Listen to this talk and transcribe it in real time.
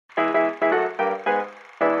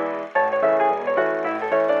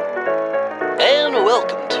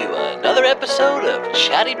episode of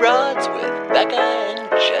Chatty Broads with Becca and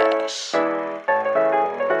Jess.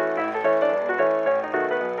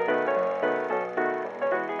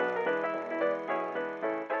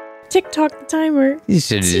 TikTok the timer. You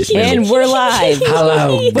should have just And we're live.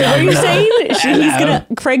 Hello, Wait, what are you saying?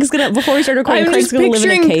 Craig's gonna, before we start recording, I'm Craig's just gonna live in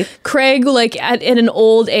a picturing cave. Craig like at an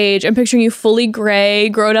old age. I'm picturing you fully gray,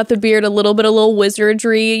 growing out the beard, a little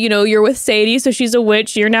wizardry. You know, you're with Sadie, so she's a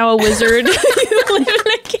witch. You're now a wizard. You live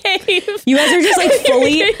in a cave. You guys are just like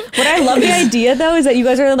fully. What I love the idea though is that you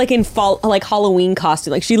guys are like in fall, like Halloween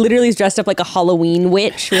costume. Like she literally is dressed up like a Halloween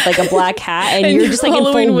witch with like a black hat, and you're just like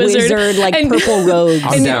Halloween in full wizard like And- purple robes.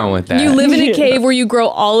 I'm down with that. You live in a cave where you grow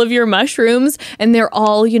all of your mushrooms, and they're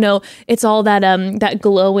all, you know, it's all that that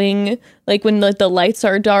glowing. Like when the lights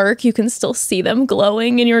are dark, you can still see them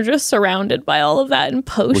glowing, and you're just surrounded by all of that and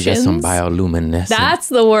potions. We got some bioluminescent. That's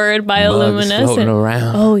the word, bugs floating bioluminescent.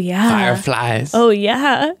 around. Oh yeah, Fireflies. Oh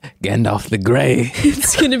yeah, Gandalf the Grey.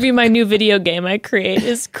 it's gonna be my new video game I create.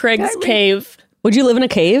 Is Craig's Cave. Would you live in a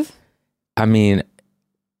cave? I mean,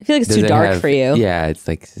 I feel like it's does too it dark have- for you. Yeah, it's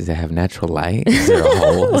like, does it have natural light? Is there a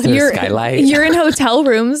hole? Is there a skylight? You're in hotel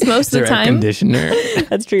rooms most Is there of the air time. conditioner?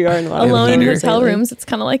 That's true. You are in a lot of Alone in heater? hotel rooms, it's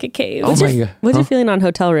kind of like a cave. Oh my god. What's your feeling on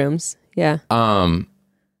hotel rooms? Yeah.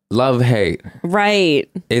 Love, hate. Right.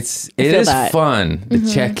 It feel is that. fun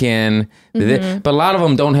to check in, but a lot of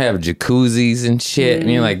them don't have jacuzzis and shit,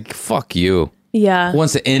 and you're like, fuck you. Yeah. Who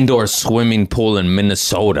wants an indoor swimming pool in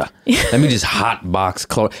Minnesota? Let me just hot box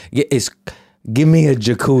clothes. Give me a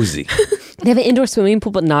jacuzzi. They have an indoor swimming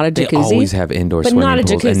pool, but not a They jacuzzi. always have indoor But swimming not a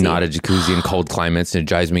pools jacuzzi. and not a jacuzzi in cold climates, and it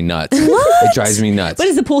drives me nuts. It drives me nuts. But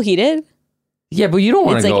is the pool heated? Yeah, but you don't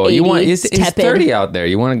want It's to like go. You 80, want it's it's tepid. 30 out there.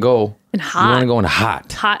 You want to go And You hot. want to go in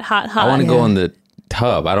hot. Hot. I want to go in the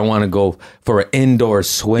tub. I don't want to go for an indoor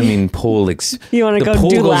swimming pool. You wanna the go pool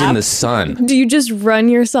do goes in laps? the sun. Do you just run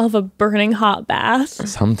yourself a burning hot bath?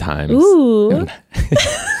 Sometimes. Ooh.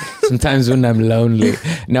 Sometimes when I'm lonely.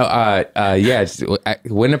 No,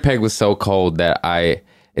 Winnipeg was so cold that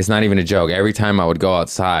it's not even a joke. Every time I would go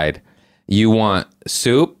outside, you want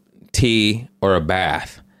soup, tea, or a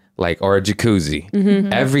bath, or a jacuzzi.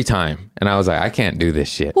 Mm-hmm. Every time. And I was like, I can't do this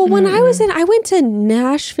shit. Well, when I went to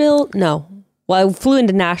Nashville. No. Well, I flew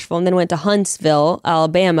into Nashville and then went to Huntsville,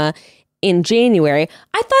 Alabama in January.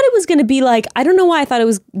 I thought it was going to be I don't know why I thought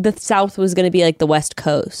the South was going to be like the West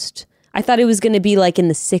Coast. I thought it was going to be like in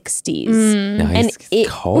the 60s. No, And it's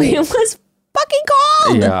cold. It was fucking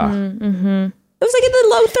cold. Yeah. It was like in the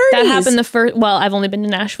low 30s. That happened the first. Well, I've only been to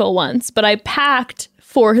Nashville once, but I packed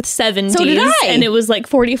for 70s, So did I. and it was like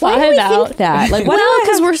 45 Why do we out. think that? Why Well, do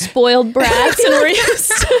because we're spoiled brats and we're used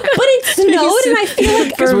to. But it snowed, and I feel like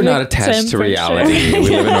Because we're not Perfect attached to temperature. reality. We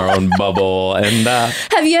live in our own bubble. And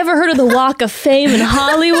Have you ever heard of the Walk of Fame in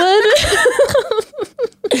Hollywood?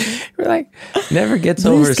 we're like, never gets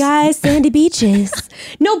blue over. skies, sandy beaches.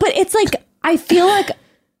 No, but it's I feel like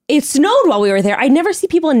it snowed while we were there. I never see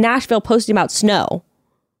people in Nashville posting about snow.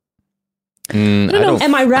 I don't,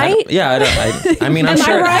 Am I right? I mean, I'm Am I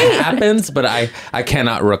sure right? it happens, but I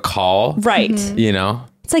cannot recall. Right. You know?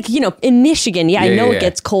 It's in Michigan. Yeah, I know yeah. it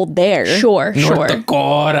gets cold there. Sure. North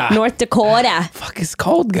Dakota. North Dakota. Fuck, it's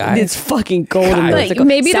cold, guys. It's fucking cold in God. North But Dakota.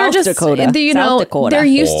 maybe they're South just, Dakota. you South know, Dakota. they're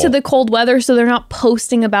used to the cold weather, so they're not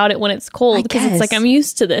posting about it when it's cold. Because it's like, guess. I'm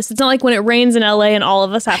used to this. It's not like when it rains in LA and all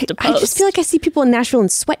of us have to I post. just feel like I see people in Nashville in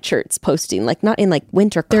sweatshirts posting, not in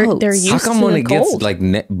winter coats. they're used How come to when the it gets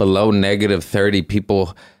cold. below negative 30,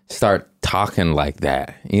 people start talking like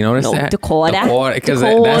that? You notice No, that? Dakota. Because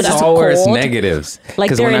Dakota. that's That's all where it's cold. negatives. Like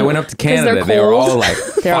Because they're when I in- went up to 'cause they're Canada, they were all cold. like,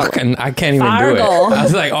 They're all fucking, I can't even do it. Fargo. I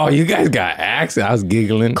was like, oh, you guys got accents. I was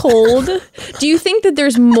giggling. Cold. Do you think that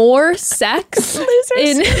there's more sex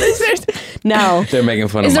in? No. They're making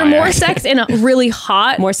fun Is of there my more accent. sex in a really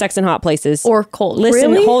hot More sex in hot places. or cold?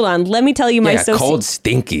 Listen, Really? hold on. Let me tell you my Yeah, cold,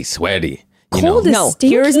 stinky, sweaty. You Cold know? is No,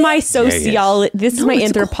 stinky? here's my Yeah, sociology. This is my it's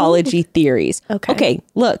anthropology theories. Okay.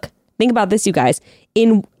 Look, think about this, you guys. Did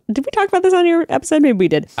we talk about this on your episode? Maybe we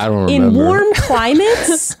did. I don't In remember. warm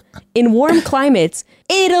climates,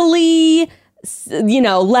 Italy,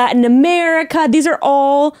 Latin America, these are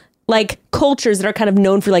all cultures that are kind of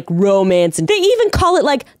known for romance, and they even call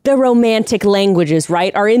it the romantic languages,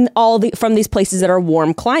 right? Are in from these places that are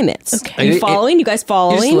warm climates. Okay. Are you following? You guys Just a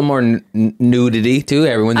following? little more nudity too.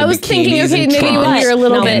 Everyone's in I was bikinis thinking, okay, and maybe trunks you're a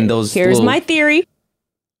little and bit- those Here's little- my theory.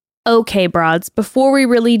 Okay, broads, before we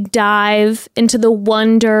really dive into the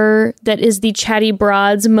wonder that is the Chatty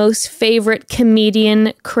Broads' most favorite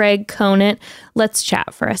comedian, Craig Conant, let's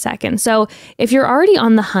chat for a second. So, if you're already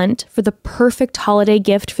on the hunt for the perfect holiday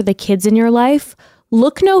gift for the kids in your life,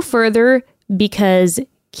 look no further because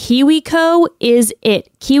KiwiCo is it.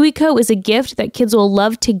 KiwiCo is a gift that kids will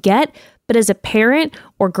love to get, but as a parent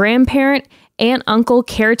or grandparent, aunt, uncle,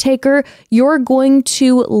 caretaker, you're going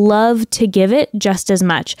to love to give it just as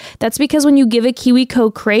much. That's because when you give a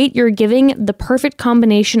KiwiCo crate, you're giving the perfect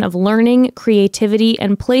combination of learning, creativity,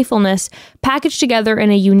 and playfulness packaged together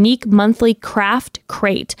in a unique monthly craft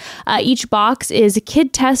crate. Each box is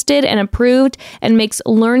kid tested and approved and makes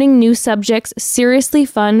learning new subjects seriously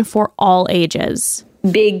fun for all ages.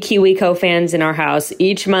 Big KiwiCo fans in our house.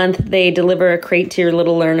 Each month, they deliver a crate to your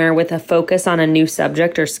little learner with a focus on a new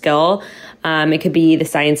subject or skill. It could be the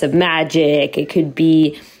science of magic. It could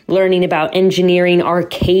be learning about engineering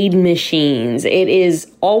arcade machines. It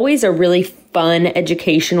is always a really fun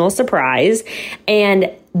educational surprise. And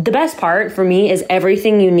the best part for me is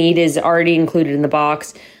everything you need is already included in the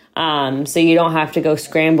box. So you don't have to go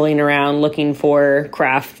scrambling around looking for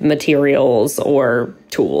craft materials or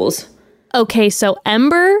tools. Okay, so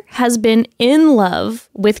Ember has been in love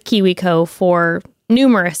with KiwiCo for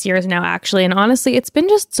numerous years now, actually. And honestly, it's been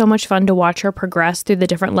just so much fun to watch her progress through the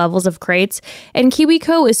different levels of crates. And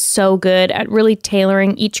KiwiCo is so good at really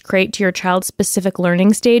tailoring each crate to your child's specific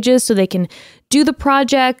learning stages so they can do the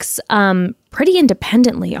projects pretty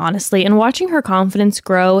independently, honestly. And watching her confidence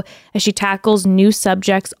grow as she tackles new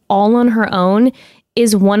subjects all on her own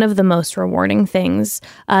is one of the most rewarding things.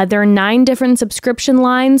 There are 9 different subscription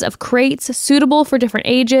lines of crates suitable for different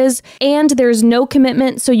ages, and there's no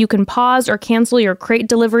commitment, so you can pause or cancel your crate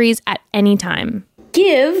deliveries at any time.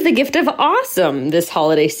 Give the gift of awesome this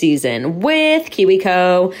holiday season with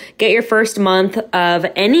KiwiCo. Get your first month of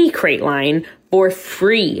any crate line for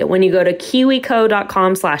free. When you go to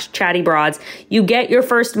kiwico.com/chattybroads, you get your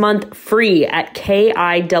first month free at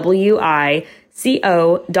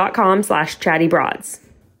kiwico.com/chattybroads.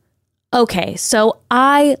 Okay, so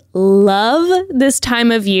I love this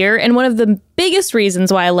time of year, and one of the biggest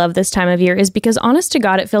reasons why I love this time of year is because, honest to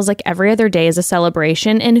God, it feels like every other day is a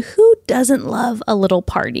celebration, and who doesn't love a little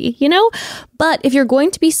party, you know? But if you're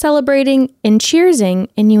going to be celebrating and cheersing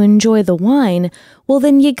and you enjoy the wine, well,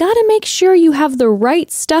 then you gotta make sure you have the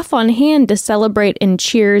right stuff on hand to celebrate and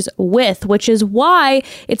cheers with, which is why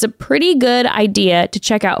it's a pretty good idea to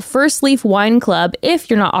check out First Leaf Wine Club if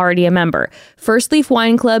you're not already a member. First Leaf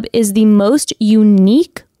Wine Club is the most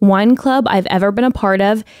unique wine club I've ever been a part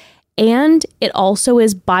of. And it also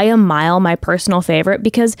is by a mile my personal favorite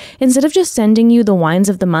because instead of just sending you the wines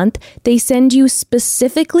of the month, they send you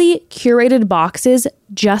specifically curated boxes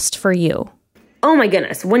just for you. Oh my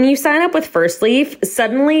goodness. When you sign up with First Leaf,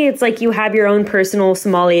 suddenly it's like you have your own personal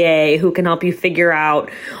sommelier who can help you figure out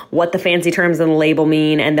what the fancy terms on the label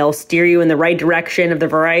mean, and they'll steer you in the right direction of the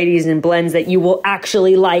varieties and blends that you will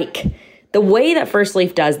actually like. The way that First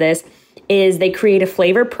Leaf does this is they create a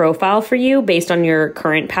flavor profile for you based on your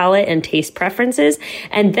current palate and taste preferences.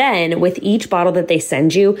 And then with each bottle that they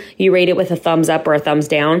send you, you rate it with a thumbs up or a thumbs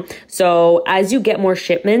down. So as you get more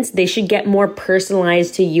shipments, they should get more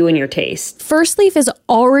personalized to you and your taste. First Leaf is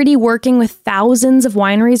already working with thousands of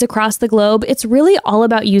wineries across the globe. It's really all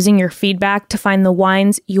about using your feedback to find the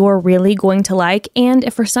wines you're really going to like. And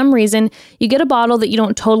if for some reason you get a bottle that you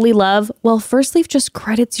don't totally love, well, First Leaf just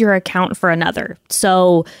credits your account for another.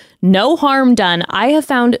 So no harm done. I have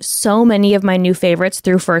found so many of my new favorites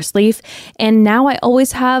through First Leaf, and now I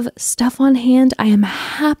always have stuff on hand I am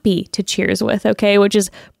happy to cheers with, okay? Which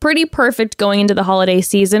is pretty perfect going into the holiday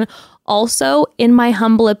season. Also, in my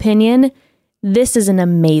humble opinion, this is an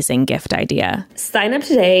amazing gift idea. Sign up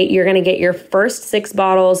today. You're going to get your first 6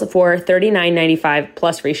 bottles for $39.95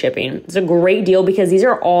 plus free shipping. It's a great deal because these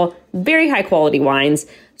are all very high quality wines.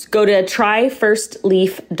 So go to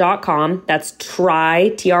tryfirstleaf.com. That's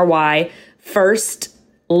try,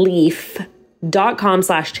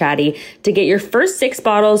 firstleaf.com/chatty to get your first 6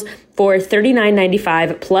 bottles for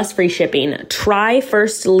 $39.95 plus free shipping.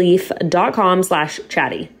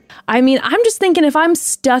 Tryfirstleaf.com/chatty. I mean, I'm just thinking if I'm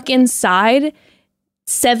stuck inside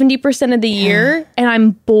 70% of the year and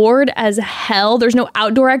I'm bored as hell, there's no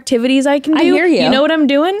outdoor activities I can do. I hear you. You know what I'm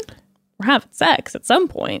doing? We're having sex at some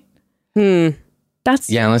point.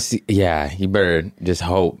 That's you better just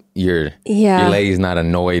hope your lady's not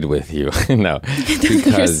annoyed with you. No, because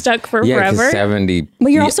you're stuck for forever. 70.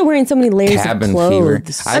 But you're also wearing so many layers of cabin clothes. fever.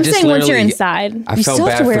 I'm saying once you're inside. I You felt still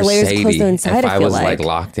have bad to wear for layers of clothes Sadie inside, if I I feel was like.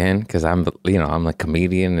 locked in because I'm a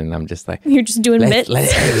comedian and I'm just like, You're just doing bits.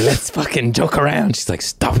 let's fucking joke around. She's like,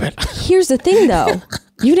 stop it. Here's the thing, though.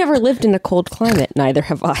 You've never lived in a cold climate. Neither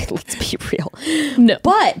have I. Let's be real. No.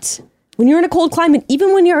 But when you're in a cold climate,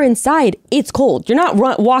 even when you're inside, it's cold. You're not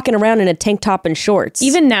walking around in a tank top and shorts.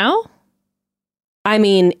 Even now? I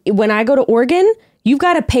mean, when I go to Oregon, You've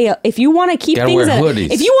got to pay if you want to keep Gotta things wear at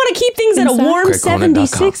hoodies. if you want to keep things at a warm CraigConant.com.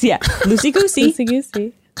 76. Yeah, loosey goosey.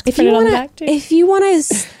 Goosey. If you want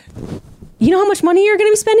to, you know how much money you're going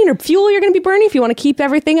to be spending or fuel you're going to be burning if you want to keep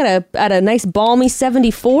everything at a nice balmy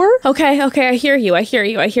 74. Okay, I hear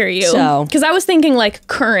you. So- because I was thinking like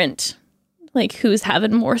current, like who's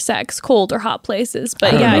having more sex, cold or hot places. But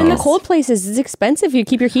I don't yeah, know. In the cold places, it's expensive. You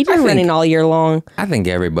keep your heater think- running all year long. I think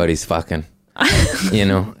everybody's fucking. You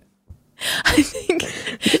know, I think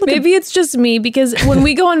maybe it's just me because when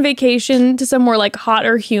we go on vacation to somewhere like hot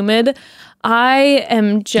or humid, I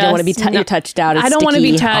am just You don't want to be you're touched out. It's I don't want to be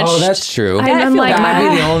sticky. touched. oh, that's true. I'm like, that might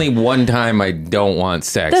be the ah. only one time I don't want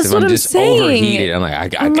sex. That's if what I'm I'm just saying. overheated, I'm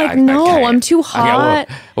like, I I'm like, can't. no, I'm too hot.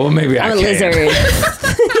 Well, maybe I'm I a can.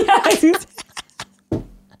 lizard.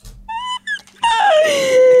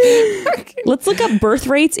 Let's look up birth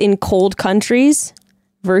rates in cold countries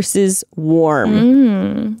versus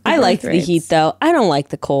warm. I like the rates. heat though. I don't like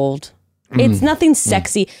the cold. It's nothing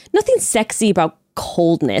sexy. Nothing sexy about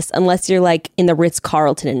coldness unless you're like in the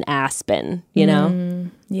Ritz-Carlton in Aspen, you know?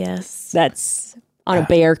 Yes. That's on a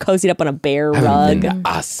bear, cozied up on a bear rug. In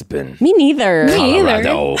Aspen, Me neither.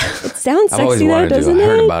 Colorado. It sounds I've always sexy though, wanted to. doesn't I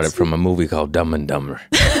heard it? about it from a movie called Dumb and Dumber.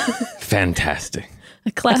 Fantastic.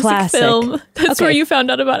 A classic, classic. film. That's Okay. where you found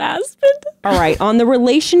out about Aspen. All right, on the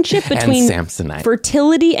relationship between Samsonite.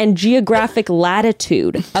 fertility and geographic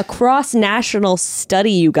latitude, a cross-national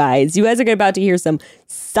study, you guys. You guys are about to hear some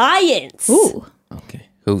science. Ooh. Okay.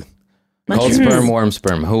 Who? Cold sperm, warm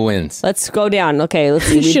sperm. Who wins? Let's go down. Okay, let's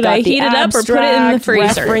see. We've Should got I the heat it up or put it in the abstract,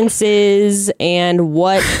 freezer? references, and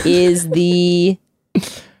what is the...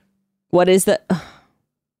 What is the...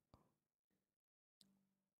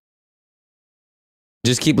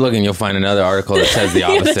 Just keep looking. You'll find another article that says the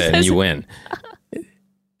opposite, and you win.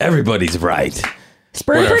 Everybody's right.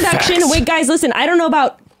 Sperm What are production. facts? Wait, guys, listen. I don't know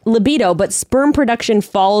about libido, but sperm production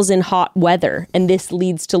falls in hot weather, and this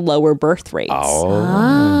leads to lower birth rates.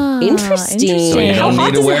 Oh. Interesting. So you How don't hot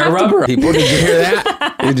need to does it wear have to rubber. People, did you hear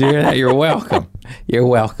that? Did you hear that? You're welcome. You're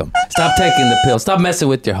welcome. Stop taking the pill. Stop messing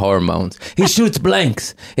with your hormones. He shoots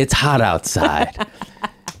blanks. It's hot outside.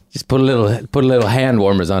 Just put a little hand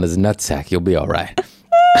warmers on his nutsack. You'll be all right.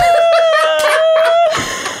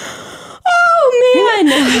 Oh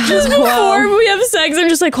man! Just before we have sex, I'm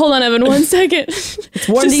just like, hold on, Evan, 1 second.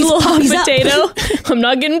 warm just a these little hot puppies up. potato. I'm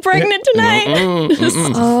not getting pregnant tonight.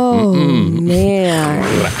 Oh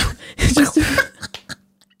man!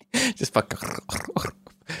 Just fuck.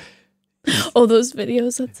 Oh, those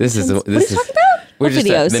videos. That's This is intense. this is. talking about? We're What just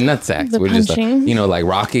videos? the nutsacks. The We're just punching. like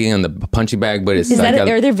Rocky and the punching bag, but it's Is like that?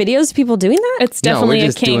 Are there videos of people doing that? It's definitely no, we're a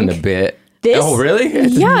just kink. doing the bit. This? Oh, really?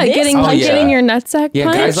 Yeah, This? getting Oh, punched yeah. in your nutsack Yeah,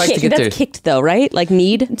 punch. guys like to get that's their kicked though, right? Like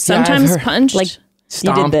kneed. Sometimes heard- punched. Like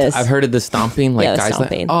stomped. this. I've heard of the stomping. Like Yeah, the guys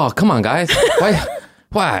stomping. like, oh, come on, guys.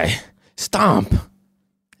 Why? Stomp.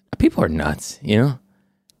 People are nuts, you know?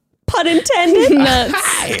 Pun intended. nuts.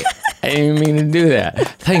 I didn't mean to do that.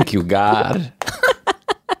 Thank you, God.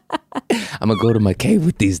 I'm going to go to my cave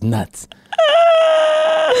with these nuts.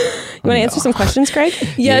 You want to answer some questions, Craig?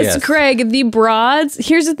 Yes, Yes. Craig, the broads.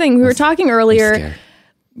 Here's the thing. We were talking earlier. Scared.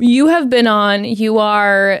 You have been on. You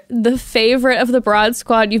are the favorite of the Broad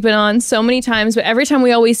Squad. You've been on so many times, but every time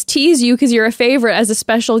we always tease you because you're a favorite as a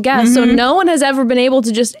special guest. So no one has ever been able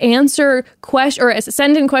to just answer or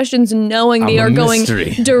send in questions knowing they I'm are a going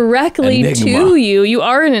mystery. directly Enigma. to you. You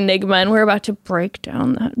are an enigma, and we're about to break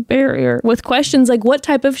down that barrier with questions like, what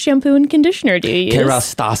type of shampoo and conditioner do you use?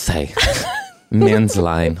 Kerastase. Men's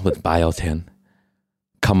line with biotin.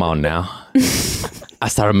 Come on now. I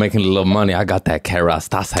started making a little money. I got that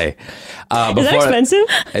Kerastase. Is that expensive?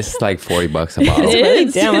 It's like $40 a bottle. It Really?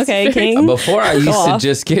 is. Damn. It's Okay, very- King. Before I used to off.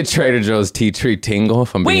 just get Trader Joe's Tea Tree Tingle,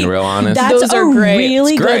 if I'm being real honest. That's Those a are great.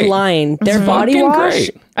 really It's good great. line. Their body fucking wash.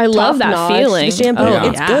 great. I love that top-notch. feeling. The shampoo, Oh,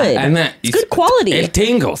 it's yeah. good. And that It's good quality. It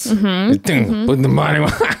tingles. It tingles. Put the body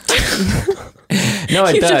wash. No,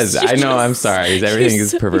 it You does. just- I know. I'm sorry. Everything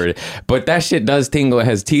is perverted, but that shit does tingle. It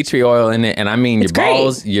has tea tree oil in it, and I mean your great.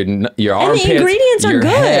 balls, your the armpits, ingredients are your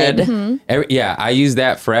good. head. Yeah, I used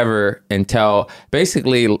that forever until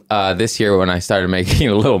basically this year when I started making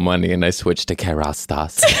a little money, and I switched to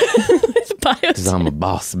Kerastase because I'm a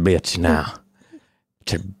boss bitch now.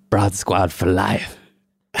 To Broad Squad for life.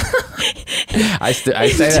 I say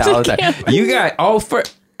that all the time. You got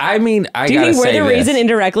I mean, I Do you gotta think we're say the this. reason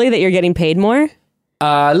indirectly that you're getting paid more?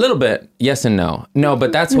 A little bit, yes and no. No,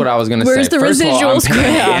 but that's what I was going to say. Where's the First residuals, of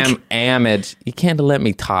all, I'm Craig? paying homage. You can't let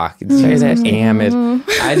me talk. Say that homage.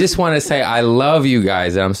 I just want to say I love you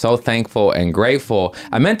guys, and I'm so thankful and grateful.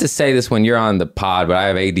 I meant to say this when you're on the pod, but I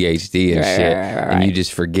have ADHD and shit, and you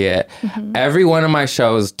just forget. Every one of my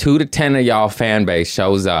shows, 2 to 10 of y'all fan base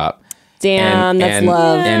shows up. Damn, that's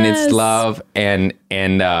love. And it's love. And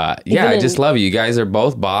I just love you. You guys are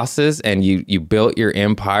both bosses, and you built your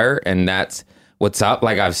empire, and that's what's up.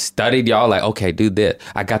 Like, I've studied y'all. Like, okay, do this.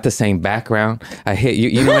 I got the same background. I hit you.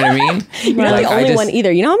 You know what I mean? You're not the only one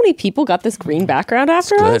either. You know how many people got this green background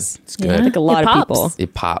after us? It's good. Like a lot of people.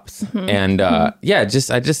 It pops. And I just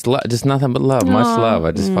nothing but love. Much love.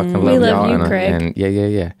 I just fucking love We love y'all. you, Craig. And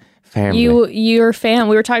yeah. Family. You're a fan.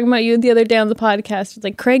 We were talking about you the other day on the podcast. It's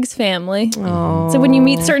like Craig's family. So when you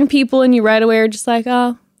meet certain people and you right away are just like,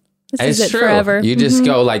 oh, this is it forever. You just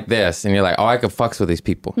go like this, and you're like, oh, I could fucks with these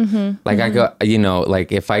people. Like I go,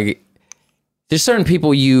 like if there's certain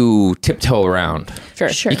people you tiptoe around.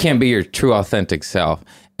 Sure. You can't be your true authentic self.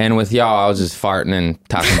 And with y'all, I was just farting and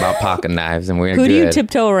talking about pocket knives, and we're Who good. do you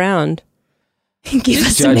tiptoe around? Give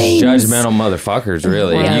us some names. Judgmental motherfuckers,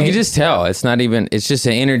 really. Right. And you can just tell. It's not even. It's just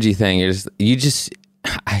an energy thing.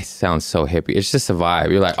 I sound so hippie. It's just a vibe.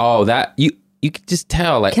 You're like, oh, that you can just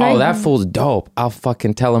tell. Like, that fool's dope. I'll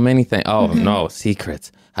fucking tell him anything. Oh no,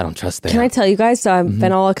 secrets. I don't trust them. Can I tell you guys? So I've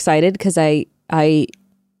been all excited because I.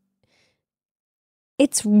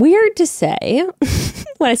 It's weird to say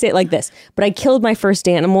when I say it like this, but I killed my first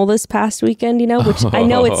animal this past weekend, which I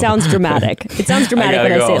know it sounds dramatic. It sounds dramatic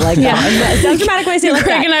when I say it like that. It sounds dramatic when I say it like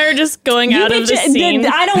Craig that. and I are just going out of the scene.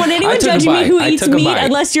 I don't want anyone took a judging me bite. who I eats took a meat bite.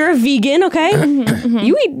 unless you're a vegan, okay?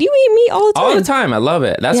 You eat meat all the time. All the time. I love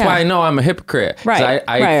it. That's why I know I'm a hypocrite. Right.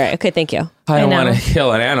 Right. Okay, thank you. I don't know. want to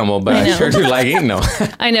kill an animal, but I sure do like eating them.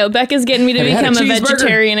 I know. Becca's getting me to Have you had become a a cheeseburger?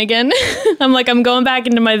 vegetarian again. I'm like, I'm going back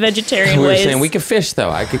into my vegetarian We were ways. saying we could fish, though.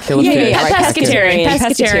 I could kill a fish.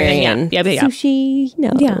 Pescatarian. Yeah. Sushi,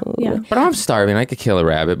 no. Yeah. But I'm starving. I could kill a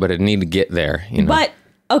rabbit, but I need to get there. But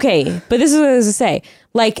this is what I was to say.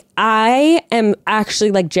 Like, I am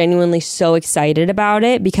actually like genuinely so excited about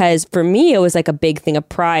it because for me, it was like a big thing of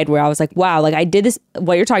pride where I was like, wow, like I did this,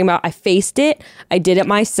 what you're talking about. I faced it. I did it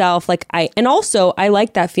myself. And also I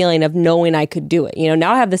like that feeling of knowing I could do it.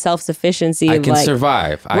 Now I have the self-sufficiency I of can like,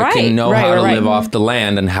 survive. I can know how to live off the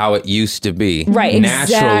land and how it used to be. Right,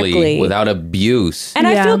 naturally, exactly. without abuse. And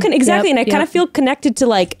I feel exactly. Yep, And I kind of feel connected to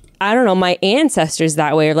like, I don't know, my ancestors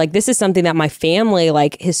that way. Or like, this is something that my family,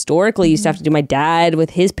 like historically used to have to do. My dad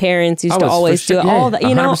with his parents used to always do it. All that,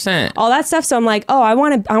 100%. all that stuff. So I'm like, oh, I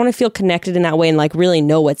want to feel connected in that way and like really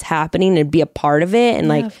know what's happening and be a part of it and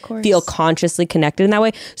like of course. feel consciously connected in that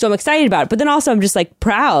way. So I'm excited about it. But then also I'm just like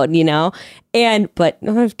proud, but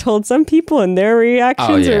I've told some people and their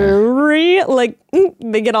reactions are like,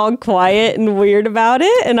 they get all quiet and weird about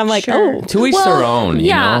it. And I'm like, to each their own,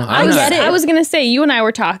 I get it. I was going to say, you and I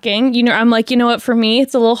were talking, I'm like, you know what, for me,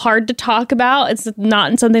 it's a little hard to talk about. It's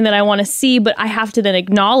not something that I want to see, but I have to then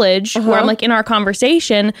acknowledge where I'm like in our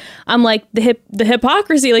conversation, I'm like the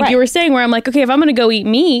hypocrisy, like you were saying, where I'm like, okay, if I'm going to go eat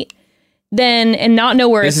meat, then and not know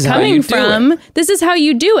where it's coming from, this is how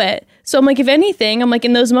you do it. So I'm like, if anything, I'm like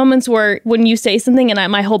in those moments where when you say something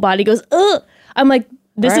and my whole body goes, ugh, I'm like,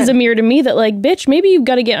 this is a mirror to me that like, bitch, maybe you've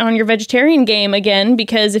got to get on your vegetarian game again,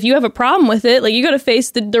 because if you have a problem with it, like you got to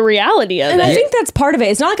face the reality of it. And I think that's part of it.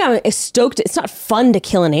 It's not like I'm stoked. It's not fun to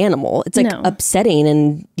kill an animal. It's like upsetting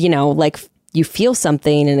and, like you feel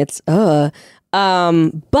something and it's, but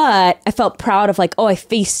I felt proud of like, I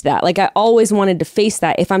faced that. Like I always wanted to face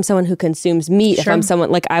that. If I'm someone who consumes meat, if I'm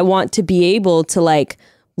someone like, I want to be able to like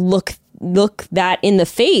look that in the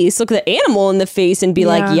face, look the animal in the face and be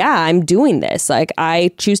like, yeah, I'm doing this. Like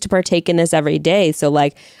I choose to partake in this every day. So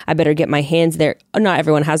like, I better get my hands there. Not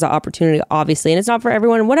everyone has the opportunity, obviously. And it's not for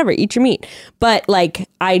everyone, whatever, eat your meat. But like,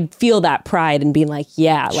 I feel that pride and being like,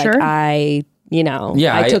 I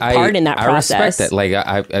took part in that process. I respect that. Like,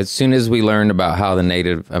 as soon as we learned about how the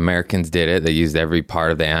Native Americans did it, they used every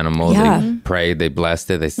part of the animal. Yeah. They prayed, they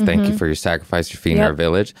blessed it. They said, thank you for your sacrifice. You're feeding our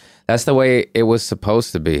village. That's the way it was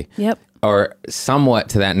supposed to be. Yep. Or somewhat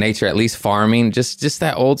to that nature, at least farming, just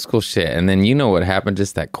that old school shit. And then you know what happened,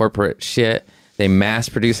 just that corporate shit. They mass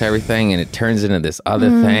produce everything and it turns into this other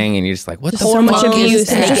thing. And you're just like, what the so much fuck abuse. is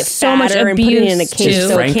They that? make it so much abuse and put it in a cage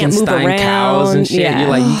so it can't move Frankenstein around. cows and shit. Yeah. You're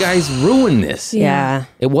like, you guys ruined this. Yeah.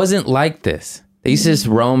 It wasn't like this. They used to just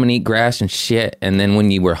roam and eat grass and shit. And then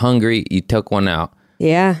when you were hungry, you took one out.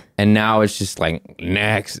 Yeah. And now it's just like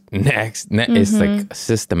next. It's like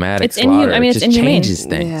systematic It's slaughter. it's it just inhumane. changes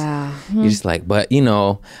things. Yeah. You're just like, but I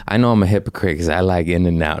know I'm a hypocrite because I like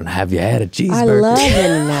In-N-Out. Have you had a cheeseburger? I love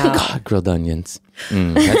In-N-Out. God, grilled onions.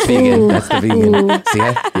 That's vegan. That's the vegan. See,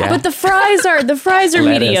 yeah. But the fries are Lettuce.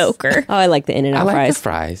 mediocre. Oh, I like the In-N-Out I like fries. the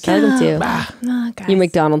fries. I like them too. Oh, guys. You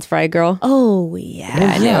McDonald's fry girl? Oh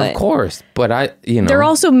yeah. Yeah, of course. But They're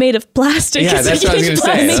also made of plastic. Yeah, that's what I was gonna say.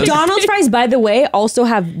 Plastic. McDonald's fries, by the way, also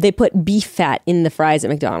they put beef fat in the fries at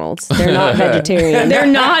McDonald's. They're not vegetarian. They're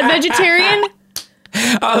not vegetarian.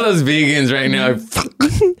 all those vegans right now.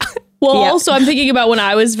 Well, Yep. also, I'm thinking about when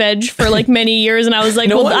I was veg for like many years, and I was like,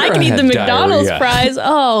 No well, I wonder can I eat had the McDonald's diarrhea. fries.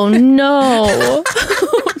 Oh no.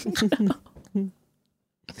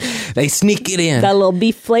 They sneak it in. That little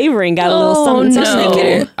beef flavoring got a little Oh, something. no. something in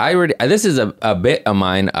there. I already. This is a bit of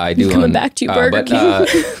mine. I do Coming on, back to you, Burger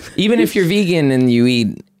but, even if you're vegan and you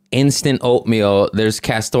eat instant oatmeal, there's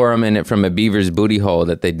castoreum in it from a beaver's booty hole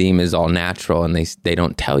that they deem is all natural, and they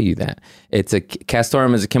don't tell you that.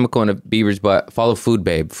 Castoreum is a chemical in a beaver's butt. Follow Food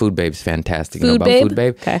Babe. Food Babe's fantastic. You know Food about Babe? Food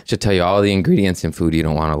Babe? Okay. She'll tell you all the ingredients in food you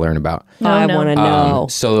don't want to learn about. I no. want to know.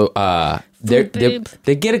 Babe.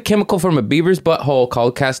 They get a chemical from a beaver's butthole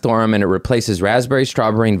called castoreum, and it replaces raspberry,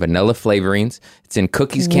 strawberry, and vanilla flavorings. It's in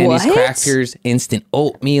cookies, candies, What? crackers, instant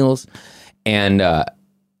oatmeals, and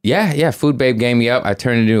yeah. Food Babe gave me up. I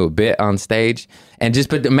turned it into a bit on stage,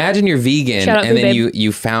 but imagine you're vegan, Shout out, and Food then Babe.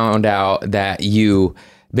 you found out that you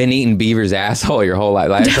been eating beaver's asshole your whole life.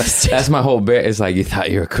 Like, that's my whole bit. It's like you thought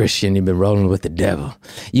you were a Christian, you've been rolling with the devil.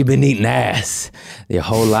 You've been eating ass your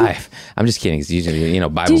whole life. I'm just kidding. It's usually,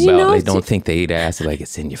 Bible Did you Belt, know they it's- don't think they eat ass. They're like,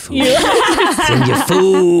 it's in your food. It's in your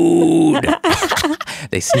food.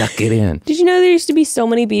 They snuck it in. Did you know there used to be so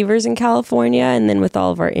many beavers in California, and then with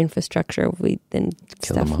all of our infrastructure, we then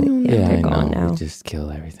Kill stuff. them all. Yeah, they're I gone know. now. We just kill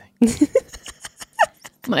everything.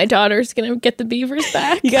 My daughter's gonna get the beavers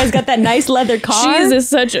back. You guys got that nice leather car. She is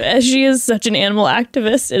such an animal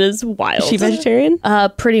activist. It is wild. Is she vegetarian?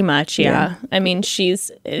 Pretty much, yeah. I mean,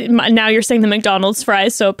 she's now you're saying the McDonald's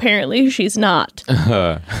fries, so apparently she's not.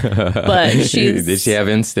 But she's. Did she have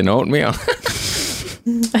instant oatmeal?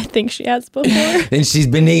 I think she has before. Then she's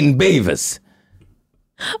been eating beavers.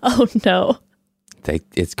 Oh no.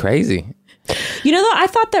 It's crazy. You know, though, I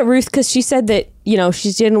thought that Ruth, because she said that,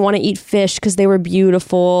 she didn't want to eat fish because they were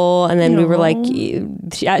beautiful. And then we were like,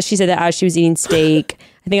 she said that as she was eating steak.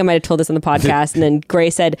 I think I might have told this on the podcast. And then Gray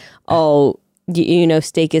said, oh,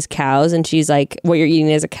 steak is cows. And she's like, what you're eating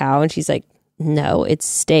is a cow. And she's like, no, it's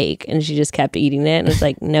steak. And she just kept eating it. And it's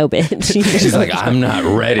like, no, bitch. She's like, I'm not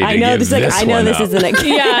ready to I know give this. this I know one this up. isn't a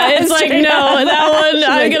Yeah, it's like, no, that one,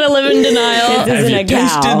 I'm going to live in denial. This isn't Have you a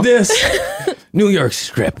cow. tasted this? New York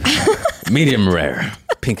strip, medium rare,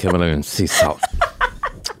 pink Himalayan sea salt.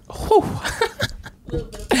 Whew.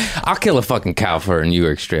 I'll kill a fucking cow for a New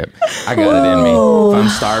York strip. I got it in me. If I'm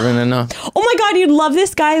starving enough. Oh my God, you'd love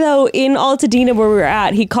this guy though in Altadena where we were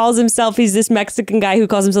at. He's this Mexican guy who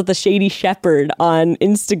calls himself the Shady Shepherd on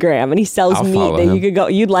Instagram, and he sells I'll meat follow that him. you could go.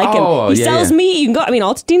 You'd like Oh, him. He yeah, sells yeah. meat. You can go. I mean,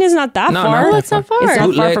 Altadena's not that No, far. not it's not far. It's not far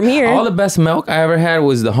Bootleg. from here. All the best milk I ever had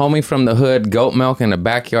was the homie from the hood, goat milk in the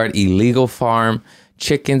backyard, illegal farm,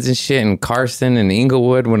 chickens and shit in Carson and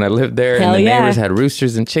Inglewood when I lived there. Hell and the yeah. neighbors had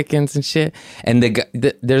roosters and chickens and shit. And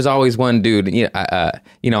there's always one dude,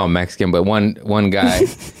 I'm Mexican, but one guy,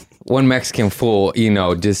 one Mexican fool,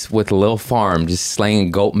 just with a little farm, just slaying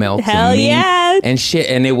goat milk Hell and meat yeah. and shit.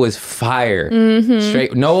 And it was fire.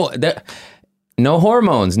 Straight, no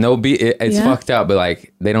hormones, it's Yeah. fucked up, but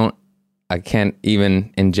like I can't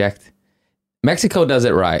even inject. Mexico does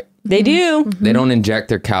it right. They do. They don't inject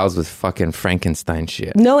their cows with fucking Frankenstein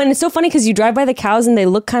shit. No, and it's so funny because you drive by the cows and they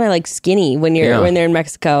look kind of like skinny when they're in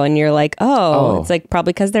Mexico, and you're like, oh, it's like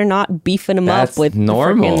probably because they're not beefing them That's up with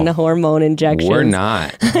normal. the hormone injections. We're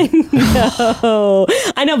not. Oh,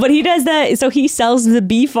 I know, but he does that. So he sells the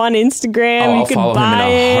beef on Instagram. Oh, you I'll can follow him in buy a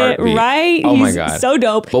it, heartbeat. right? Oh my He's God. so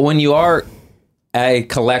dope. But when you are a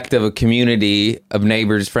collective, a community of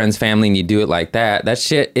neighbors, friends, family, and you do it like that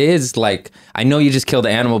shit is like, I know you just killed the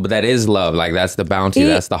animal, but that is love. Like, that's the bounty,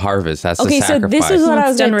 that's the harvest, that's the Okay, so sacrifice. this is what I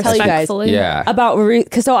was Done going to tell you guys respectfully. Yeah. about Ruth.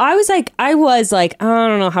 Because so I was like, I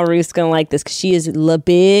don't know how Ruth's going to like this because she is a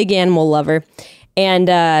big animal lover.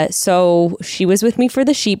 And so she was with me for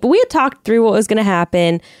the sheep, but we had talked through what was going to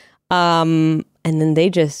happen. And then they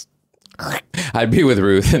just I'd be with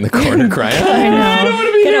Ruth in the corner crying. I don't want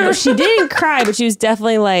to be no, here. but she didn't cry, but she was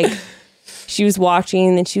definitely like, she was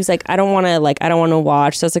watching and she was like, I don't want to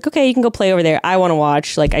watch. So I was like, okay, you can go play over there. I want to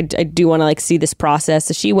watch. Like, I do want to like see this process.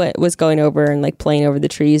 So she was going over and like playing over the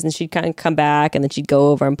trees, and she'd kind of come back and then she'd go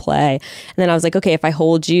over and play. And then I was like, okay, if I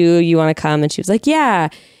hold you, you want to come? And she was like, yeah.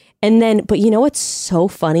 And then, but you know what's so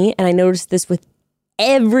funny? And I noticed this with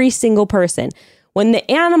every single person. when the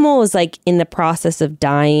animal is like in the process of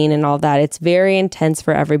dying and all that, it's very intense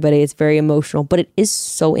for everybody. It's very emotional, but it is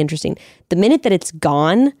so interesting. The minute that it's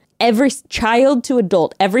gone, every child to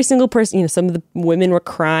adult, every single person, you know, some of the women were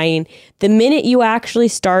crying. The minute you actually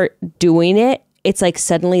start doing it, it's like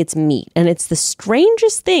suddenly it's meat, and it's the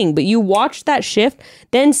strangest thing. But you watch that shift,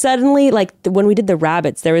 then suddenly, like when we did the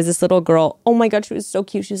rabbits, there was this little girl. Oh my God, she was so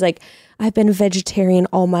cute. She was like, I've been a vegetarian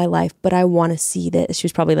all my life, but I want to see this. She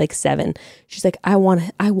was probably like 7. She's like, I want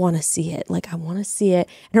to see it. Like, I want to see it.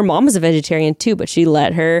 And her mom was a vegetarian too, but she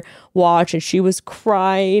let her watch, and she was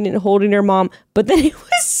crying and holding her mom. But then it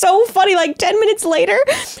was so funny. Like 10 minutes later,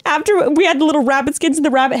 after we had the little rabbit skins and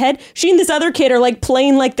the rabbit head, she and this other kid are like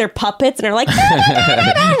playing like they're puppets and are like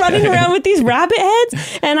running around with these rabbit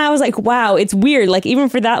heads. And I was like, wow, it's weird. Like even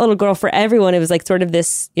for that little girl, for everyone, it was like sort of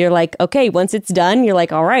this, you're like, okay, once it's done, you're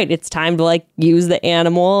like, all right, it's time to like use the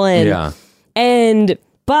animal.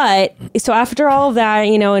 But so after all of that,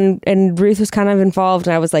 you know, and Ruth was kind of involved,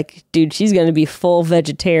 and I was like, dude, she's going to be full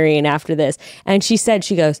vegetarian after this. And she said,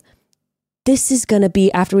 she goes, this is going to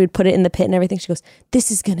be, after we'd put it in the pit and everything, she goes,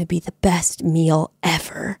 this is going to be the best meal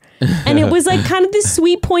ever. And it was like kind of this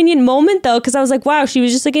sweet, poignant moment though, because I was like, wow, she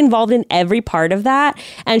was just like involved in every part of that.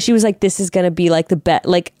 And she was like, this is going to be like the best,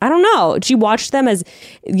 like, I don't know. She watched them as,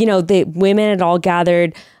 you know, the women had all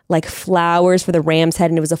gathered like flowers for the ram's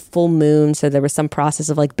head, and it was a full moon, so there was some process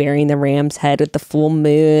of like burying the ram's head with the full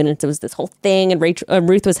moon, and so it was this whole thing, and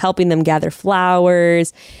Ruth was helping them gather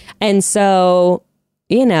flowers. And so,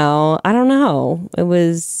 you know, I don't know, it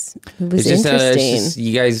was interesting.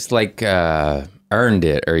 You guys like earned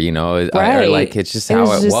it, or you know, right. Or like it's just how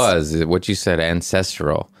it was what you said,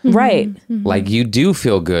 ancestral, right? Mm-hmm. Like you do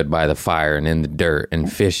feel good by the fire and in the dirt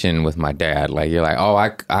and fishing with my dad. Like you're like,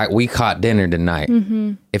 oh, we caught dinner tonight.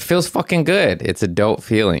 Mm-hmm. It feels fucking good. It's a dope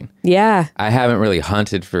feeling. Yeah, I haven't really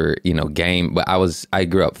hunted for, you know, game, but I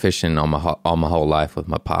grew up fishing all my whole life with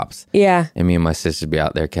my pops. Yeah, and me and my sisters be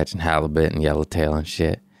out there catching halibut and yellowtail and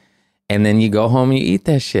shit. And then you go home and you eat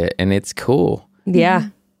that shit, and it's cool. Yeah.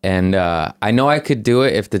 And I know I could do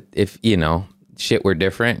it if you know shit were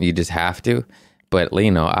different. You just have to. But you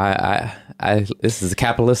know, I this is a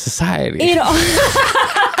capitalist society. You know,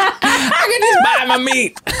 I can just buy my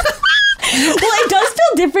meat. Well, it does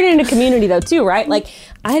feel different in a community though too, right? Like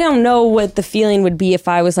I don't know what the feeling would be if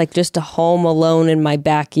I was like just a home alone in my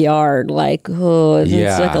backyard. Like, oh, it's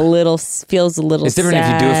like feels a little. It's different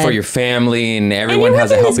sad. if you do it for your family and everyone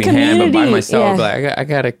has a helping hand. But by myself, like I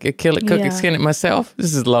gotta kill it, cook it, skin it myself.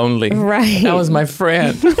 This is lonely. Right. That was my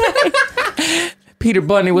friend. Peter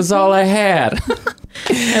Bunny was all I had.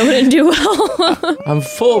 I wouldn't do well. I'm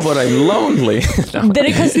full, but I'm lonely. Then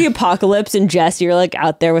it comes to the apocalypse, and Jess, you're like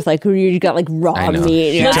out there with like you got like raw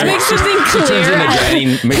meat. Let's make something clear. She turns into Danny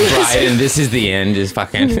McBride, and this is the end. Just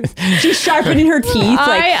fucking. She's sharpening her teeth.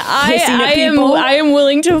 Like I am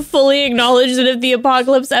willing to fully acknowledge that if the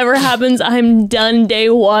apocalypse ever happens, I'm done day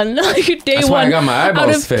one. Like day That's one. why I got my eyeballs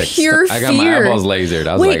out of fixed. Pure I got my eyeballs lasered.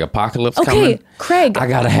 I was like, apocalypse coming. Craig, I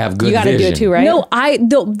gotta have good You gotta vision. do it too, right? No,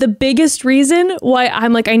 the biggest reason why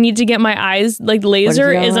I'm like I need to get my eyes like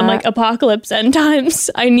laser is I'm like apocalypse end times.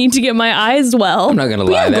 I need to get my eyes well. I'm not gonna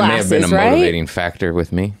lie, that may have been a motivating factor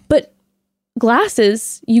with me. But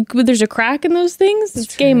glasses, there's a crack in those things.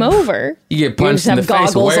 It's game over. You get punched in the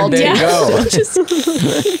face. Where'd they go? Just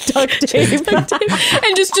duct tape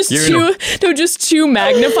and just two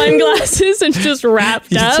magnifying glasses and just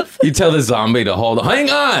wrapped up. You tell the zombie to hold on. Hang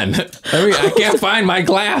on. I can't find my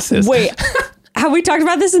glasses. Wait. Have we talked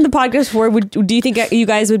about this in the podcast before? Do you think you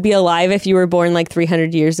guys would be alive if you were born like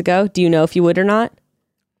 300 years ago? Do you know if you would or not?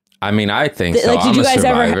 I mean, I think so. Like, I'm a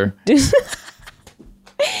survivor. No,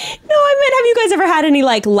 I meant, have you guys ever had any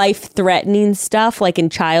like life-threatening stuff, like in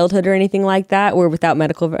childhood or anything like that, where without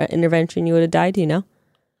medical intervention you would have died? Do you know?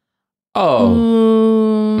 Oh.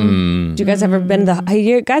 Do you guys ever been have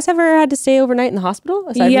you guys ever had to stay overnight in the hospital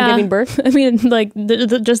aside from giving birth? I mean, like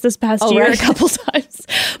just this past year, right. a couple times.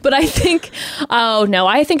 But I think,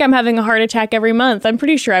 I think I'm having a heart attack every month. I'm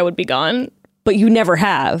pretty sure I would be gone. But you never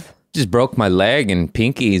have. Just broke my leg and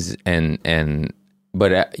pinkies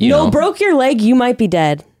but broke your leg, you might be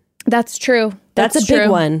dead. That's true. That's a true. big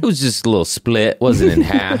one. It was just a little split. Wasn't in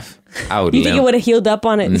half. I would You limp. think it would have healed up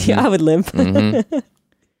on it? Mm-hmm. Yeah, I would limp. Mm-hmm.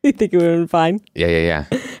 You think it would have been fine? Yeah.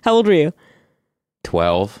 How old were you?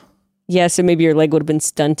 12. Yeah, so maybe your leg would have been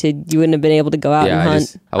stunted. You wouldn't have been able to go out and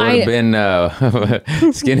hunt. I would have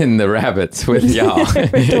been skinning the rabbits with y'all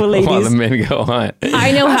while the men go hunt.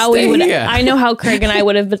 I know how we would. I know how Craig and I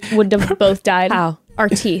would have both died. How? Our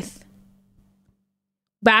teeth.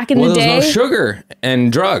 Back in the day, there was no sugar.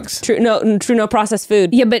 and drugs. True, no processed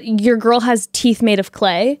food. Yeah, but your girl has teeth made of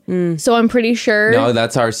clay, so I'm pretty sure. No,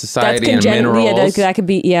 that's our society and congenital. minerals. Yeah, that could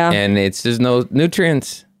be. Yeah, And there's no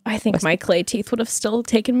nutrients. I think my clay teeth would have still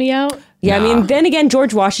taken me out. yeah. Nah. I mean, then again,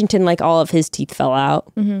 George Washington, like all of his teeth fell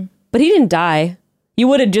out, but he didn't die. You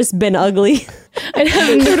would have just been ugly. You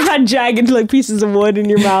would have had jagged like pieces of wood in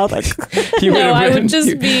your mouth. Like, You No, would've I would been- just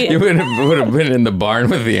you, be- You would have been in the barn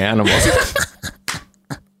with the animals.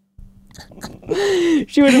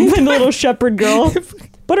 she would have been the little shepherd girl.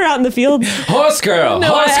 Put her out in the field. Horse girl.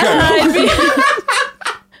 Horse girl.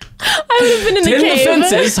 I would have been in the In the cave.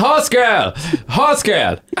 fences. Horse girl. Horse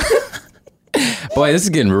girl. Boy, this is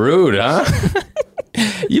getting rude, huh?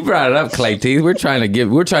 You brought it up, Clay Teeth. We're trying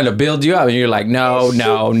to build you up, and you're like,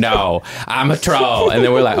 no, I'm a troll. And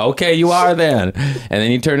then we're like, okay, you are then. And then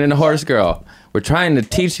you turn into horse girl. We're trying to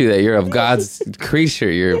teach you that you're of God's creature.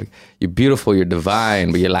 You're beautiful, you're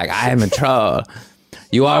divine, but you're like, I am a troll.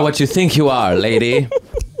 You are what you think you are, lady.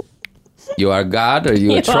 You are God or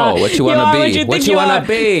you a troll? What you want to be? What you want to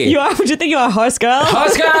be? You are what you think you are, horse girl.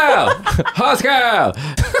 Horse girl. Horse girl.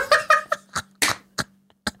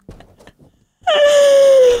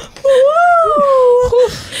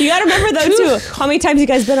 You gotta remember though too. How many times you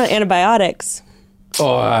guys been on antibiotics?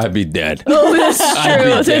 Oh, I'd be dead. Oh, that's true. I'd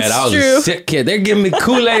be dead. That's I was true. a sick kid. They're giving me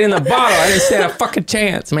Kool-Aid in the bottle. I didn't stand a fucking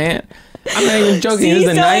chance, man. I'm not even joking. It was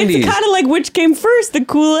the 90s. It's kind of like which came first, the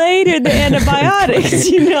Kool-Aid or the antibiotics.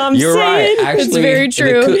 You know what I'm You're saying? right. Actually, very the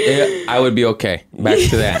true. yeah, I would be okay. Back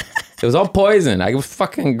to that. It was all poison. I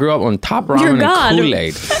fucking grew up on top You're ramen God. and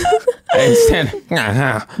Kool-Aid. I didn't stand.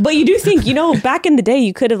 But you do think, back in the day,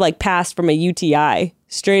 you could have like passed from a UTI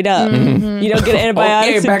straight up. Mm-hmm. You don't get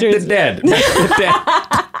antibiotics. Okay, back to dead. Back to dead.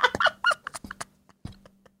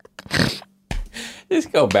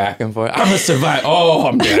 Just go back and forth. I'm gonna survive. Oh,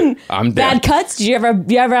 I'm dead. I'm dead. Bad cuts? Did you ever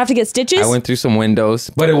have to get stitches? I went through some windows,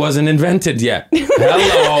 but it wasn't invented yet.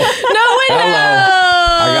 Hello. No windows. Hello.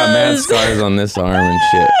 I got mad scars on this arm and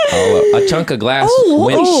shit. All up. A chunk of glass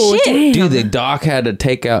went. shit. Dude, the doc had to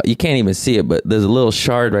take out. You can't even see it, but there's a little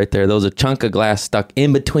shard right there. There was a chunk of glass stuck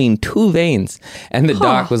in between two veins, and the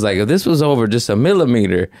doc was like, "If this was over just a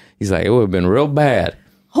millimeter," he's like, "It would have been real bad."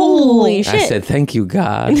 Holy shit. I said, "Thank you,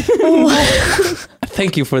 God.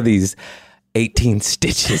 Thank you for these 18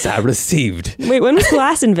 stitches I received." Wait, when was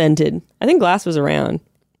glass invented? I think glass was around.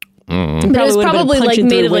 But it was probably like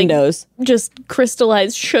made of windows. like just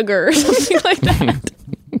crystallized sugar or something like that.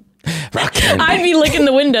 Rock candy. I'd be licking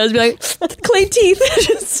the windows, be like, clay teeth.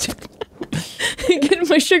 Just getting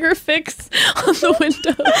my sugar fix on the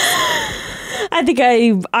windows.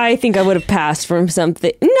 I think I would have passed from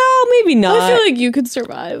something. No, maybe not. I feel like you could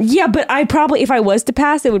survive. Yeah, but I probably, if I was to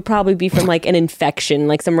pass, it would probably be from like an infection,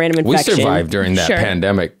 like some random We infection. survived during that Sure.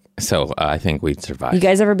 pandemic, so I think we'd survive. You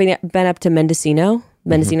guys ever been up to Mendocino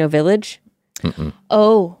Village?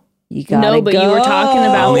 Oh. You gotta No, but you were talking I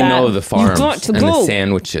about only that. know the farms got to and go. the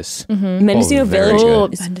sandwiches. Mendocino very Village.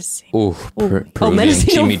 good. is- Mendocino. Peruvian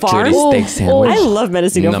Mendocino chimichurri Farm? steak sandwich. I love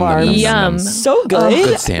Mendocino Nom, Farms. nom, nom, Yum. nom. So good. Good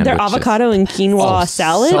Their sandwiches. avocado and quinoa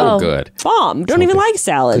salad. So good. Bomb. Don't even good. like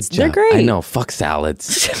salads. Good They're job. great. I know. Fuck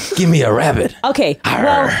salads. Give me a rabbit. Okay.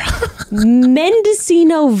 Arr. Well,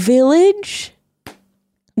 Mendocino Village,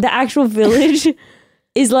 the actual village,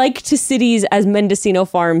 is like to cities as Mendocino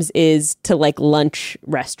Farms is to like lunch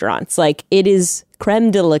restaurants. Like it is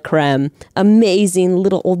creme de la creme. Amazing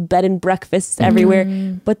little old bed and breakfasts everywhere.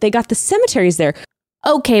 But they got the cemeteries there.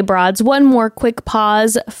 Okay, Broads, one more quick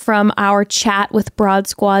pause from our chat with Broad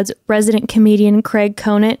Squad's resident comedian, Craig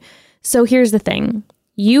Conant. So here's the thing.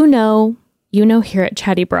 You know here at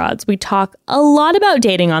Chatty Broads, we talk a lot about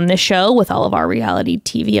dating on this show with all of our reality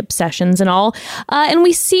TV obsessions and all. And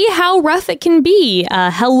we see how rough it can be.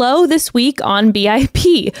 Hello this week on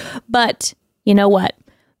BIP. But you know what?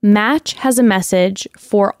 Match has a message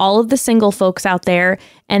for all of the single folks out there,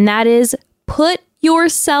 and that is put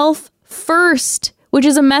yourself first, which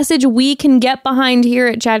is a message we can get behind here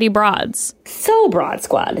at Chatty Broads. So, Broad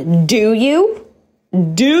Squad, do you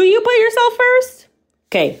put yourself first?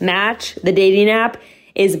 Okay, Match, the dating app,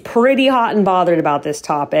 is pretty hot and bothered about this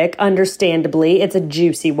topic. Understandably, it's a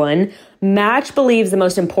juicy one. Match believes the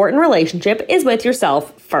most important relationship is with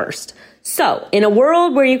yourself first. So, in a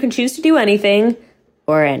world where you can choose to do anything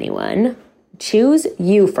or anyone, choose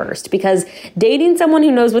you first, because dating someone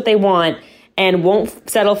who knows what they want and won't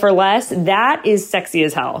settle for less, that is sexy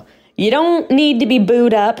as hell. You don't need to be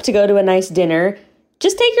booed up to go to a nice dinner.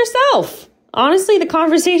 Just take yourself. Honestly, the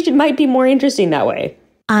conversation might be more interesting that way.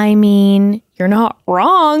 I mean, you're not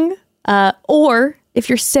wrong. Or if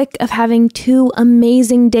you're sick of having 2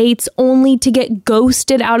 amazing dates only to get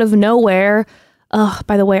ghosted out of nowhere,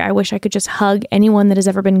 By the way, I wish I could just hug anyone that has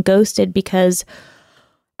ever been ghosted because,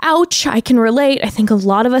 ouch, I can relate. I think a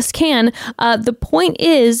lot of us can. The point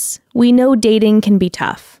is, we know dating can be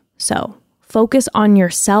tough. So focus on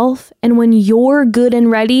yourself. And when you're good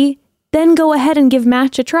and ready, then go ahead and give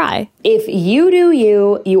Match a try. If you do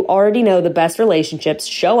you already know the best relationships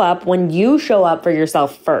show up when you show up for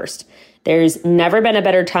yourself first. There's never been a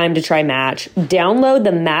better time to try Match. Download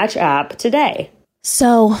the Match app today.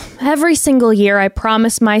 So, every single year I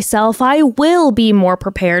promise myself I will be more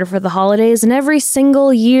prepared for the holidays, and every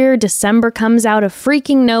single year December comes out of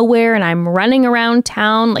freaking nowhere and I'm running around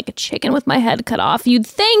town like a chicken with my head cut off. You'd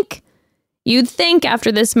think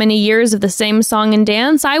after this many years of the same song and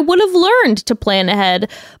dance, I would have learned to plan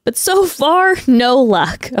ahead. But so far, no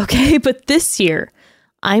luck, okay? But this year,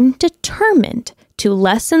 I'm determined to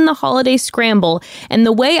lessen the holiday scramble, and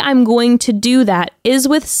the way I'm going to do that is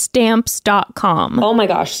with Stamps.com. Oh my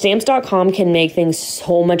gosh, Stamps.com can make things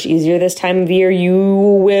so much easier this time of year. You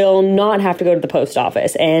will not have to go to the post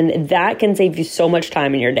office, and that can save you so much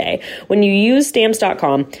time in your day. When you use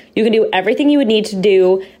Stamps.com, you can do everything you would need to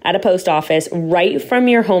do at a post office right from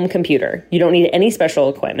your home computer. You don't need any special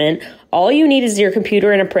equipment. All you need is your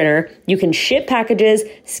computer and a printer. You can ship packages,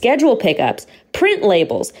 schedule pickups, print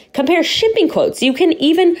labels, compare shipping quotes. You can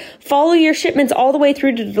even follow your shipments all the way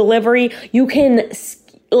through to delivery. You can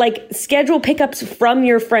schedule pickups from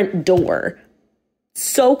your front door.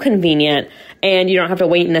 So convenient, and you don't have to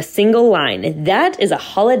wait in a single line. That is a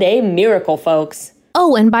holiday miracle, folks.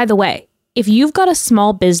 Oh, and by the way, if you've got a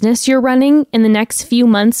small business you're running and the next few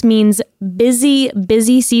months means busy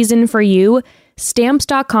season for you,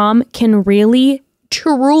 Stamps.com can really,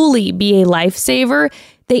 truly be a lifesaver.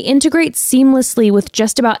 They integrate seamlessly with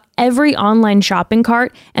just about every online shopping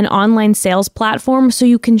cart and online sales platform, so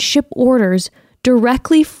you can ship orders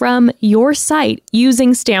directly from your site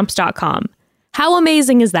using Stamps.com. How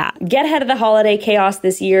amazing is that? Get ahead of the holiday chaos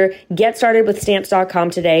this year. Get started with Stamps.com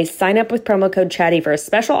today. Sign up with promo code Chatty for a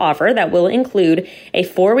special offer that will include a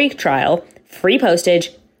 4-week trial, free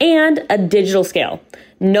postage, and a digital scale.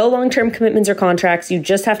 No long-term commitments or contracts. You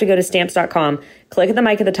just have to go to Stamps.com, click at the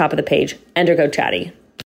mic at the top of the page, enter code Chatty.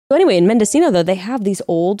 So anyway, in Mendocino, though, they have these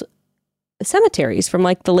old cemeteries from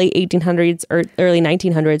like the late 1800s or early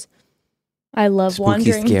 1900s. I love Spooky,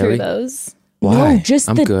 wandering scary. through those. Why? No, just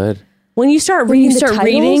I'm good. When you start reading the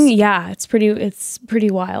titles, yeah, it's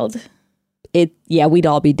pretty wild. we'd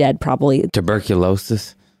all be dead probably.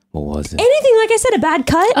 Tuberculosis? What was it? Anything, like I said, a bad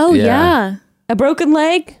cut, Oh Yeah. yeah. a broken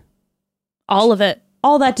leg, All of it.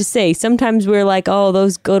 all that to say. Sometimes we're like, oh,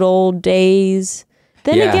 those good old days.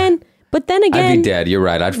 Then Yeah. again, I'd be dead. You're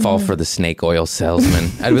right. I'd fall for the snake oil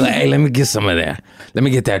salesman. I'd be like, hey, let me get some of that. Let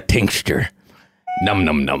me get that tincture. Num,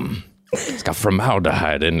 num, num. It's got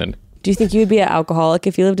formaldehyde in it. Do you think you would be an alcoholic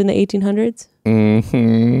if you lived in the 1800s?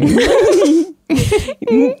 Mm-hmm.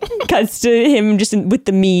 Cuts to him just with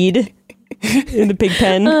the mead in the pig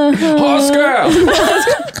pen. Horse girl!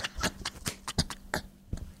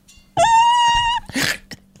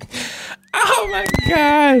 Oh my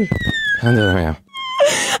God. I wonder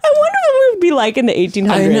what we would be like in the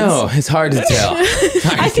 1800s. I know. It's hard to tell.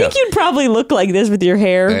 I think you'd probably look like this with your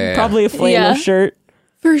hair. Yeah. Probably a flannel Yeah. shirt.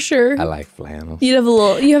 For sure. I like flannel. You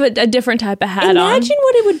have a different type of hat on. Imagine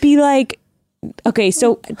what it would be like. Okay,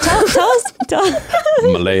 so tell us.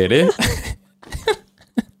 My lady.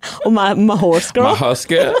 Oh, my horse girl. My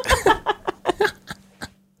husker.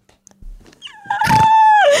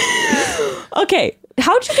 Okay,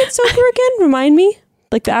 how'd you get sober again? Remind me,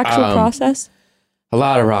 like the actual process. A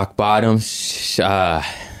lot of rock bottoms.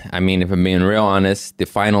 I mean, if I'm being real honest, the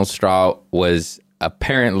final straw was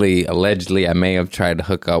allegedly, I may have tried to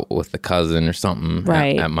hook up with a cousin or something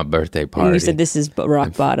Right. at my birthday And party. you said this is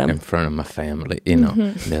rock bottom. In front of my family, you know.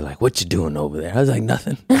 They're like, what you doing over there? I was like,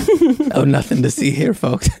 nothing. Oh, nothing to see here,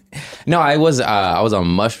 folks. No, I was on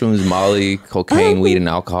mushrooms, Molly, cocaine, weed, and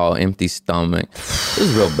alcohol, empty stomach. It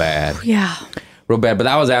was real bad. Yeah. Real bad. But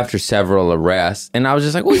that was after several arrests. And I was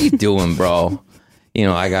just like, what are you doing, bro? You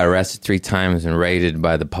know, I got arrested 3 times and raided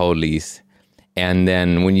by the police. And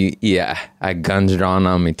then I guns drawn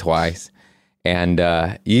on me twice. And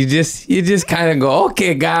you just kind of go,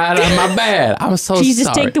 okay, God, my bad. I'm so Jesus,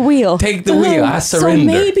 sorry. take the wheel. Take the wheel. I surrender. So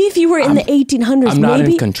maybe if you were in the 1800s, I'm not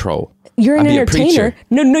maybe in control. you're an I'd be a entertainer. preacher.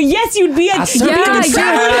 No, yes, you'd be a I serve Yeah, the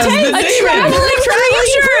you're demon. a traveling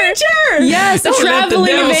preacher. Yes, a Don't let the traveling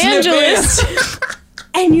devil slip in. evangelist.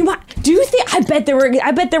 And you might. Do you think? I bet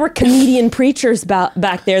there were comedian preachers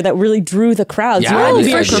back there that really drew the crowds. Yeah, You I'd would be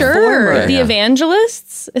be For like a a sure. performer. The Yeah.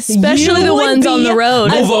 evangelists, especially You the would ones on be the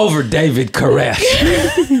road. Move over, David Koresh.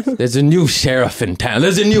 There's a new sheriff in town.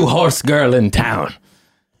 There's a new horse girl in town.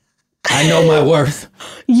 I know my worth.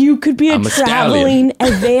 You could be a I'm a traveling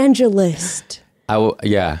evangelist.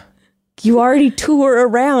 Yeah. You already tour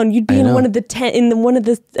around. You'd be in one of the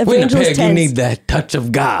evangelist Winnipeg, tents. you need that touch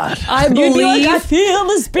of God. I You'd be like, I believe feel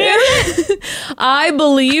the spirit. I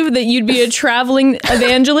believe that you'd be a traveling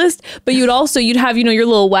evangelist, but you'd have, your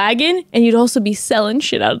little wagon, and you'd also be selling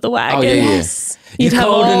shit out of the wagon. Oh, yeah, Yes. You You'd have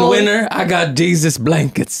cold in all- winter? I got Jesus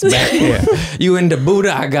blankets back here. You into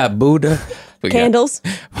Buddha? I got Buddha. We got Candles.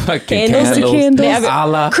 fucking Candles. Candles.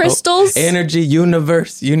 Allah. Crystals. Energy,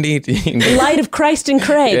 universe. You need Light of Christ and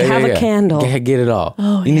Craig. Have a candle. Get it all.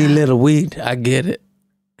 You need a little weed? I get it.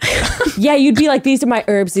 Yeah, you'd be like, these are my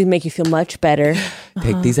herbs. These make you feel much better.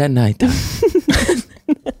 Take these at night.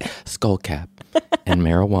 Skull cap and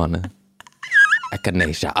marijuana.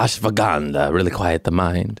 Echinacea, ashwagandha, really quiet the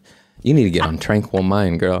mind. You need to get on Tranquil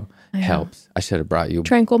Mind, girl. Helps. I should have brought you.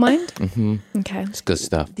 Tranquil Mind? Mm-hmm. Okay. It's good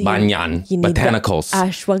stuff. Banyan, You need botanicals. the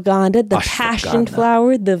ashwagandha, the passion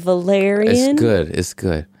flower, the valerian. It's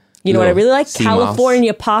good. You know what I really like? sea moss.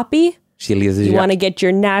 California poppy. Chilies. You want to get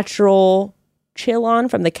your natural chill on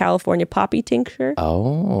from the California poppy tincture.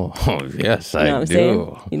 Oh, yes, You know what I I'm do.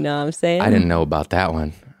 saying? You know what I'm saying? I didn't know about that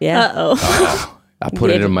one. Yeah. Uh-oh. I put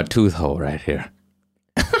it in my tooth hole right here.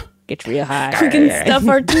 Get real high. We can stuff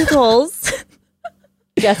our tooth holes.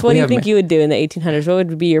 Jess, what do you have think you would do in the 1800s? What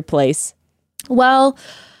would be your place? Well,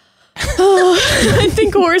 I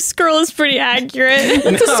think Horse Girl is pretty accurate.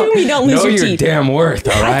 Let's assume you don't lose Know your your teeth. damn worth,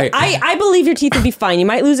 all right? I believe your teeth would be fine. You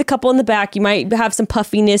might lose a couple in the back. You might have some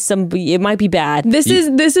puffiness. It might be bad. This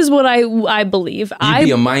is what I believe. You'd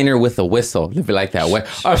be a miner with a whistle. You'd be like that.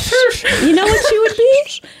 You know what you would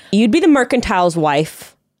be? You'd be the mercantile's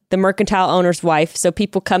wife. The mercantile owner's wife. So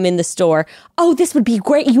people come in the store. Oh, this would be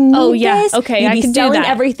great. You need Oh, yeah. this. Okay, you'd I be can do selling that.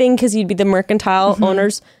 everything because you'd be the mercantile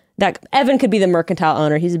owners. That Evan could be the mercantile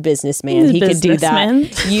owner. He's a businessman. He's a He could do businessman.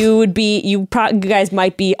 that. You would be. You guys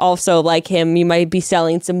might be also like him. You might be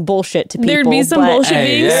selling some bullshit to people. There'd be some but- bullshit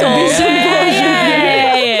being sold.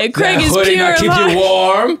 Yeah. Craig That is hoodie pure not of keep heart. you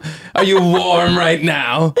warm? Are you warm right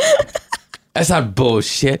now? That's not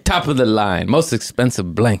bullshit. Top of the line. Most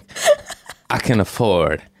expensive blank I can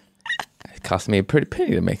afford. It cost me a pretty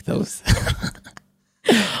penny to make those.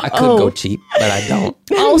 I could go cheap, but I don't.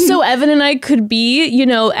 Also, Evan and I could be,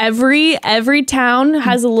 every town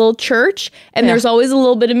has a little church, and there's always a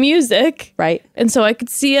little bit of music, Right. and so I could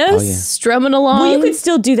see us strumming along. Well, you could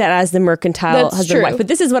still do that as the mercantile That's husband true. wife, but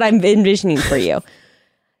this is what I'm envisioning for you.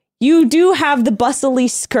 You do have the bustly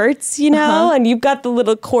skirts, and you've got the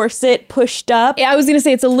little corset pushed up. Yeah, I was gonna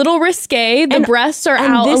say it's a little risque. The breasts are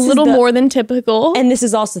and out a this is little the- more than typical. And this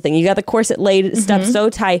is also the thing. You got the corset laid stuff so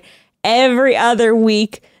tight. Every other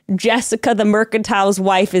week, Jessica, the mercantile's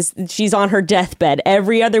wife, she's on her deathbed.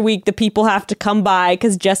 Every other week, the people have to come by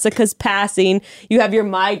because Jessica's passing. You have your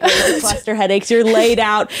migraines, cluster headaches. You're laid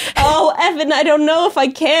out. Oh, Evan, I don't know if I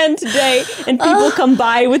can today. And people come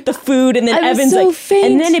by with the food, and then I'm Evan's so like, faint.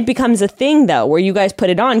 and then it becomes a thing though, where you guys put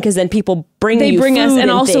it on because then people bring They you bring us, food and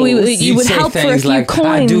also things. you would say help for a things few like, coins.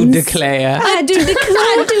 I do declare. I do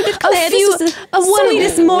declare, A few- this is the one-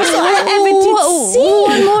 sweetest morsel I ever did see.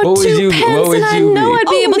 One more What would 2 you- pence, what would and I you know be? I'd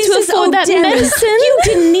be able to Mrs. afford that O'Donnell, medicine. You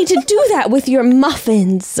didn't need to do that with your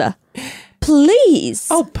muffins. Please.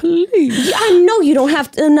 Oh, please. I know you don't have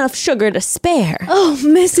enough sugar to spare. Oh,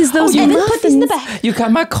 Mrs. Those Evan, muffins. put this in the back. You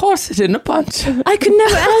got my corset in a bunch. I could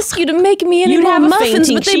never ask you to make me any You'd more have a muffins,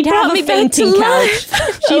 fainting- but they she'd brought have a me back to fainting life.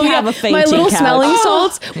 couch. She'd have a fainting My little couch. smelling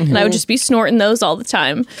salts, and I would just be snorting those all the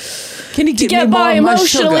time. Can you get get me more by of my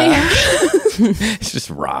emotionally. sugar? It's just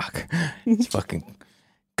rock. It's fucking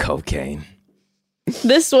cocaine.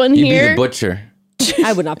 This one You'd be here. the butcher.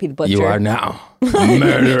 I would not be the butcher. You are now.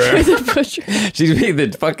 Murderer. Butcher. She'd be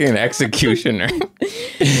the fucking executioner.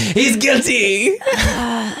 He's guilty.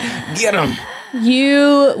 Get him.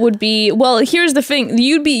 You would be, well, here's the thing.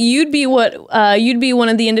 You'd be one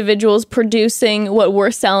of the individuals producing what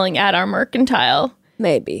we're selling at our mercantile.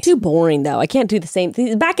 Maybe. Too boring, though. I can't do the same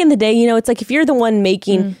thing. Back in the day, it's like if you're the one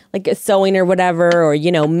making like a sewing or whatever, or,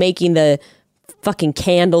 making the fucking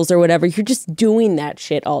candles or whatever, you're just doing that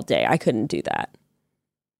shit all day. I couldn't do that.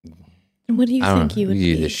 What do you I don't think know. you would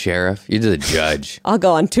You're be? the sheriff. You're the judge. I'll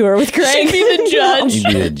go on tour with Craig. She'd be the judge. You'd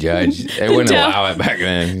be the judge. They wouldn't down- allow it back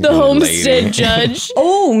then. The You're homestead lady. judge.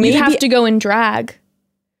 Oh, maybe. You'd have to go in drag.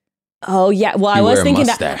 Oh yeah. Well, I You was wear a thinking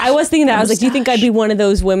mustache. that. I was like, do you think I'd be one of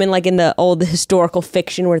those women like in the old historical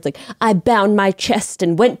fiction where it's like, I bound my chest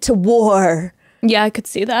and went to war? Yeah, I could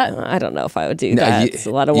see that. I don't know if I would do No, that. you, It's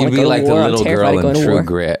a lot of you'd want to be go like to the war. I'm little terrified girl of going in to True war.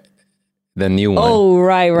 Grit. The new one. Oh,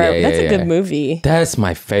 right. Yeah, That's a good movie. That's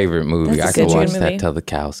my favorite movie. That's I a could good watch movie. that till the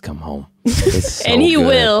cows come home. It's so And he good.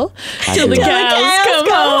 will. I Till the do. cows come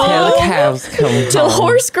home. Till the cows come home. Till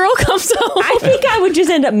horse girl comes home. I think I would just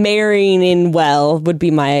end up marrying in would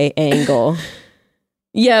be my angle.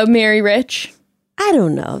 Yeah, marry rich. I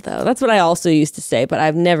don't know, though. That's what I also used to say, but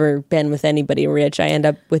I've never been with anybody rich. I end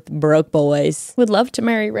up with broke boys. Would love to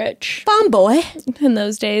marry rich Bomb boy. in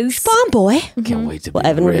those days. Bomb boy. Can't wait to be Well,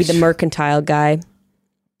 Evan would be rich. the mercantile guy.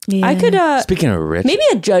 Yeah. I could, Speaking of rich, maybe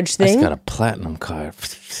a judge I just thing. got a platinum card.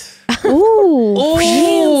 Ooh,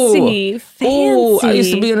 fancy, fancy. Oh, I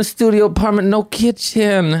used to be in a studio apartment, no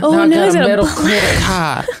kitchen. Oh, now I now got he's a got a metal credit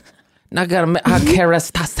card. Now I got a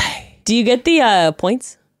carestase. Do you get the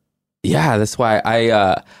points? Yeah, that's why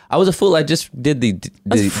I was a fool. I just did the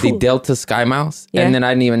Delta Sky Mouse, Yeah. and then I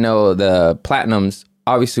didn't even know the Platinum's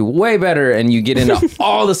obviously way better, and you get into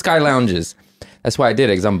all the Sky Lounges. That's why I did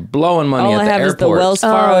it, because I'm blowing money All at I the have airport. is the Wells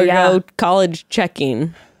Fargo yeah. college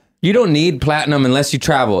checking. You don't need Platinum unless you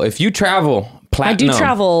travel. If you travel, I Platinum. do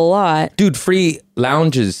travel a lot. Dude, free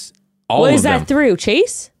lounges, all What of is them. that through?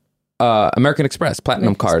 Chase? American Express,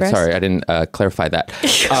 Platinum card. Express? Sorry, I didn't clarify that.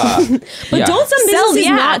 But yeah. don't some Sell the businesses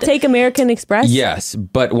not ad. take American Express? Yes,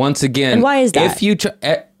 but once again, And why is that? If you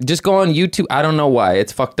just go on YouTube, I don't know why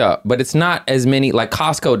it's fucked up, but it's not as many. Like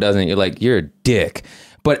Costco doesn't. You're like, you're a dick,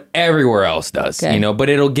 but everywhere else does. Okay. You know, but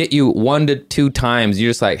it'll get you 1 to 2 times. You're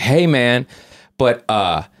just like, hey man, but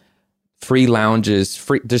free lounges,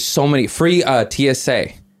 free. There's so many free TSA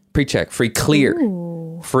pre-check, free clear,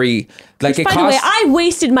 free. Like it By the way, costs. I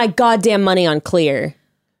wasted my goddamn money on Clear.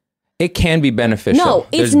 It can be beneficial. No,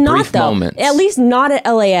 it's There's not brief though. moments. At least not at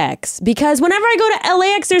LAX. Because whenever I go to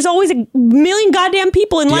LAX, there's always a million goddamn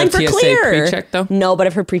people in Do you line have for TSA Clear. pre-check, though? No, but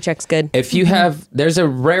I've heard pre-check's good. If you have, there's a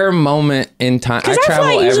rare moment in time. I 'Cause I travel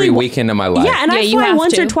fly every usually- weekend of my life. Yeah, and Yeah, I you fly have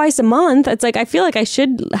once to. or twice a month. It's like I feel like I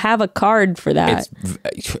should have a card for that.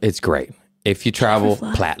 It's great. If you travel,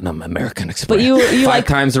 Platinum American Express. But you 5 like-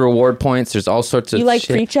 times the reward points. There's all sorts of You like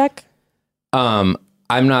shit. pre-check?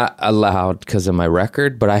 I'm not allowed because of my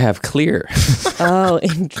record, but I have Clear. Oh,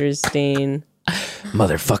 interesting.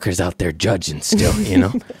 Motherfuckers out there judging still, you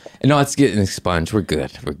know? No, it's getting expunged. We're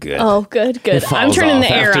good. We're good. Oh, good, good. It I'm falls turning off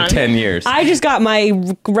the air after on. 10 years. I just got my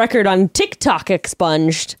record on TikTok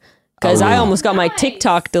expunged because I almost got my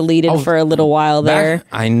TikTok deleted for a little while there.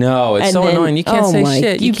 I know. It's And so then- annoying. You can't oh say my-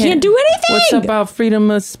 shit. you can't do anything. What's about freedom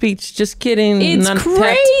of speech? Just kidding. It's None-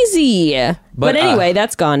 crazy. But But, anyway,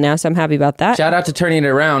 that's gone now, so I'm happy about that. Shout out to turning it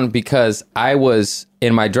around because I was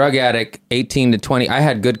in my drug addict 18 to 20. I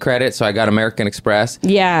had good credit, so I got American Express.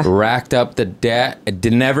 Yeah. Racked up the debt.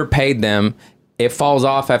 Never paid them. It falls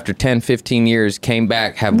off after 10, 15 years. Came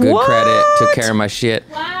back, have good credit, took care of my shit.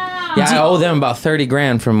 Wow. Yeah, I owe them about 30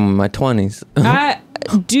 grand from my 20s.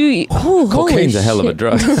 Do you, oh, holy Cocaine's a hell of a shit.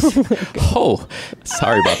 drug. Oh,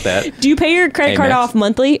 sorry about that. Do you pay your credit card Max. off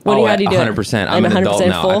monthly? How do you do it? 100%. I'm And an adult 100%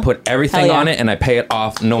 now. full? I put everything Hell yeah. on it and I pay it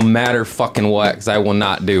off no matter fucking what because I will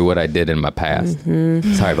not do what I did in my past.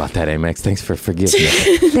 Mm-hmm. Sorry about that, Amex. Thanks for forgiving me.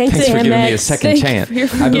 Thanks, Thanks for giving me a Amex. second Thank chance. you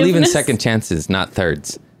for your I believe in forgiveness. second chances, not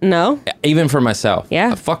thirds. No? Even for myself.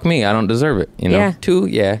 Yeah. Fuck me. I don't deserve it. You know? Yeah. 2,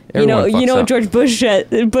 yeah. You know Everyone fucks what up.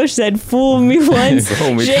 George Bush said, fool me once,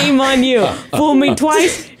 Fool me shame on you. Fool me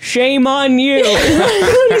twice, shame on you. Is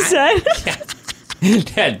that what he said?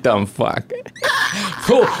 That dumb fuck.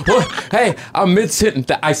 Hey, I'm mid-sentence.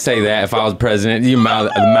 I say that if I was president, the amount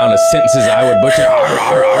of sentences I would butcher. Arr,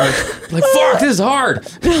 arr, arr. Like, fuck, this is hard.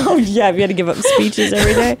 Oh, yeah, if you had to give up speeches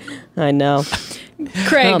every day. I know.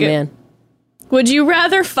 Craig, Oh, man. would you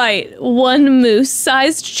rather fight one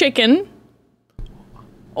moose-sized chicken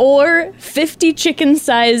or 50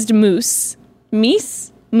 chicken-sized moose?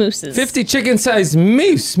 Mooses. 50 chicken-sized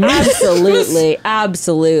moose. Absolutely.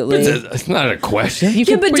 Absolutely. It's not a question. You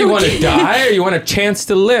can, but What, you don't want to you- die or you want a chance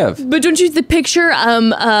to live? But don't you the picture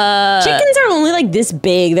chickens are only like this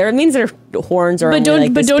big. That means their horns are But only don't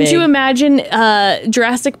like but this don't big. you imagine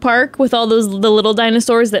Jurassic Park with all the little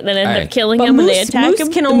dinosaurs that then end Hey. up killing But him when moose, they attack moose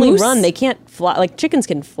him? can The only moose? run. They can't fly. Like chickens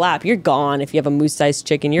can flap. You're gone if you have a moose-sized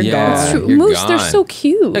chicken. You're Yeah. gone. True. You're Moose, they're gone. so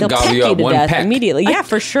cute. They'll They'll gobble peck you you up to one death peck. immediately. Yeah,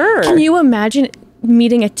 for sure. Can you imagine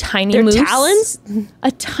meeting a tiny Their moose? talons?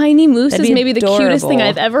 A tiny moose That'd is be maybe the cutest thing adorable.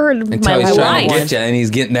 I've ever heard in my Until he's trying to life. get you and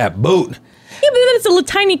he's getting that boot. Yeah, but then it's a little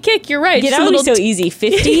tiny kick. You're right. Yeah, Just that a would be little so easy.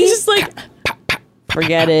 50? It's just like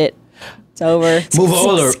Forget it. It's over.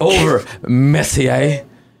 Move over, Messier.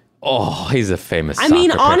 Oh, he's a famous I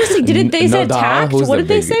mean, soccer player. honestly, didn't they say Nadal, attacked? who's What the did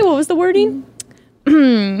they big- say? What was the wording?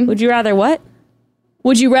 Would you rather what?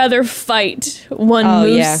 would you rather fight one Oh,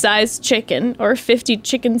 yeah. moose-sized chicken or 50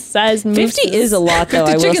 chicken-sized mooses. 50 is a lot, though,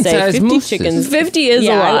 50 I will say. chicken-sized 50 mooses. chickens. 50 is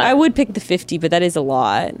Yeah, a lot. I would pick the 50, but that is a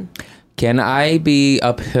lot. Can I be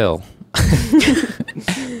uphill?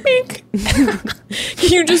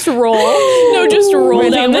 You just roll. No, just roll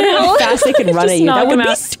Where down the how hill. fast they can run Just at you. knock That would 'em be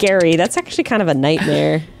out. scary. That's actually kind of a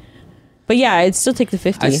nightmare. But yeah, I'd still take the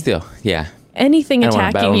 50. Yeah. Anything I don't wanna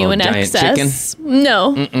attacking battle you no in giant excess.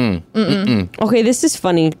 No. Okay, this is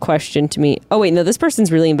funny question to me. Oh wait, no, this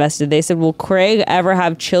person's really invested. They said, "Will Craig ever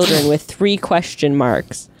have children?" with 3 question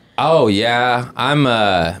marks. Oh, yeah. I'm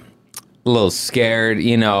a little scared,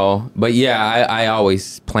 But yeah, I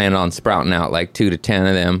always plan on sprouting out like 2 to 10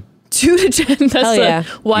 of them. 2 to 10. That's Hell yeah.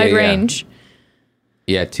 a wide Yeah, yeah. range.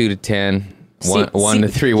 Yeah, 2 to 10. See- One to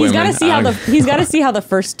 3 He's women. got to see how he's got to see how the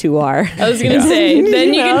first 2 are. I was going to say.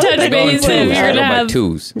 Then you can touch I go in base twos. if I you're going go to by have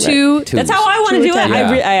twos. two. Twos. That's how I want to do it.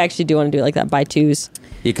 Yeah. I actually do want to do it like that by 2s. Yeah,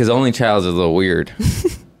 because only child's a little weird.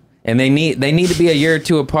 And they need to be a year or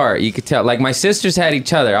 2 apart. You could tell. Like my sisters had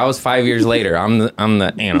each other. I was 5 years later. I'm the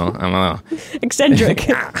Eccentric.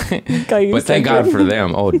 But thank God for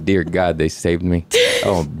them. Oh dear God, they saved me.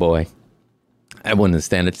 Oh boy, I wouldn't have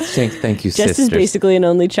stand it. Thank you, Jess sisters. is basically an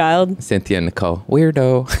only child. Cynthia and Nicole,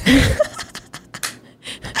 weirdo.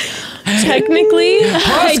 Technically,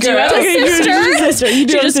 I do have a sister. You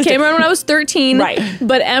do She have a just sister. came around when I was 13. Right.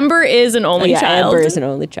 But Ember is an only Yeah, child. Amber is an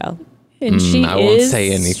only child. And she I won't is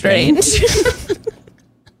say anything. strange.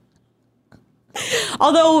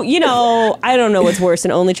 Although, I don't know what's worse,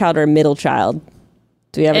 an only child or a middle child.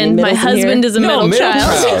 Do we have any And my middles in here? husband is a middle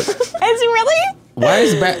child. Is he really? Why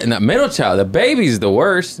is middle child? The baby's the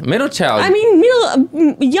worst. Middle child. I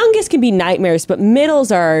mean, youngest can be nightmares, but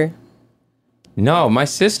middles are. no, my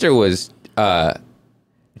sister was.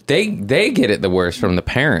 They get it the worst from the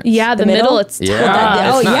parents. Yeah, the middle, middle? it's Yeah,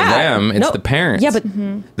 tough. it's not yeah. them. It's No. the parents. Yeah, but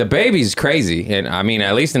the baby's crazy, and I mean,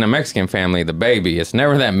 at least in a Mexican family, the baby. It's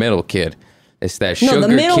never that middle kid. It's that sugar no, the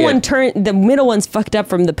middle kid. the middle one's fucked up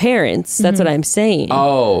from the parents. That's what I'm saying.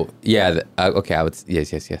 Oh yeah. Okay. I would.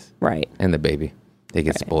 Yes. Right. And the baby, they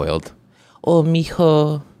get spoiled. Oh,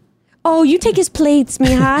 mijo. Oh, you take his plates,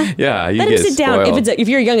 mija. Yeah, you Let him get sit down. spoiled. If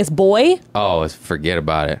you're a youngest boy, Oh, forget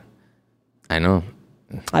about it. I know.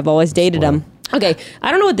 I've always dated him. Okay,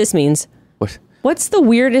 I don't know what this means. What? What's the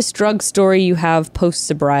weirdest drug story you have post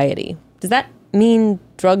sobriety? Does that mean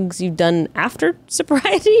drugs you've done after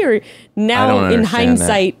sobriety, or I don't now in understand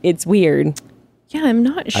hindsight it's weird? Yeah, I'm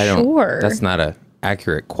not I don't. sure. That's not a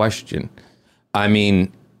accurate question. I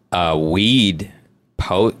mean, weed.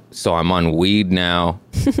 So I'm on weed now.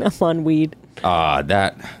 I'm on weed.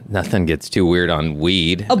 That nothing gets too weird on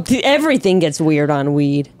weed. Oh, everything gets weird on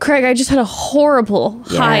weed. Craig, I just had a horrible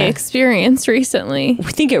high experience recently.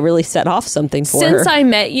 I think it really set off something for Since her. I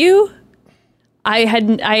met you,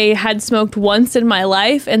 I had smoked once in my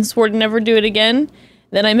life and swore to never do it again.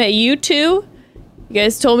 Then I met you two. You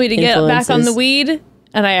guys told me to get back on the Influences. weed,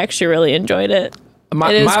 and I actually really enjoyed it.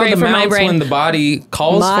 It is Mild great for my amounts brain. when the body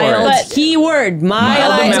calls Mild for it. keyword.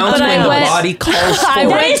 Mild I- amounts but I when the went- body calls for I it.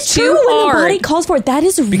 went That is too true when the hard. body calls for it. That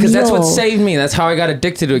is Because that's what real. saved me. That's how I got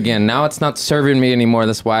addicted to it again. Now it's not serving me anymore.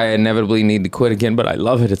 That's why I inevitably need to quit again. But I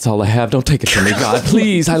love it. It's all I have. Don't take it from me, God.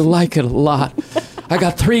 Please. I like it a lot. I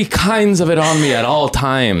got 3 kinds of it on me at all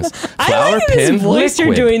times. I Flower, like this pen, voice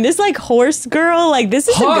liquid. you're doing. This like horse girl. Like this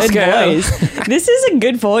is Horse a good girl. voice. This is a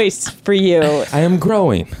good voice for you. I am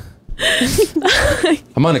growing.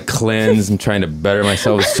 I'm on a cleanse. I'm trying to better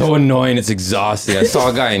myself. It's so annoying. It's exhausting. I saw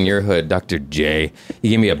a guy in your hood, Dr. J. He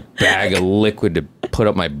gave me a bag of liquid to put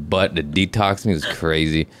up my butt to detox me. It was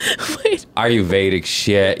crazy. Wait. Ayurvedic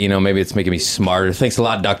shit. Maybe it's making me smarter. Thanks a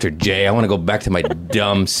lot, Dr. J. I want to go back to my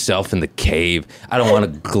dumb self in the cave. I don't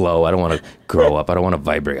want to glow. I don't want to grow up. I don't want to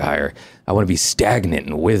vibrate higher. I want to be stagnant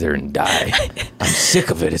and wither and die. I'm sick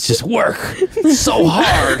of it. It's just work. It's so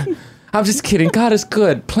hard. I'm just kidding. God is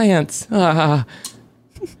good. Plants.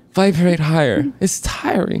 Vibrate higher. It's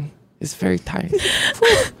tiring. It's very tiring.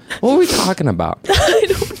 What were we talking about? I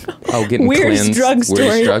don't know. Oh, getting Weirdest cleansed. drug story.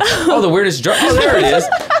 Weirdest drugs. Oh, the weirdest drug. Oh, there it is.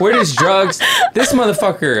 Weirdest drugs. This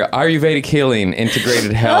motherfucker, Ayurvedic healing,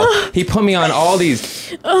 integrated health. He put me on all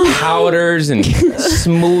these powders and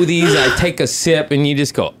smoothies. I take a sip and you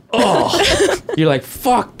just go, oh. You're like,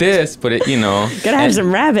 fuck this. But it, Gotta have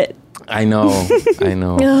some rabbit. I know.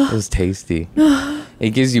 It was tasty. It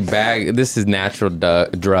gives you This is natural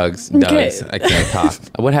drugs. Does. I can't talk.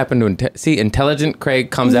 What happened to see? Intelligent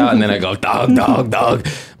Craig comes out, and then I go dog.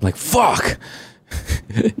 I'm like, fuck.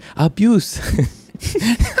 Abuse.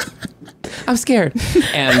 I'm scared.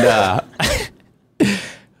 And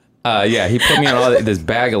Yeah, he put me on this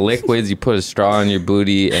bag of liquids. You put a straw in your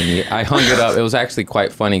booty, and I hung it up. It was actually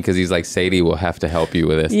quite funny because he's like, Sadie will have to help you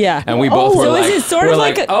with this. Yeah. And we both were so like, is it sort of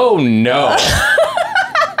like oh no.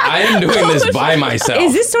 I am doing this by myself.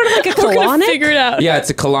 Is this sort of like a We're gonna colonic? figure it out. Yeah, it's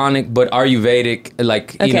a colonic, but Ayurvedic.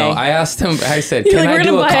 Like, you know, I asked him, I said, You're can like, I we're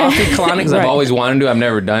do a gonna buy coffee colonic? Because I've Right. always wanted to. I've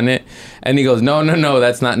never done it. And he goes, no,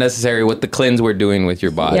 that's not necessary with the cleanse we're doing with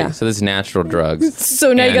your body. Yeah. So this is natural drugs.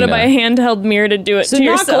 So now you gotta And, buy a handheld mirror to do it So to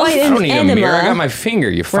not yourself. quite I don't need enema. a mirror. I got my finger.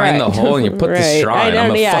 You find the Right. hole and you put the Right. straw I in. I'm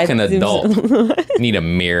don't- a yeah, fucking it seems- adult. Need a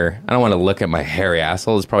mirror. I don't want to look at my hairy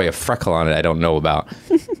asshole. There's probably a freckle on it I don't know about.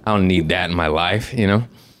 I don't need that in my life, you know?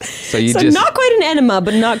 So you So just... not quite an enema,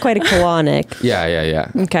 but not quite a colonic. Yeah.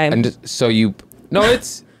 Okay. And so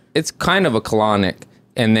it's kind of a colonic.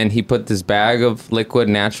 And then he put this bag of liquid,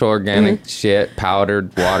 natural, organic shit,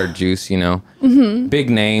 powdered water juice, you know, big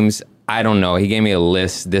names. I don't know. He gave me a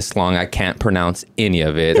list this long. I can't pronounce any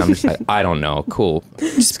of it. I'm just like, I don't know. Cool.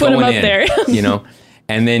 Just put 'em going up in, there. you know.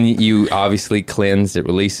 And then you obviously cleanse. It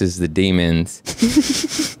releases the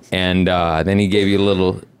demons. And then he gave you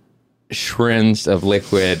little shrins of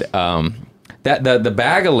liquid. That the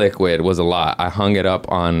bag of liquid was a lot. I hung it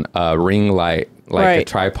up on a ring light, like a Right.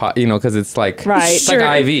 tripod, you know, because it's like Right. it's like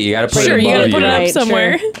IV. You got to put Sure, it you above gotta put it up Right,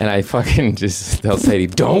 somewhere. sure. And I fucking just tell Sadie,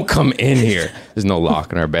 don't come in here. There's no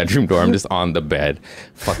lock on our bedroom door. I'm just on the bed,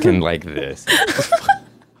 fucking like this.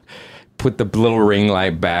 Put the little ring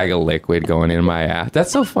light bag of liquid going in my ass.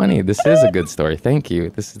 That's so funny. This is a good story. Thank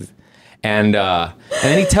you. And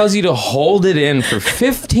then he tells you to hold it in for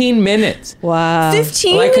 15 minutes. Wow.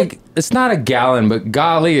 15? It's not a gallon, but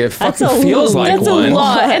golly, it fucking a feels like That's one. a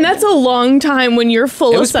lot, and that's a long time when you're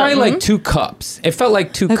full It of was probably something. like 2 cups. It felt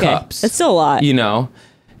like 2 cups. That's still a lot. You know?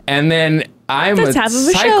 And then I'm That's a half of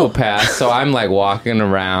a show. psychopath, so I'm like walking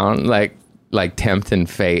around like tempting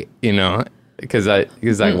fate, you know? Because why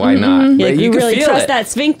not? Yeah, But you can really feel trust it. that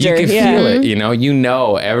sphincter, You can yeah. feel it, you know?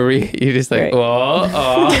 You're just like, Right.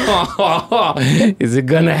 oh, is it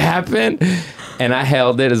gonna happen? And I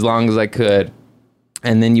held it as long as I could.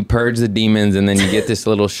 And then you purge the demons, and then you get this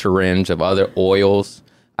little syringe of other oils.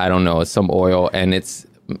 I don't know, it's some oil, and it's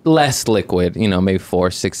less liquid, you know, maybe 4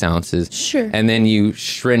 or 6 ounces. Sure. And then you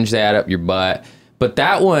syringe that up your butt. But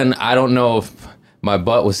that one, I don't know if my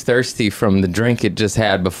butt was thirsty from the drink it just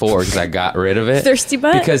had before because I got rid of it. Thirsty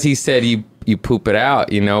butt? Because he said you poop it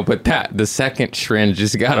out, you know, but the second syringe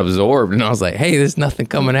just got absorbed, and I was like, hey, there's nothing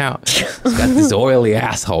coming out. It's got this oily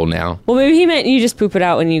asshole now. Well, maybe he meant you just poop it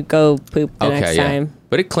out when you go poop the next time.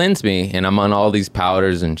 But it cleansed me, and I'm on all these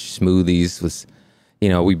powders and smoothies. You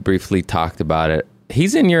know, we briefly talked about it.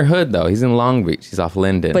 He's in your hood, though. He's in Long Beach. He's off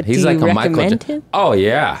Linden. But He's do like you a Michael. recommend him? Oh,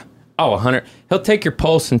 yeah. Oh, 100. He'll take your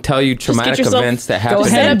pulse and tell you traumatic yourself- events that Go happen.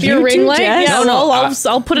 ahead Set and up your YouTube, ring light. Jess. Yeah, No,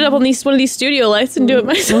 I'll put it up on one of these studio lights and do it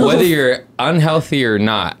myself. Whether you're unhealthy or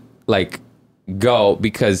not, like, go,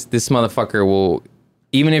 because this motherfucker will,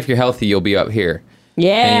 even if you're healthy, you'll be up here.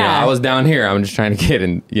 Yeah. And, you know, I was down here. I'm just trying to get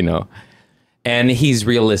in, you know. And he's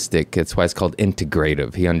realistic. That's why it's called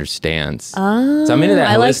integrative. He understands. So I'm into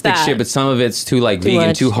that I like holistic that. shit, but some of it's too like vegan,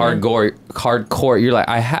 much, too yeah. hardcore. You're like,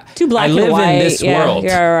 Too black I and live white. in this Yeah, world.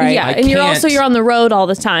 you're all right. Yeah, I and you're on the road all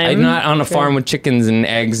the time. I'm not on a farm with chickens and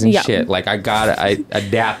eggs and Yeah. shit. Like, I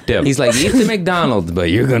adapt him. He's like, eat the McDonald's,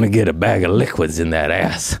 but you're going to get a bag of liquids in that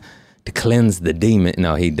ass to cleanse the demon.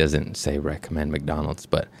 No, he doesn't say recommend McDonald's,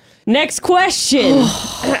 but Next question.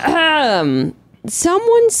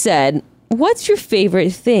 Someone said, what's your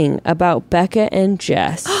favorite thing about Becca and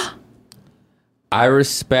Jess? I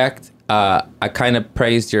respect, I kind of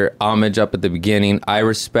praised your homage up at the beginning. I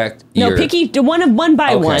respect No, your... picky one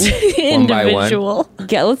by one. One by one. Individual.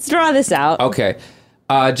 Okay, let's draw this out. Okay.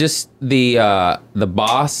 Just the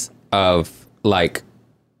boss of like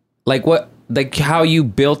how you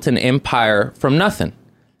built an empire from nothing.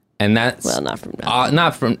 And that's Well, not from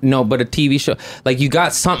nothing. but a TV show. Like, you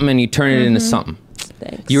got something and you turn it into something.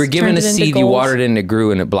 Thanks. You were given Turned a it into seed, you gold. watered it and it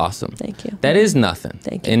grew and it blossomed. Thank you. That is nothing.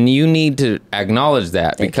 Thank you. And you need to acknowledge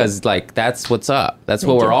that Thank because like that's what's up. That's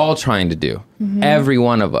what Thank we're you. all trying to do. Every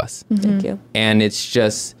one of us. Thank you. And it's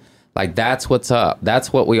just like, that's what's up.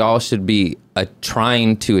 That's what we all should be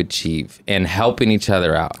trying to achieve, and helping each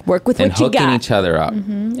other out. Work with and what you hooking got. each other up.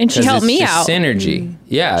 And she 'Cause helped it's me just out. Synergy.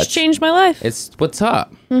 Yeah. It's changed my life. It's what's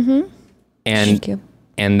up. And Thank you.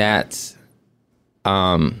 and that's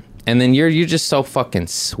and then you're just so fucking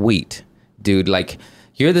sweet, dude. Like,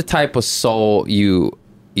 you're the type of soul you're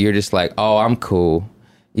just like, oh, I'm cool,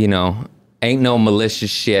 you know, ain't no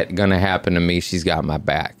malicious shit gonna happen to me. She's got my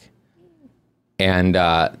back. And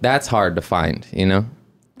that's hard to find, you know.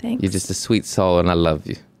 Thanks. You're just a sweet soul, and I love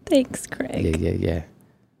you. Thanks, Craig. Yeah.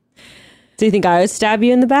 Do you think I would stab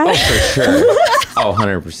you in the back? Oh, for sure. Oh,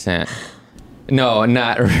 100%. No,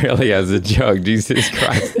 not really as a joke. Jesus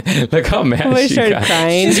Christ. Look how mad I she started got.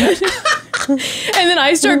 crying. And then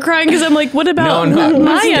I start crying because I'm like, what about my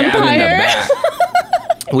stab in the empire? back.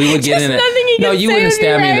 We would get in a nothing you no. can You say wouldn't would be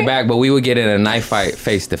stab me in the right. back, but we would get in a knife fight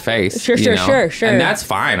face to face. Sure, you sure, know? sure. And that's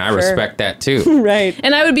fine. I respect that too. Right.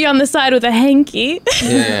 And I would be on the side with a hanky.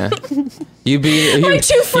 Yeah. You'd be My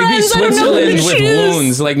two friends, I don't know who Switzerland to with choose.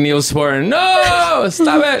 wounds like Neil Sporn. No,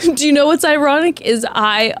 stop it. Do you know what's ironic is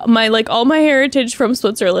all my heritage from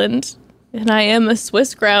Switzerland, and I am a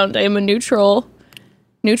Swiss ground. I am a neutral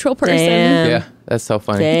person. Damn. Yeah, that's so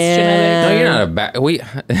funny. Damn. No, you're not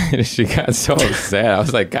a bad. She got so upset. I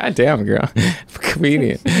was like, God damn, girl,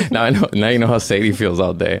 comedian. Now I know. Now you know how Sadie feels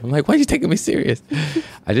all day. I'm like, why are you taking me serious?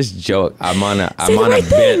 I just joke. I'm on a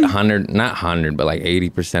bit 100, not 100, but like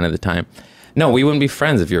 80% of the time. No, we wouldn't be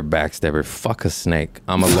friends if you're a backstabber. Fuck a snake.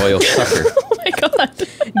 I'm a loyal sucker. Oh my god.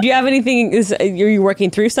 Do you have anything? Are you working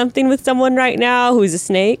through something with someone right now who's a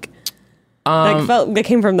snake? That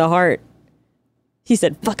came from the heart. He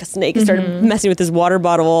said, fuck a snake, and started messing with his water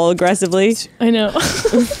bottle all aggressively. I know.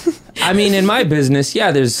 I mean, in my business,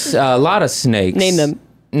 yeah, there's a lot of snakes. Name them.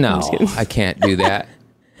 No, I can't do that.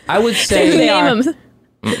 I would say Name them.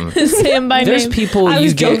 Say them by there's name. people I you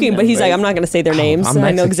was get. joking, but he's like, I'm not going to say their names. I'm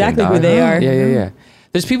I know Mexican, exactly who dog. they are. Yeah.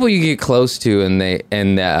 There's people you get close to, and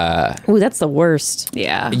Ooh, that's the worst.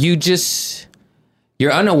 Yeah.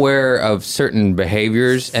 you're unaware of certain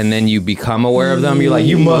behaviors, and then you become aware of them. You're like,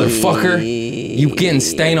 you motherfucker, you getting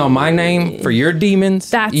stained on my name for your demons.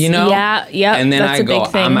 That's you know, yeah. And then that's I a go,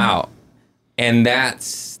 big thing. I'm out, and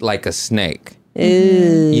that's like a snake.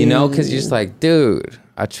 You know, because you're just like, dude,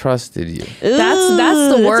 I trusted you.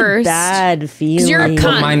 That's the worst. Bad feeling. you're a I put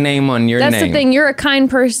con- my name on your That's name. the thing. You're a kind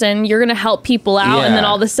person. You're gonna help people out, and then Yeah.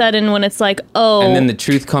 all of a sudden, when it's like, oh, And then the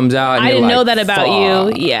truth comes out. And I you're didn't like, know that about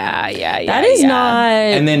 "Fuck." you. Yeah. That is not.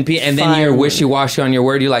 And then you're wishy-washy on your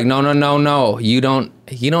word. You're like, no. You don't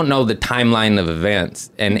know the timeline of events.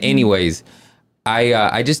 And anyways,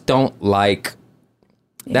 I just don't like.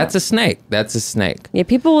 That's a snake. That's a snake. Yeah,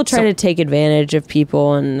 people will try to take advantage of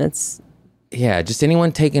people, and it's. Yeah, just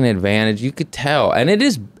anyone taking advantage, you could tell. And it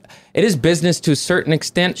is business to a certain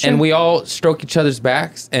extent, and we all stroke each other's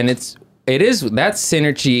backs, and that's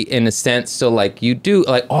synergy in a sense. So like you do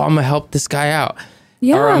like, oh, I'm gonna help this guy out.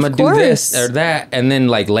 Yeah, or I'm of gonna do this course. or that, and then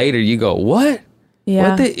like later you go, what?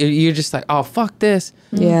 Yeah. You're just like, oh, fuck this.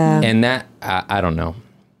 Yeah. And that I don't know.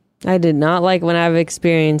 I did not like when I've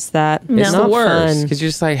experienced that. It's Not the worst fun. because you're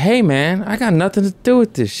just like, hey man, I got nothing to do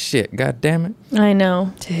with this shit. God damn it. I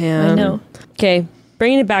know. Damn. I know. Okay,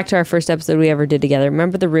 bringing it back to our first episode we ever did together.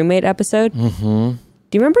 Remember the roommate episode? Mm-hmm. Do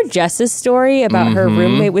you remember Jess's story about her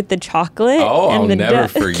roommate with the chocolate? Oh, I'll the never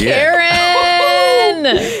forget.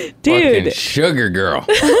 Karen. Dude, Fucking sugar girl.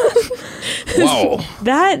 Whoa.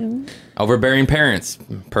 that Overbearing parents.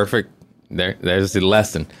 Perfect. There's the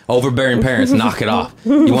lesson. Overbearing parents, knock it off.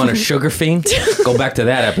 You want a sugar fiend? Go back to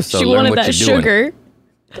that episode. She Learn wanted what that you're doing.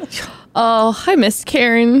 sugar. Oh, I miss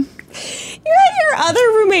Karen. you had your other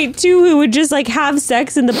roommate too, who would just like have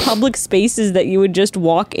sex in the public spaces that you would just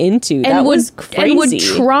walk into. That was crazy. And would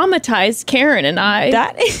traumatize Karen and I.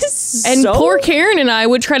 That is and so poor Karen and I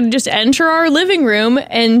would try to just enter our living room,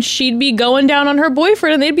 and she'd be going down on her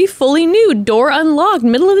boyfriend, and they'd be fully nude, door unlocked,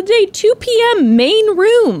 middle of the day, 2 p.m., main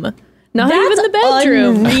room. Not even the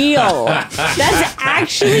bedroom. Unreal. That's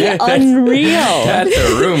actually unreal. That's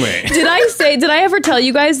a roommate. Did I ever tell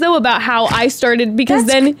you guys though about how I started, because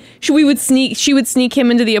then she would sneak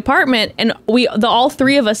him into the apartment, and all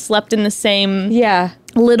three of us slept in the same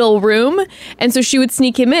little room, and so she would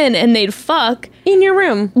sneak him in and they'd fuck in your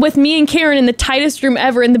room with me and Karen in the tightest room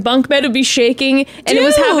ever, and the bunk bed would be shaking, and it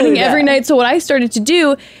was happening every night. So what I started to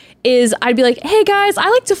do is I'd be like, hey guys, I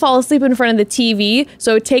like to fall asleep in front of the TV.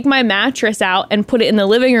 So I would take my mattress out and put it in the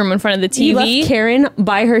living room in front of the TV. You left Karen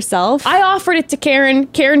by herself? I offered it to Karen.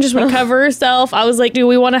 Karen just would cover herself. I was like, do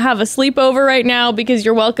we want to have a sleepover right now? Because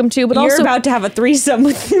you're welcome to. But You're also about to have a threesome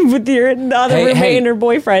with the other roommate and her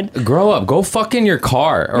boyfriend. Grow up. Go fuck in your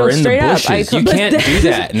car or in the straight up. bushes. You can't do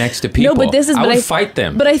that next to people. No, but this is. I would fight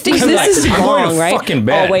them. But I think I'm this like, is I'm going wrong, to right? fucking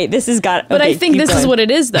bed. Oh wait, this has got. But okay, I think keep this is going. what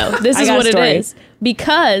it is, though. This I is got a what it story. is.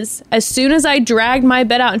 Because as soon as I dragged my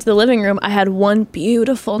bed out into the living room, I had one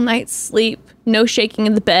beautiful night's sleep. No shaking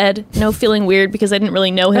in the bed. No feeling weird because I didn't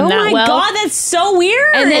really know him that well. Oh my god, that's so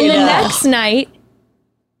weird. And then the next night,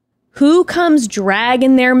 who comes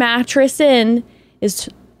dragging their mattress in is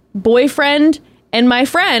boyfriend and my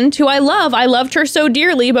friend, who I love. I loved her so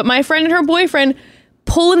dearly, but my friend and her boyfriend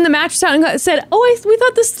pulling the mattress out and said, we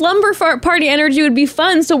thought the slumber party energy would be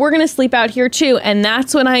fun, so we're going to sleep out here too. And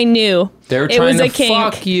that's when I knew They're It trying was to a kink.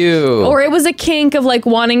 fuck you. Or it was a kink of like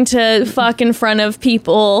wanting to fuck in front of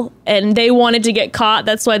people, and they wanted to get caught.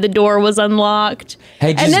 That's why the door was unlocked.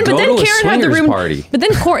 Hey, just go to a swingers party. But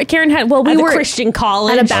then Karen had. Well, we At the were Christian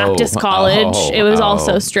college. at a Baptist college. It was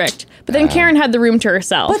also strict. But then Karen had the room to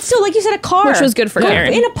herself. But still, like you said, a car. Which was good for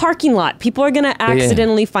Karen. In a parking lot. People are going to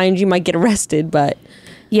accidentally find you, might get arrested, but...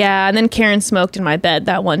 Yeah, and then Karen smoked in my bed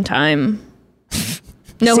that one time.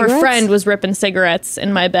 No, Cigarettes? her friend was ripping cigarettes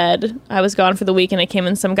in my bed. I was gone for the week, and I came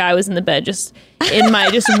in. Some guy was in the bed, just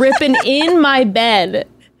ripping in my bed,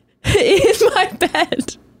 in my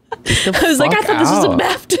bed. I was like, I thought this was a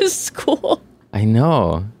Baptist school. I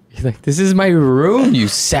know. You're like, this is my room, you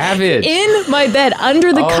savage. In my bed,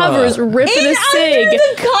 under the covers, ripping a cig. Under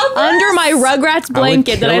the covers? Under my Rugrats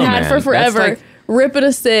blanket that I'd kill a had for man. forever. That's like- ripping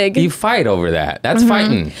a cig. You fight over that. That's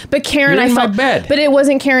fighting. But Karen, You're I in my felt bed. But it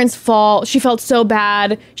wasn't Karen's fault. She felt so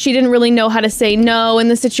bad. She didn't really know how to say no in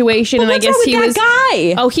the situation, But and I what's guess wrong he with was. that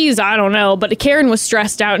guy? Oh, I don't know. But Karen was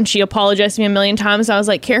stressed out, and she apologized to me a million times. I was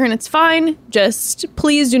like, Karen, it's fine. Just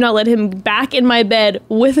please do not let him back in my bed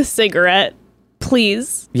with a cigarette.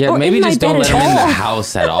 Please. Yeah, Or maybe in my just don't bed let at him in the all.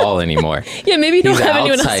 house at all anymore. Yeah, maybe you don't He's have an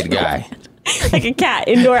anyone else. outside guy. Like a cat.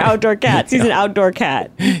 Indoor, outdoor cats. He's an outdoor cat.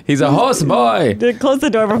 He's a horse boy. Close the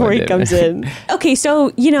door before he damn comes in. Okay, so,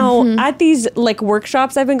 at these, like,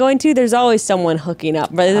 workshops I've been going to, there's always someone hooking up.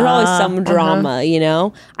 But there's always some drama,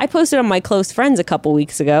 I posted on my close friends a couple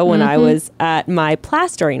weeks ago when I was at my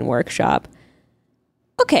plastering workshop.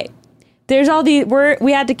 Okay, there's all the...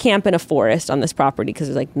 We had to camp in a forest on this property because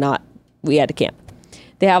we had to camp.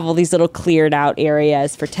 They have all these little cleared out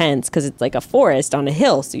areas for tents because it's like a forest on a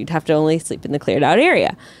hill. So you'd have to only sleep in the cleared out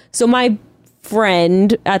area. So my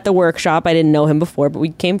friend at the workshop, I didn't know him before, but we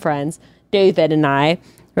became friends, David and I,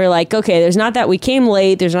 were like, okay, we came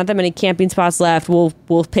late. There's not that many camping spots left. We'll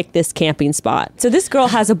pick this camping spot. So this girl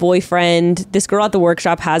has a boyfriend. This girl at the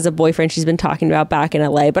workshop has a boyfriend she's been talking about back in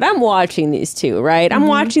LA. But I'm watching these two, right? I'm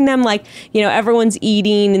watching them like, everyone's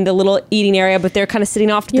eating in the little eating area, but they're kind of sitting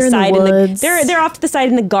off to the side. They're off to the side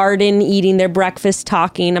in the garden eating their breakfast,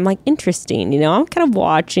 talking. I'm like, interesting, I'm kind of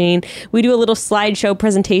watching. We do a little slideshow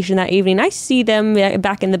presentation that evening. I see them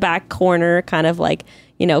back in the back corner, kind of like,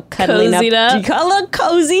 cuddling Cozied up. A little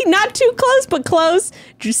cozy, not too close, but close.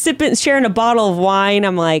 Just sharing a bottle of wine.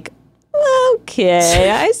 I'm like,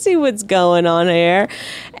 okay, I see what's going on here.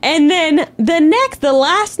 And then the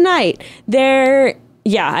last night,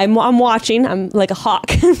 I'm watching. I'm like a hawk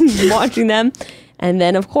watching them. And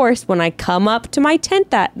then, of course, when I come up to my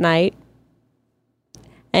tent that night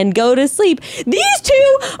and go to sleep, these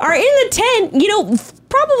two are in the tent,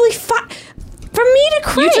 probably from me to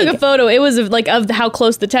Craig. You took a photo. It was of how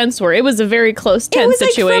close the tents were. It was a very close tent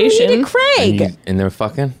situation. Like from me to Craig. And they're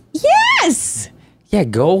fucking? Yes. Yeah,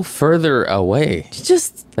 go further away.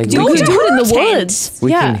 Just Like, do we it can- in the tent. woods.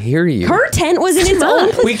 We Yeah. can hear you. Her tent was in its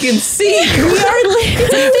own. We can see you. We are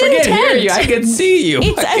Forget hear you. I can see you.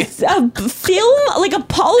 It's a film, like a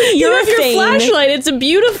polyurethane. You have your flashlight. It's a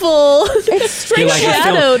beautiful. It's straight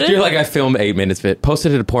shadowed. You're like, I filmed 8 minutes of it,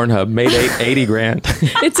 posted it to Pornhub, made 80 grand.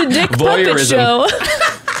 It's a dick puppet Voyeurism. show.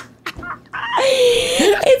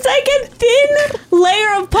 It's like a thin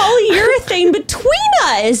layer of polyurethane between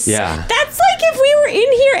us. Yeah. That's like if we were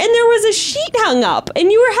in here and there was a sheet hung up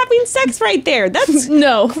and you were having sex right there. That's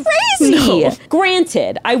No. crazy. No.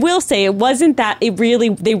 Granted, I will say it wasn't that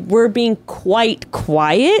they were being quite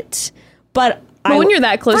quiet, but when you're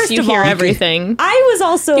that close, first you of hear all, everything. I was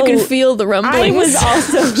also You can feel the I rumblings. was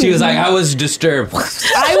also She was like, I was disturbed.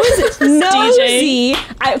 I was nosy.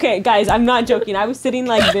 Okay, guys, I'm not joking. I was sitting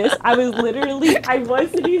like this. I was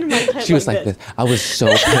sitting in my tent. She was like this. I was so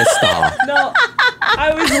pissed off. No,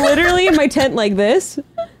 I was literally in my tent like this.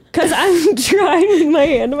 Because I'm trying with my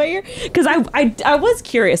hand in my ear. Because I was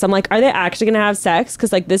curious. I'm like, are they actually going to have sex?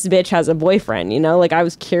 Because, like, this bitch has a boyfriend, Like, I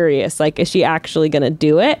was curious. Like, is she actually going to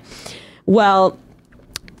do it? Well,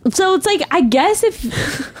 so it's like, I guess if... I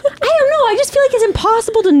don't know. I just feel like it's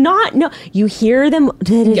impossible to not know. You hear them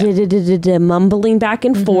mumbling back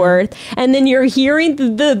and forth. And then you're hearing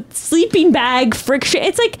the sleeping bag friction.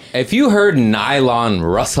 It's like... If you heard nylon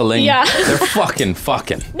rustling, Yeah. they're fucking. No,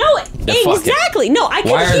 They're fucking. exactly. No, I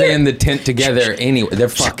can Why are hear... they in the tent together anyway? They're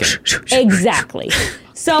fucking. Exactly.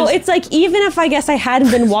 So it's like, even if I guess I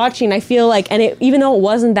hadn't been watching, I feel like, even though it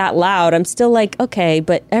wasn't that loud, I'm still like, okay,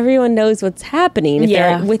 but everyone knows what's happening if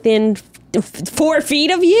they're within 4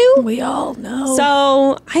 feet of you. We all know.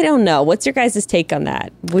 So I don't know. What's your guys' take on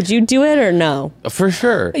that? Would you do it or no? For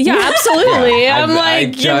sure. Yeah, absolutely. Yeah, I'm like,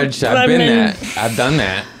 I judged. I've been that. I've done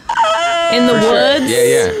that. in the For sure. woods.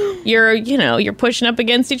 Yeah. You're pushing up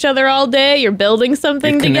against each other all day. You're building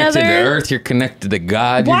something You're connected together. to Earth. You're connected to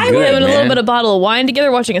God. Why You're were good, having a little man. bit of bottle of wine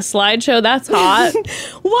together, watching a slideshow? That's hot.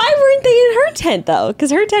 Why weren't they in her tent though?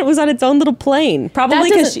 Because her tent was on its own little plane. Probably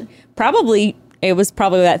because it was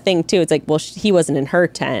probably that thing too. It's like, well, he wasn't in her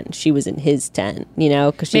tent; she was in his tent.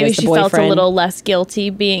 Because Maybe has the she boyfriend. felt a little less guilty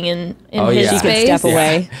being in his She could space. step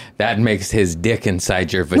away. That makes his dick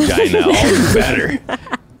inside your vagina all the better.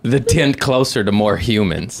 The tent closer to more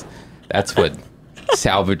humans. That's what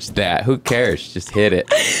salvaged that. Who cares? Just hit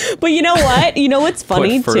it. But you know what? You know what's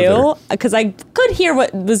funny Put too? further. Because I could hear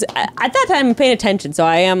what was at that time. I'm paying attention, so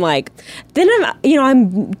I am like. Then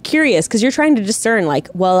I'm curious because you're trying to discern. Like,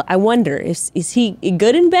 well, I wonder is he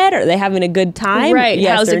good in bed? Are they having a good time? Right.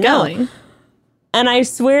 Yes How's or it no? going? And I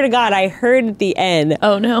swear to God, I heard at the end.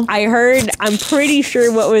 Oh, no. I'm pretty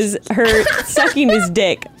sure what was her sucking his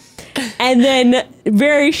dick. And then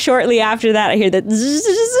very shortly after that, I hear the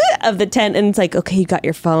zzz of the tent, and it's like, okay, you got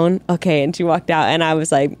your phone? Okay. And she walked out, and I was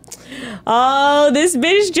like, oh, this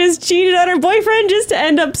bitch just cheated on her boyfriend just to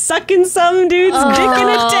end up sucking some dude's dick in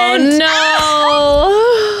a tent.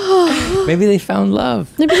 No. Maybe they found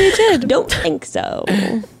love. Maybe they did. Don't think so.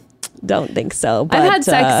 Don't think so. But, I've had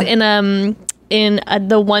sex in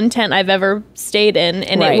the one tent I've ever stayed in,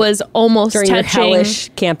 and Right. it was almost during your touching hellish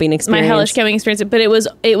camping experience. my hellish camping experience. But it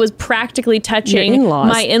was practically touching Your in-laws.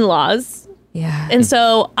 my in-laws, Yeah. and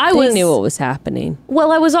so I They knew what was happening.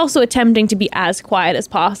 Well, I was also attempting to be as quiet as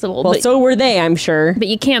possible. Well, but, so were they, I'm sure. but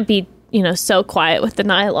you can't be so quiet with the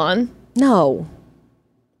nylon. No.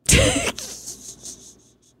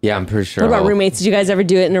 Yeah, I'm pretty sure. What about roommates? Did you guys ever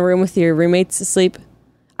do it in a room with your roommates asleep?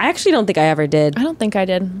 I actually don't think I ever did. I don't think I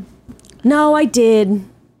did. No, I did.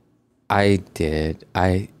 I did.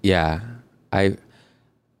 Yeah,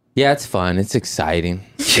 it's fun. It's exciting.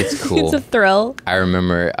 It's cool. It's a thrill. I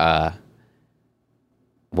remember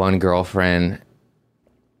one girlfriend,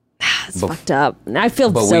 It's fucked up. I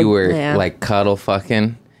feel but so... we were yeah. like cuddle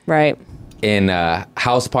fucking Right. in a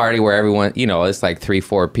house party where everyone, it's like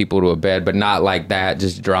 3-4 people to a bed, but not like that,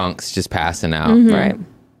 just drunks, just passing out. Right.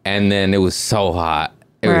 And then it was so hot.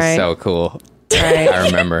 It was Right. so cool. Right. I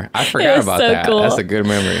remember. I forgot was about so that. cool. That's a good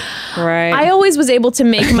memory. Right. I always was able to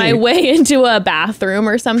make my way into a bathroom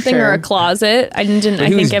or something Sure. or a closet. I didn't. But I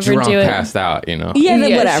he think was ever drunk, do it. passed out, yeah, then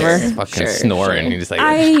Yeah, whatever. sure. fucking snoring. He just like,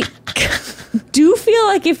 I do feel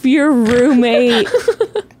like if your roommate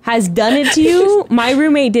has done it to you, my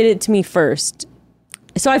roommate did it to me first.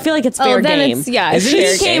 So I feel like it's fair then game. it's If it's she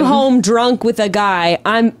fair came game. home drunk with a guy,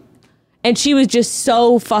 and she was just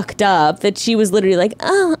so fucked up that she was literally like,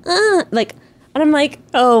 and I'm like,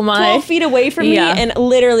 Oh my! 12 feet away from Yeah. me, and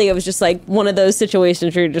literally it was just like one of those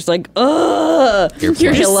situations where you're just like, ugh. You're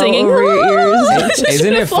You're just Pillow singing. over your ears.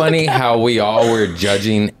 Isn't it funny how we all were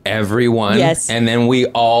judging everyone? Yes. And then we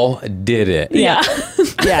all did it. Yeah.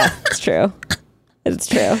 Yeah, it's true. It's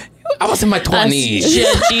true. I was in my 20s.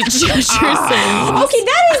 Judgers and Okay,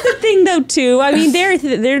 that is the thing though too. I mean,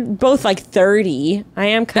 they're both like 30. I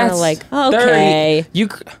am kind of like, okay,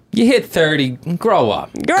 30. You hit 30, grow up.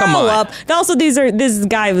 grow Come on. up. Also, this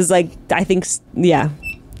guy was like, I think, yeah,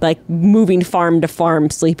 like moving farm to farm,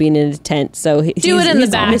 sleeping in a tent. So do it in the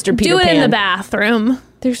bath. Mr. Peter Do it Pan. in the bathroom.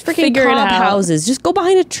 There's freaking Figure it cob out. houses. Just go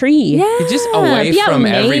behind a tree. Yeah. Just away Be out from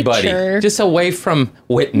in everybody. nature. Just away from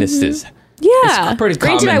witnesses. Yeah. It's pretty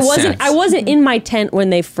Granted, common I sense. wasn't in my tent when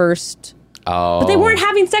they first. Oh. But they weren't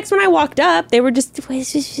having sex when I walked up. They were just It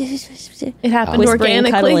happened whispering and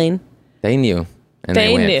organically. cuddling. They knew. And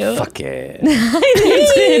They went, knew. Fuck it.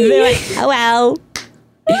 They're like, oh well.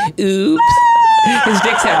 Oops. His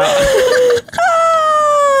dick's out.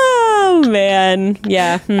 Oh man,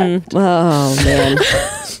 yeah. Oh man.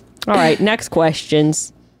 All right, next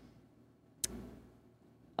questions.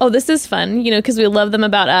 Oh, this is fun, because we love them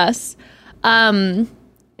about us. And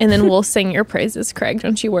then we'll sing your praises, Craig.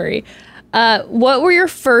 Don't you worry. What were your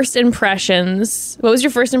first impressions? What was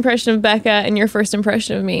your first impression of Becca and your first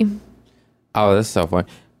impression of me? Oh, that's so fun.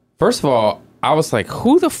 First of all, I was like,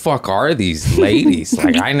 who the fuck are these ladies?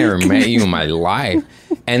 Like, I never met you in my life.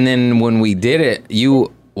 And then when we did it,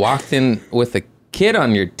 you walked in with a kid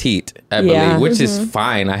on your teat, I believe, Yeah. which is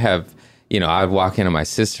fine. I have, I'd walk into my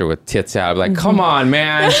sister with tits out. I'd be like, come on,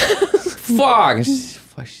 man. Fuck. And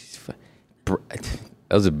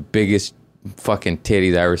that was the biggest fucking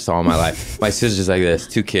titties I ever saw in my life. My sister's like this,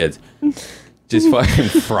 2 kids. Just fucking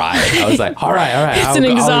fried. I was like, all right. It's an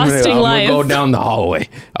exhausting I'm life. gonna go down the hallway.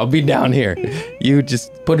 I'll be down here. You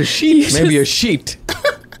just put a sheet, maybe a sheet.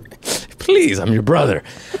 please, I'm your brother.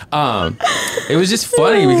 It was just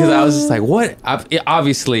funny because I was just like, what?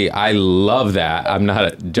 Obviously, I love that. I'm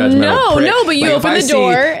not a judgmental prick. No, but you Like, if open I the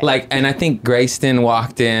door. Like, and I think Grayston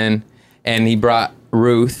walked in and he brought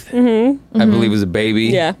Ruth, I believe was a baby.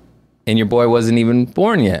 Yeah. And your boy wasn't even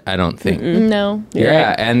born yet, I don't think. No.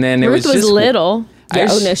 Yeah, and then it Ruth was just little. Yeah,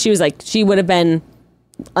 no, she would have been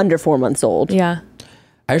under 4 months old. Yeah.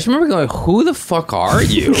 I just remember going, who the fuck are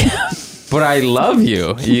you? But I love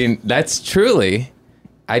you. That's truly,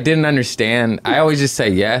 I didn't understand. I always just say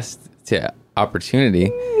yes to opportunity.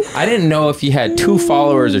 I didn't know if you had 2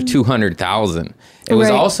 followers or 200,000. It was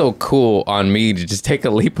Right. also cool on me to just take a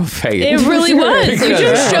leap of faith. It really was. You Because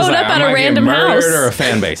just I was showed like, up I at a might get random murdered house. or a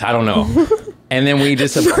fan base. I don't know. And then we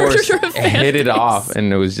just, of course, Murdered or a fan hit it base. off,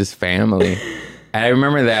 and it was just family. And I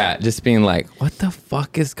remember that, just being like, what the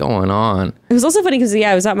fuck is going on? It was also funny because,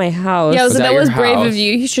 I was at my house. Yeah, Was that that your was brave house? of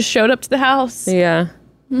you. You just showed up to the house. Yeah.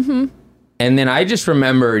 And then I just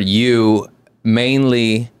remember you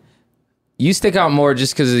mainly, you stick out more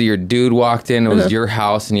just because your dude walked in, it was your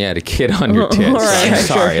house, and you had a kid on your tits. Right, I'm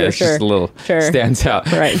sorry, sure, that's just a little, stands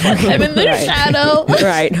out. Right. I'm in the shadow.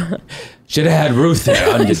 Right. Should have had Ruth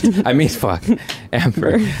there. I mean, fuck.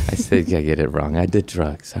 Amber. I said, I get it wrong. I did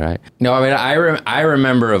drugs, all right? No, I mean, I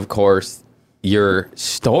remember, of course, your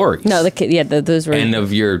stories. No, the kid, those were. And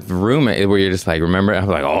of your roommate, where you're just like, remember? I'm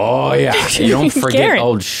like, oh, yeah. You don't forget Karen.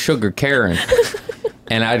 old Sugar Karen.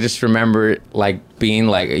 And I just remember, like, being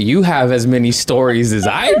like, you have as many stories as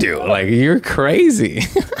I do. Like, you're crazy.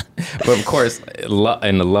 But, of course,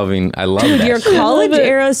 in the loving, I love that Your shit. college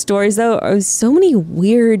era stories, though, are so many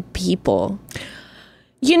weird people.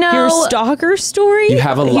 You know, Your stalker story? You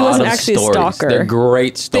have a He lot wasn't of actually stories. a stalker. They're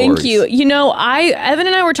great stories. thank you. You know, Evan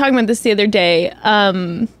and I were talking about this the other day.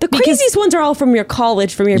 The craziest ones are all from your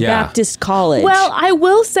college, from your Yeah. Baptist college. Well, I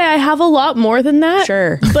will say I have a lot more than that.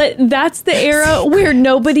 Sure. But that's the era where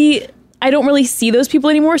I don't really see those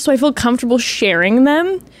people anymore, so I feel comfortable sharing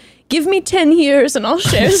them. Give me 10 years and I'll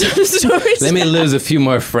share some stories. Let me lose a few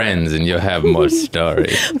more friends and you'll have more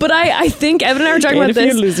stories. But I think Evan and I were talking about if you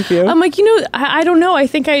this. lose a few. I'm like, I don't know. I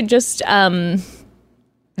think I just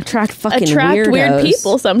attract fucking attract weird weirdos.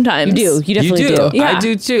 people sometimes. You do. You definitely you do. Yeah. I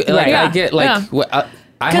do too. Like, Right. I get like, Yeah.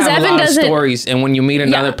 I 'Cause have Evan a lot of doesn't- stories, and when you meet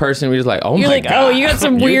another Yeah. person, we're just like, oh You're my like, God. oh, you got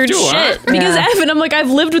some You weird too, huh? shit. Because Yeah. Evan, I'm like,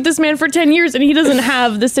 I've lived with this man for 10 years and he doesn't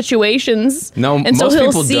have the situations. No, and so most he'll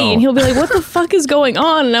people see don't. and he'll be like, what the fuck is going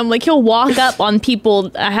on? And I'm like, he'll walk up on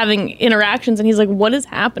people having interactions and he's like, what is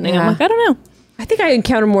happening? I'm Yeah. like, I don't know. Oh, I think I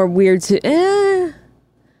encounter more weird.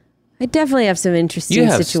 I definitely have some interesting You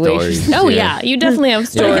have situations. stories. Oh, yeah. You definitely have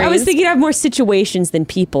stories. I was thinking I have more situations than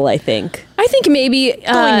people. I think I think maybe.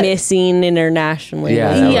 going missing internationally.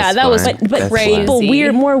 Yeah, that was fine. but That's crazy. fine.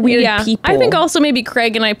 People, more weird people. I think also maybe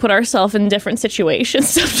Craig and I put ourselves in different situations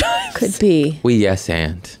sometimes. could be. We yes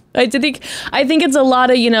and. I think it's a lot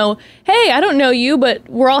of, hey, I don't know you, but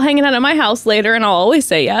we're all hanging out at my house later and I'll always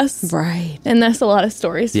say yes. Right. And that's a lot of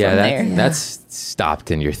stories Yeah, from there. that's stopped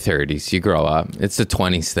in your 30s. You grow up. It's a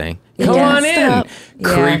 20s thing. Come Yeah. on in, Stop.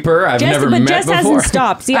 creeper. I've never but met Jess before. hasn't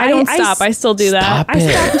stopped. See, I don't stop. I still do that. Stop I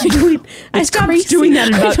stopped doing. I stopped crazy. doing that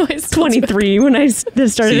at I about know, I still do 23 when I started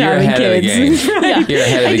So you're having ahead of the kids. game. Yeah. You're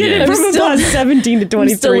ahead of I the did game. it from I'm still- about 17 to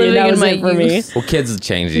 23. still living that in was my it for me. youth. Well, kids will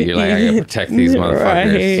change you. You're like, I gotta protect these motherfuckers.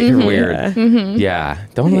 Right. You're weird. Mm-hmm. Yeah.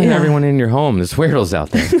 Don't let Yeah. everyone in your home. There's weirdos out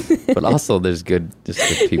there. But also there's good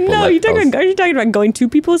people. No, like those. are you talking about going to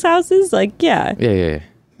people's houses? Like, yeah. Yeah.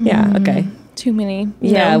 Yeah, okay. Too many.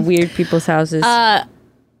 Yeah, No. weird people's houses. I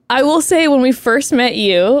will say when we first met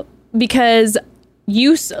you, because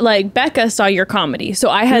Becca saw your comedy. So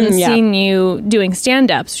I hadn't yeah. seen you doing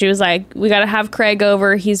stand-ups. She was like, we got to have Craig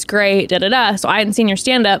over. He's great, da-da-da. So I hadn't seen your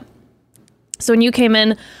stand-up. So when you came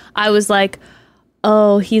in, I was like,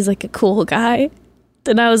 oh, he's like a cool guy.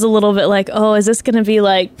 And I was a little bit like, oh, is this going to be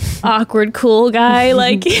like awkward cool guy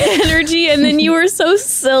like energy? And then you were so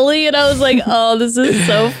silly. And I was like, oh, this is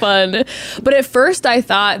so fun. But at first I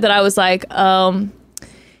thought that I was like,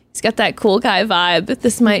 he's got that cool guy vibe.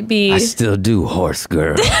 This might be. I still do, horse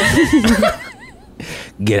girl.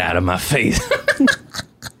 Get out of my face.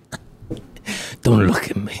 Don't look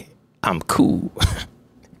at me. I'm cool.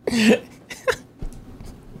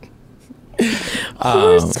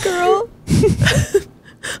 Horse girl.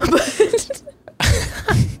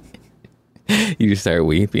 You start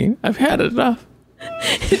weeping. I've had enough.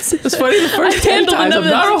 It's funny. The first I've 10 handled times enough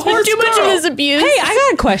I'm not a of this. horse Too much girl. of his abuse. hey, I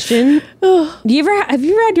got a question. Have you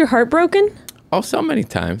ever had your heart broken? Oh, so many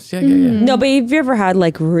times. Yeah. No, but have you ever had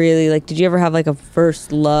did you ever have like a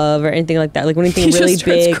first love or anything like that? Like anything He really just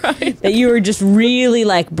starts big crying. that you were just really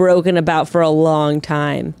like broken about for a long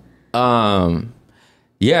time?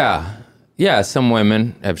 Yeah. yeah, some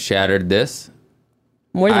women have shattered this.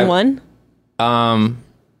 More than one?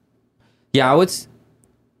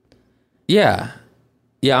 Yeah,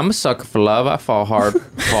 yeah, I'm a sucker for love. I fall hard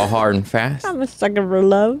and fast. I'm a sucker for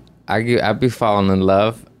love. I be falling in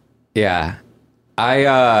love. Yeah.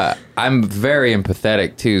 I'm very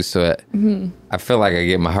empathetic too, so I feel like I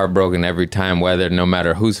get my heart broken every time, no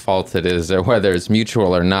matter whose fault it is or whether it's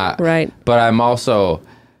mutual or not. Right. But I'm also,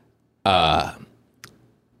 I've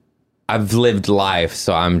lived life,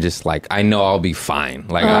 so I'm just like, I know I'll be fine.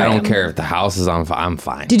 Like, I don't care if the house is on fire, I'm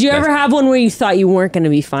fine. Did you ever have one where you thought you weren't going to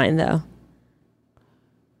be fine, though?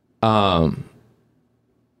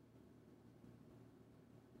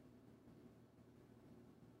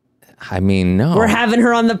 I mean, no. We're having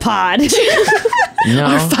her on the pod. No.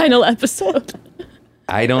 Our final episode.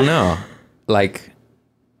 I don't know. Like,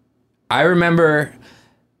 I remember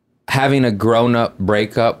having a grown-up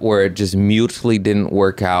breakup where it just mutually didn't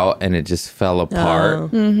work out and it just fell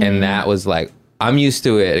apart. And that was like, I'm used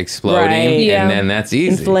to it exploding, Right. Yeah. and then that's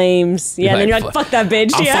easy. In flames. Yeah, and then you're like, fuck that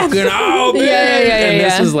bitch. I'm Yeah. fucking out, bitch. And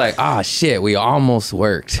this yeah. was like, oh, shit, we almost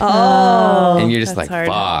worked. Oh. And you're just like, hard.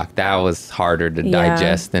 fuck, that was harder to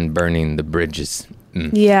digest than burning the bridges.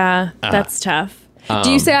 Yeah, that's tough. Do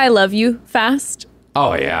you say I love you fast?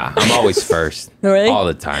 Oh, yeah. I'm always first. Really? All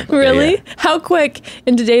the time. Yeah, Really? yeah. How quick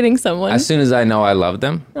into dating someone? As soon as I know I love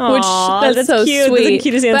them. Which Aw, that's so cute. sweet. That's the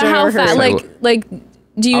cutest answer but I've how ever heard. fast? Like,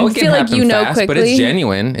 do you it can feel like happen you know fast, quickly? But it's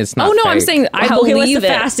genuine. It's not Oh no, I'm fake. saying I Okay, believe what's the it.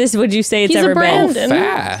 fastest would you say it's He's a ever been? Brandon.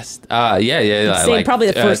 Fast. Yeah. Say like, probably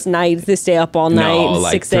the first night, to stay up all night, no,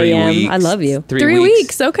 like 6 3 a.m. weeks. I love you. 3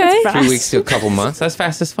 weeks, okay. 3 weeks to a couple months. That's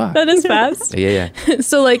fast as fuck. That is fast. Yeah.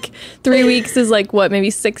 So like 3 weeks is like what, maybe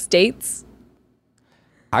 6 dates?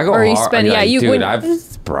 I go Or you hard. spend- yeah, you dude, would-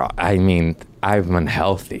 I'm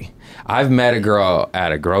unhealthy. I've met a girl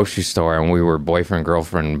at a grocery store and we were boyfriend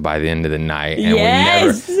girlfriend by the end of the night, and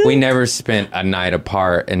Yes! we never spent a night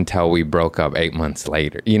apart until we broke up 8 months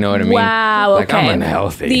later. You know what I mean? Wow, Like, I'm okay.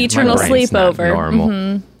 unhealthy. The My eternal brain's not sleepover.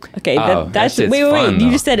 normal. Okay, Oh, that's that shit's wait. fun, You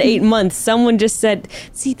though. just said 8 months. Someone just said,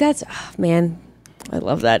 see, that's man. I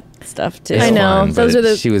love that stuff too. It's I know. fun, but Those are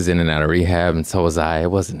the- She was in and out of rehab, and so was I.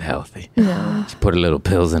 It wasn't healthy. She put her little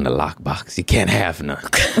pills in the lockbox. You can't have none.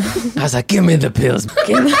 I was like, give me the pills.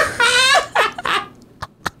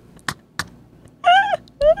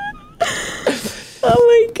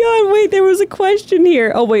 Oh my god! Wait, there was a question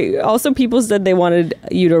here. Oh wait. Also, people said they wanted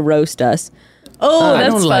you to roast us. Oh, I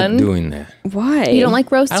that's don't fun. like doing that. Why? You don't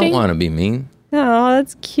like I roasting? don't want to be mean. Oh,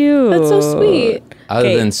 that's cute. That's so sweet. Other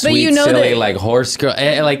Okay, than but sweet, you know silly, that- like horse girl,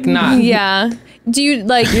 like not. Yeah. Do you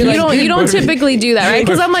like you don't typically do that, right?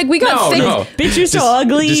 Because I'm like, we got No, thick. no. Bitch, you're so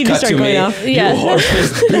ugly. You just cut start to going me. off. Yeah. You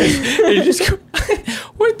horse. You just go,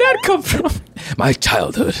 where'd that come from? My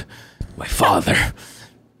childhood. My father.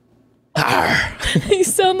 Arr. You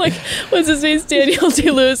sound like what's his name, Daniel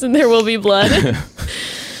Day-Lewis, and There Will Be Blood.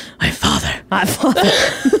 My father. My father.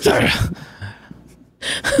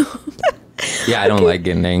 Yeah, I don't like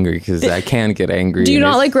getting angry because I can get angry. Do you and not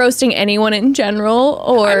it's- like roasting anyone in general,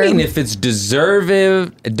 or I mean, if it's deserved,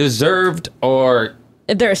 or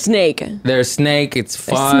If they're a snake. they're a snake, it's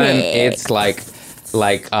fun. snake. It's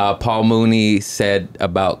like Paul Mooney said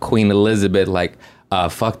about Queen Elizabeth, like,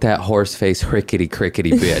 fuck that horse face rickety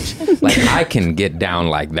crickety bitch. Like, I can get down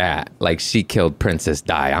like that. Like, she killed Princess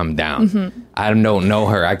Di. I'm down. Mm-hmm. I don't know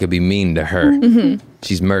her. I could be mean to her.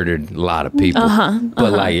 She's murdered a lot of people.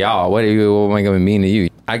 But like, y'all, what am I gonna be mean to you?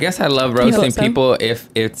 I guess I love roasting so. people if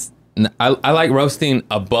it's. I like roasting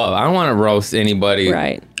above. I don't want to roast anybody.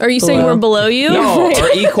 Right. are you saying we're below you? No, or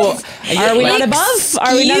equal. Are we not above?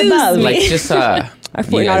 Are we not above? Like, just we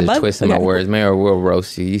you not guys above? are twisting my Okay. words. Maybe we'll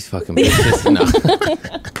roast you. You fucking bitches. No.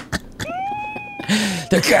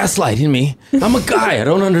 They're gaslighting me. I'm a guy. I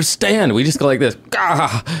don't understand. We just go like this.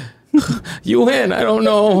 Gah. You win. I don't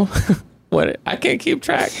know. What? I can't keep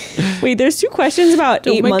track. Wait, there's 2 questions about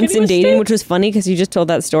Don't 8 make months any in dating, mistakes. which was funny because you just told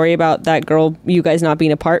that story about that girl, you guys not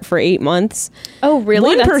being apart for 8 months. Oh, really?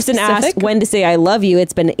 One That's person asked specific? when to say I love you.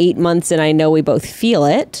 It's been 8 months and I know we both feel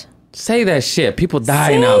it. Say that shit. People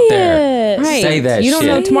dying out there. it. Right. Say that You don't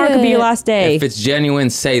know shit. tomorrow could be your it. last day. If it's genuine,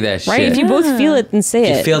 say that Right? shit. If you both feel it, then say If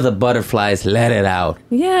you it. feel the butterflies, let it out.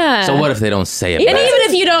 Yeah. So what if they don't say it And back? even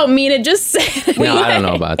if you don't mean it, just say it. No, I don't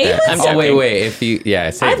know about that. I'm Oh, wait, joking. wait. If you,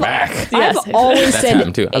 say it back. Yes. I've always That's said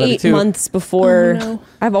happened too. I love it 8 too. months before. Oh, no.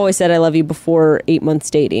 I've always said I love you before 8 months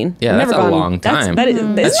dating. Yeah, I've that's never a gone- long time. That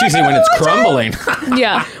is, That's usually when it's crumbling.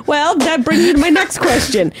 Yeah. well, that brings me to my next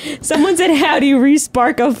question. Someone said, how do you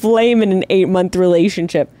re-spark a flame in an 8-month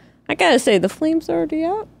relationship? I gotta say, the flame's already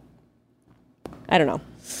out. I don't know.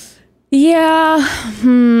 Yeah.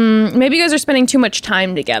 Maybe you guys are spending too much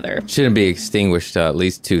time together. Shouldn't be extinguished at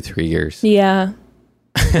least 2-3 years. Yeah.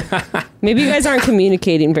 Maybe you guys aren't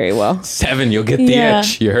communicating very well. 7, you'll get the Yeah.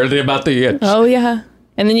 itch. You heard about the itch. Oh, yeah.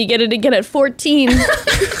 And then you get it again at 14.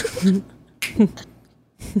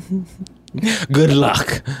 Good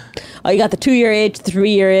luck. Oh, you got the 2-year itch, the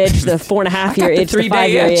 3-year itch, the 4.5-year itch, the 3-day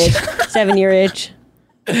 5-year itch. itch, 7-year itch.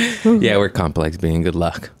 Yeah, we're complex being. Good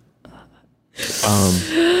luck.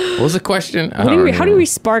 What was the question? How do we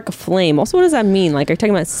spark a flame? Also, what does that mean? Like, are you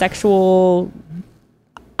talking about sexual?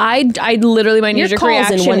 I literally, my Your knee-jerk calls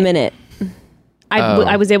reaction. in 1 minute.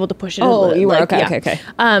 I was able to push it. Oh, you were like, okay. Okay.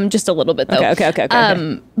 Just a little bit though. Okay.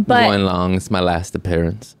 But Going long. It's my last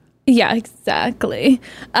appearance. yeah, exactly.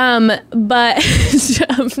 But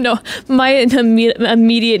no, my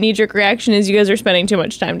immediate knee-jerk reaction is you guys are spending too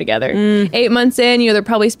much time together. 8 months in, they're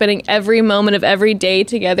probably spending every moment of every day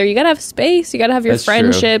together. You gotta have space. You gotta have your That's true.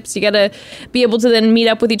 friendships. You gotta be able to then meet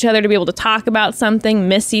up with each other to be able to talk about something,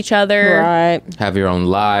 miss each other. Right. Have your own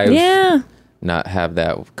lives. Yeah. Not have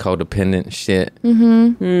that codependent shit.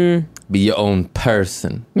 Mm-hmm. Be your own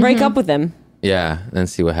person. Break up with them. Yeah, and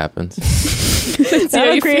see what happens.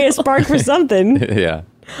 That'll create a spark for something. Yeah.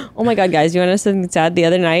 Oh my God, guys, you want to know something sad? The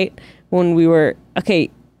other night when we were,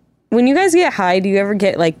 when you guys get high, do you ever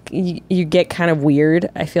get like, you get kind of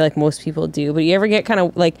weird? I feel like most people do, but you ever get kind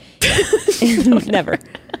of like, never.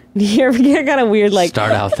 Do you ever get kind of weird? Like,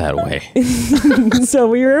 Start out that way. so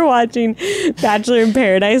we were watching Bachelor in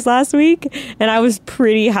Paradise last week and I was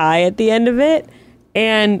pretty high at the end of it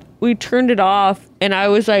and we turned it off and I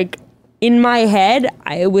was like, in my head,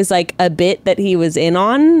 it was like a bit that he was in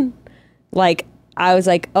on. Like, I was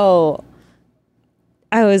like, oh,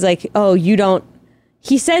 you don't,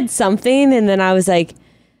 he said something. And then I was like,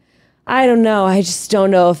 I don't know. I just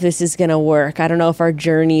don't know if this is going to work. I don't know if our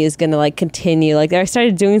journey is going to like continue. Like I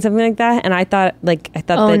started doing something like that. And I thought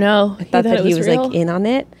Oh, no. I thought that he was real? like in on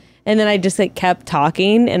it. And then I just like kept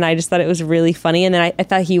talking and I just thought it was really funny. And then I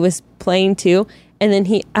thought he was playing too. And then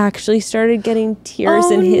he actually started getting tears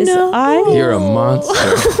in his eyes. You're a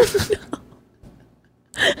monster.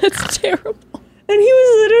 That's terrible. And he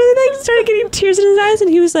was literally like started getting tears in his eyes and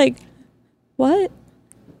he was like, what?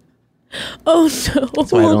 Oh no.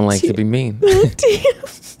 That's why I don't like to be mean. And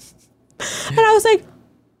I was like,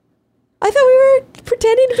 I thought we were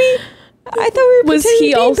pretending to be, Was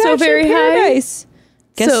he also Bachelor very in high? Paradise.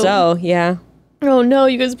 Guess So- so, yeah. Oh no,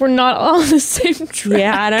 you guys were not on the same track.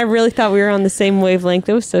 Yeah, and I really thought we were on the same wavelength.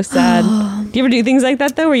 It was so sad. Do you ever do things like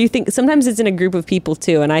that though, where you think sometimes it's in a group of people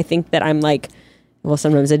too, and I think that I'm like, well,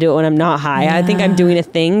 sometimes I do it when I'm not high. I think I'm doing a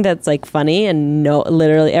thing that's like funny, and no,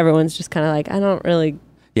 literally everyone's just kind of like, I don't really.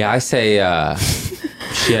 Yeah, I say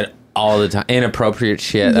shit all the time. Inappropriate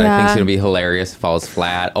shit that I Yeah. think's gonna be hilarious falls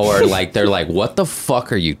flat. Or like they're like, what the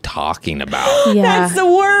fuck are you talking about? Yeah. That's the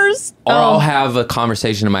worst. Or I'll have a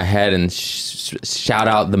conversation in my head and shout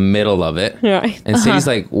out the middle of it. Right. And Sadie's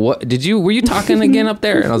like, "What? Were you talking again up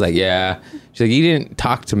there?" And I was like, "Yeah." She's like, "You didn't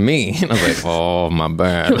talk to me." And I was like, "Oh, my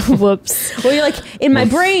bad." Whoops. Well, you're like, in my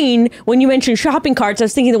brain, when you mentioned shopping carts, I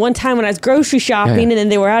was thinking the one time when I was grocery shopping Yeah. and then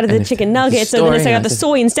they were out of the And chicken the nuggets, so then I story, got I the said-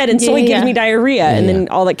 soy instead, and soy Yeah, gives yeah. me diarrhea. And then yeah.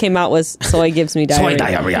 all that came out was soy gives me diarrhea. Soy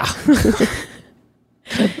diarrhea.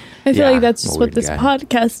 I feel Yeah, like that's I'm a just what weird this guy.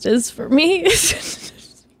 podcast is for me.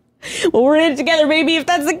 Well, we're in it together, baby, if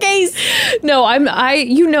that's the case. No,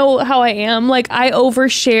 you know how I am. Like I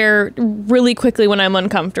overshare really quickly when I'm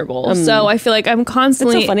uncomfortable. So I feel like I'm It's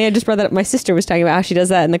constantly so funny. I just brought that up. My sister was talking about how she does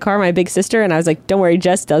that in the car, my big sister, and I was like, don't worry,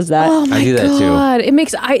 Jess does that. Oh my I do that too. god. It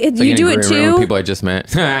makes you do it too. People I just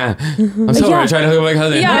met. I'm sorry. Yeah. I'm trying to hook my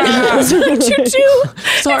cousin. Yeah, that's what I do too.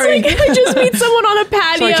 Sorry. It's like I just meet someone on a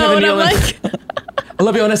patio Kevin and I'm Nealon. like, I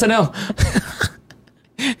love you on SNL.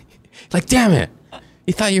 Like, damn it.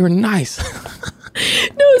 You thought you were nice. no,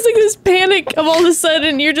 it's like this panic of all of a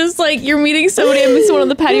sudden you're just like you're meeting somebody. I meet someone on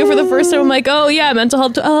the patio for the first time. I'm like, oh yeah, mental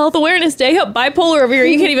health awareness day. Yep, bipolar over here.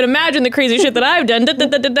 You can't even imagine the crazy shit that I've done. Da, da,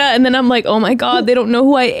 da, da, da. And then I'm like, oh my god, they don't know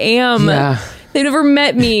who I am. Yeah. They've never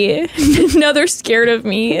met me. Now they're scared of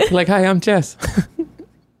me. Like, hi, I'm Jess.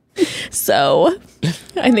 So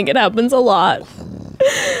I think it happens a lot.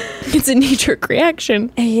 It's a knee-jerk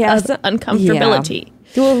reaction Yeah, of uncomfortability. Yeah.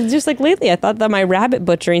 Well, just like lately, I thought that my rabbit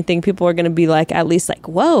butchering thing, people are going to be like, at least like,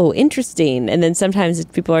 whoa, interesting. And then sometimes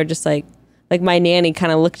people are just like my nanny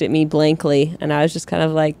kind of looked at me blankly, and I was just kind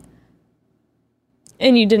of like,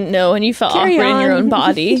 And you didn't know, and you felt Carry awkward in your on. own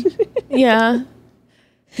body. Yeah.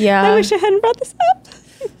 Yeah. I wish I hadn't brought this up.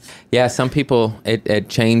 Yeah, some people, it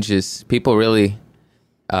changes. People really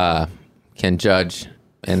can judge,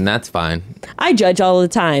 and that's fine. I judge all the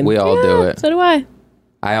time. We all do it. So do I.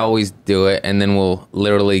 I always do it, and then we'll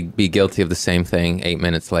literally be guilty of the same thing 8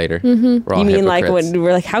 minutes later. We're all You mean like hypocrites. when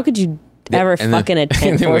we're like, how could you ever And then- fucking and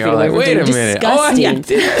attend then we forfeit all like, over wait a dinner? minute. Disgusting. Oh, I did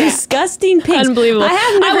that. Disgusting pigs. Unbelievable.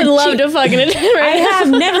 I would love to fucking attend right I now. have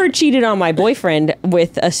never cheated on my boyfriend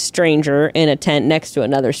with a stranger in a tent next to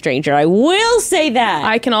another stranger. I will say that.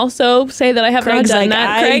 I can also say that I have Craig's not done like,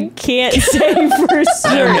 that, I Craig. can't say for I've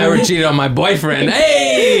sure. never cheated on my boyfriend.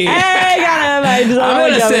 Hey! Hey, got him. I'm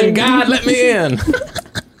going to say, God, let me in.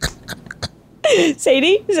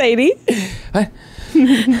 Sadie.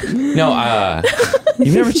 No,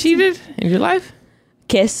 you've never cheated in your life?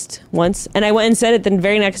 Kissed once, and I went and said it. The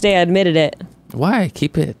very next day, I admitted it. Why?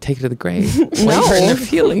 Keep it. Take it to the grave. Why are you hurting their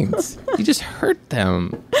feelings? You just hurt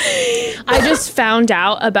them. I just found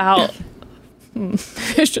out about.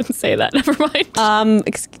 I shouldn't say that. Never mind.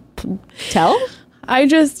 Tell? I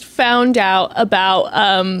just found out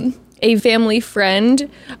about a family friend,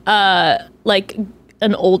 like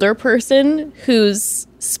an older person whose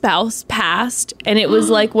spouse passed, and it was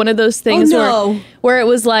like one of those things where it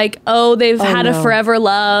was like, oh, they've had a forever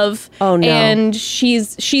love, and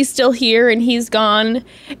she's still here and he's gone,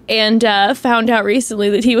 and found out recently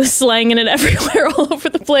that he was slanging it everywhere all over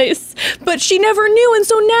the place, but she never knew, and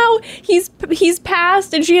so now he's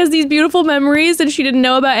passed, and she has these beautiful memories, and she didn't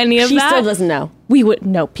know about any of She that. still doesn't know.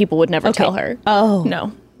 People would never tell her. Oh.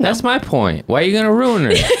 No. That's my point. Why are you going to ruin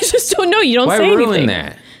it? I just don't know. You don't Why say ruin anything.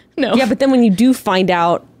 that? No. Yeah, but then when you do find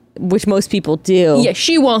out, which most people do, Yeah,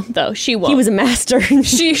 she won't though. She won't. he was a master.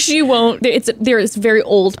 She won't. There's very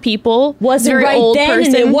old people. wasn't very right old then,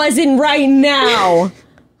 person, and it wasn't right now.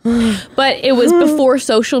 but it was before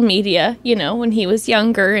social media. You know, when he was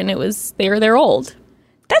younger, and it was they're old.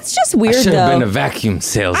 That's just I weird, should have though. been a vacuum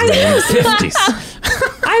salesman in the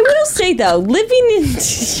 50s. I will say though, living in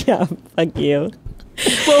yeah, fuck you.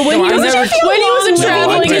 Well, when No, he I was never- when he was a No,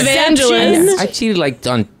 traveling I- evangelist. I cheated like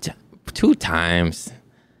on 2 times.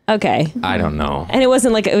 Okay, I don't know. and it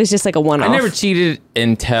wasn't like it was just like a one-off. I never cheated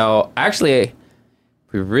until actually.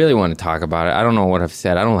 We really want to talk about it. I don't know what I've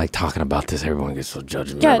said. I don't like talking about this. Everyone gets so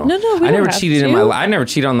judgmental. Yeah, no, we I don't never have cheated in to. my life. I never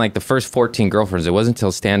cheated on like the first 14 girlfriends. It wasn't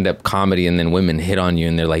until stand-up comedy and then women hit on you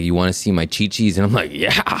and they're like, "You want to see my chi-chis?" And I'm like,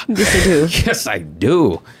 "Yeah, Yes, I do. yes, I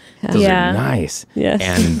do. Those Yeah. are nice." Yes.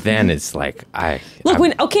 And then it's like Look,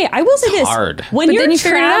 I will say this: hard. when But you're then you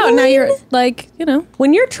figure it out. traveling, Now you're like, you know.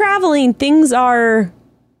 when you're traveling, things are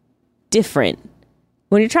different.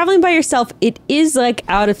 When you're traveling by yourself, it is like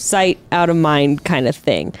out of sight, out of mind kind of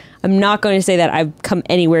thing. I'm not going to say that I've come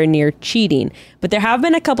anywhere near cheating, but there have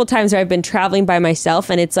been a couple times where I've been traveling by myself,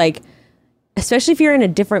 and it's like, especially if you're in a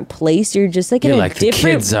different place, you're just like in You're a like the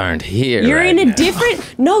different. kids aren't here. You're right in a now.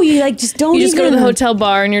 different. No, you like just don't. You just go to even- the hotel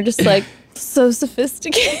bar and you're just like so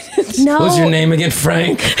sophisticated. No, What's your name again,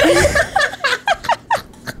 Frank?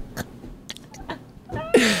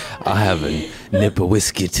 I'll have a nip of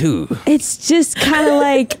whiskey too. It's just kind of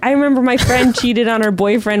like I remember my friend cheated on her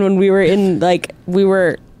boyfriend when we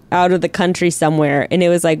were out of the country somewhere, and it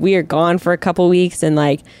was like we were gone for a couple weeks, and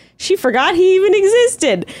like she forgot he even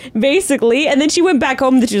existed basically, and then she went back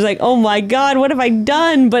home and she was like, oh my god, what have I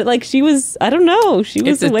done? But like she was, I don't know, she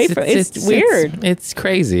was away from it's weird. It's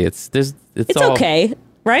crazy. It's It's all, okay,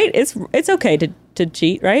 right? It's okay to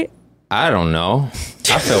cheat, right? I don't know.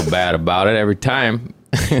 I feel bad about it every time.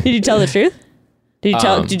 Did you tell the truth?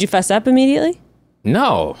 Did you fess up immediately?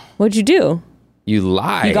 No, What'd you do? you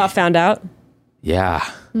lie. You got found out? Yeah.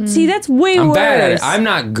 See, that's way I'm worse. bad at it. I'm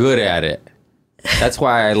not good at it. That's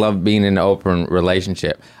why I love being in an open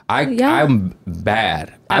relationship. I'm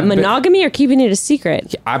bad. At monogamy or keeping it a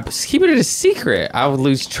secret? I keep it a secret. I would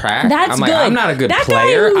lose track. That's I'm like, good. I'm not a good That guy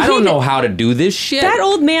player. who I don't hid know it- how to do this shit. That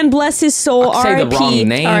old man, bless his soul, I'll say the R.I.P. wrong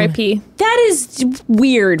name. R.I.P. That is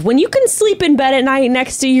weird. When you can sleep in bed at night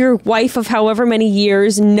next to your wife of however many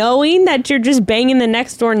years, knowing that you're just banging the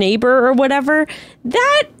next door neighbor or whatever,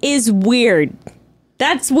 that is weird.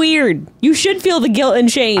 That's weird. You should feel the guilt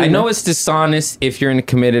and shame. I know it's dishonest if you're in a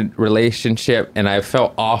committed relationship, and I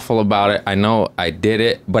felt awful about it. I know I did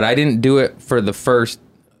it, but I didn't do it for the first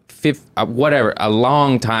a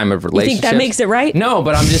long time of relationship. that makes it right? No,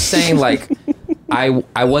 but I'm just saying, like,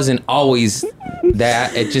 I wasn't always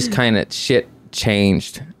that. It just kind of shit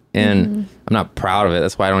changed, and I'm not proud of it.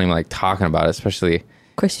 That's why I don't even like talking about it, especially.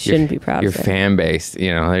 Of course, you shouldn't be proud Your of it. fan base,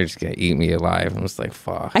 they're just gonna eat me alive. I'm just like,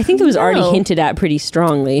 fuck. I think it was already No. hinted at pretty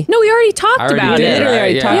strongly. No, we already talked I already about did. it. Literally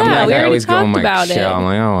already talked I'm about like, it. I We always go already in my talked about it. shell. I'm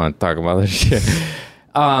like, I don't want to talk about this shit.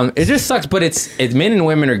 It just sucks, but it's men and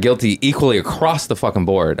women are guilty equally across the fucking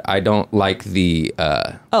board. I don't like the.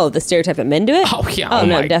 The stereotype that men do it? Oh yeah. Oh,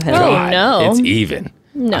 no, my definitely. God. Oh, no. It's even.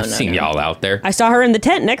 No, I've no, seen no. y'all out there. I saw her in the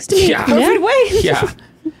tent next to me, Yeah. 4 feet away. Yeah.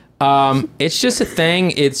 It's just a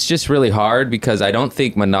thing. It's just really hard because I don't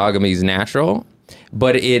think monogamy is natural,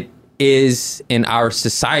 but it is in our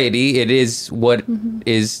society. It is what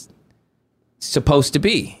is supposed to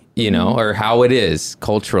be, or how it is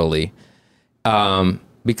culturally.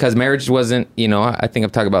 Because marriage wasn't, I think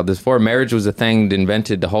I've talked about this before. Marriage was a thing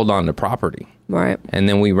invented to hold on to property. Right. And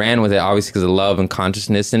then we ran with it, obviously, because of love and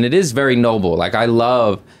consciousness. And it is very noble. Like, I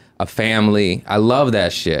love a family. I love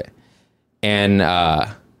that shit. And,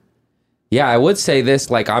 I would say this,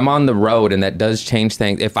 like, I'm on the road, and that does change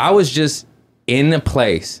things. If I was just in a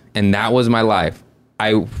place and that was my life,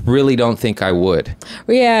 I really don't think I would.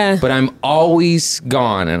 Yeah. But I'm always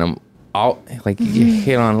gone, and I'm all like, you get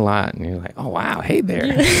hit on a lot, and you're like, oh wow, hey there.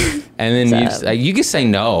 And then you just, like, you can say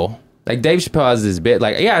no. Like Dave Chappelle has this bit,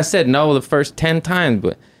 like, yeah, I said no the first 10 times,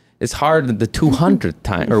 but it's hard the 200th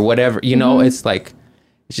time or whatever. It's like,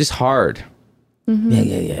 it's just hard.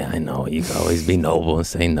 Yeah, I know. You can always be noble and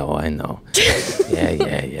say no, I know.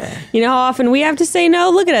 Yeah. You know how often we have to say no?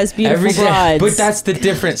 Look at us, beautiful Every day. broads. But that's the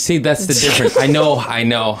difference. See, that's the difference. I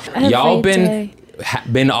know. Y'all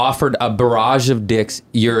been offered a barrage of dicks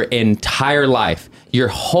your entire life, your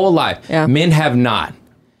whole life. Yeah. Men have not.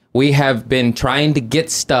 We have been trying to get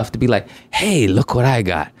stuff to be like, hey, look what I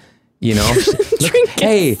got. Look,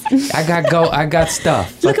 hey, I got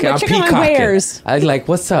stuff. Look at check out my wares. I like,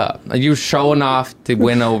 what's up? You're showing off to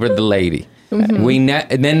win over the lady. And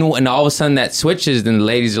then when all of a sudden that switches, then the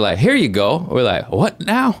ladies are like, here you go. We're like, what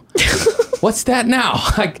now? What's that now?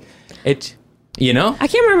 Like, it. I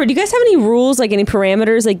can't remember. Do you guys have any rules, like any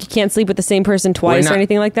parameters, like you can't sleep with the same person twice or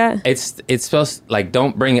anything like that? It's supposed to, like,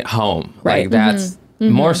 don't bring it home. Right. Like, that's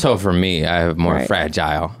more so for me. I have more Right.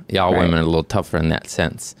 fragile. Y'all women are a little tougher in that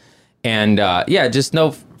sense. And just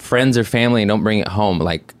no friends or family, and don't bring it home,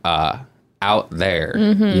 like, out there,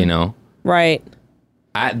 Right.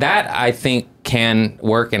 I think can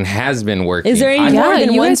work and has been working. Is there any more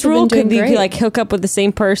than you one guys have rule? been doing Could you great. like hook up with the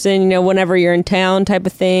same person, whenever you're in town type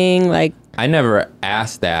of thing? Like, I never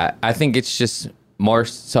asked that. I think it's just more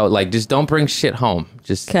so, like, just don't bring shit home.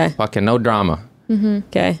 Just 'Kay. fucking no drama.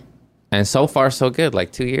 okay. And so far, so good.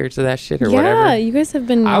 Like 2 years of that shit or Yeah, whatever. you guys have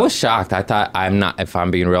been. I was shocked. I thought if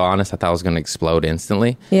I'm being real honest, I thought I was going to explode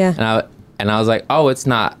instantly. Yeah. And I was like, oh, it's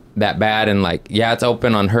not that bad. And like, yeah, it's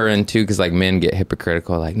open on her end too. Cause like men get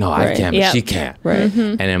hypocritical. Like, no, I Right. can't, but Yep. she can't. Right.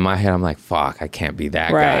 And in my head, I'm like, fuck, I can't be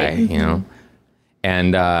that Right. guy,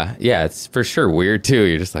 And it's for sure weird too.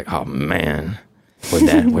 You're just like, oh man, where'd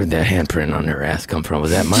that handprint on her ass come from?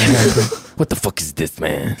 Was that my handprint? What the fuck is this,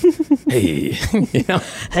 man? Hey,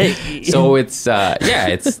 Hey. So it's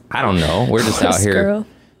it's, I don't know. We're just out here girl.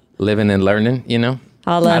 living and learning,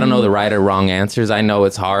 I don't know the right or wrong answers. I know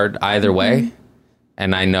it's hard either way.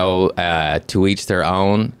 And I know to each their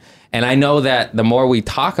own. And I know that the more we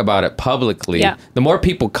talk about it publicly, the more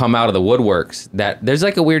people come out of the woodworks, that there's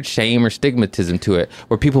like a weird shame or stigmatism to it,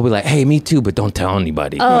 where people be like, hey, me too, but don't tell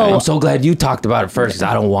anybody. Oh. I'm so glad you talked about it first because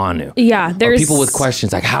I don't want to. Yeah, Or there's people with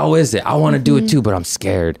questions like, how is it? I want to do it too, but I'm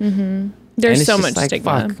scared. And There's it's so just much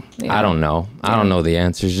stigma. Fuck, Yeah. I don't know. I don't know the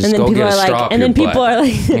answers. Just And then go people get a are like- straw up and your then people butt are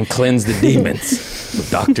like- and cleanse the demons with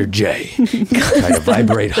Dr. J. Try to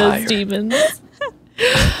vibrate Those higher. demons.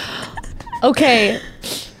 Okay.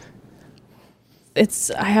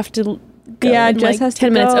 I have to go Yeah, in Jess like has to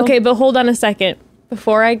 10 minutes. go. Okay, but hold on a second.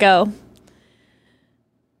 Before I go,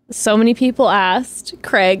 so many people asked,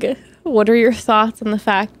 Craig, what are your thoughts on the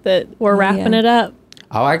fact that we're wrapping it up?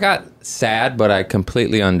 Oh, I got sad, but I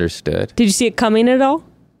completely understood. Did you see it coming at all?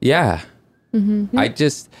 Yeah. I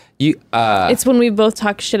just, It's when we both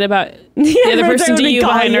talk shit about the other we're person to totally you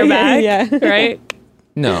behind our calling back. you. Yeah. Right?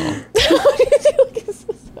 no.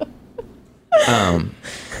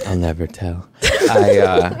 I'll never tell.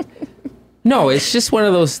 No, it's just one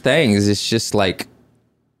of those things. It's just like,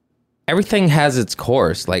 everything has its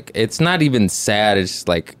course. Like, it's not even sad. It's just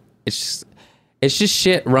like, it's just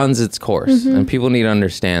shit runs its course, and people need to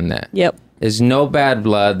understand that. Yep. There's no bad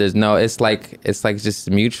blood. It's like just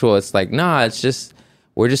mutual. It's like, nah, it's just,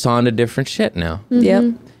 we're just on to different shit now.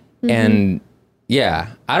 Yep. And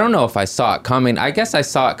yeah, I don't know if I saw it coming. I guess I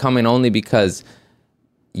saw it coming only because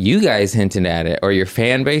you guys hinted at it, or your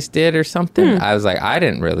fan base did, or something. I was like, I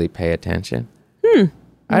didn't really pay attention.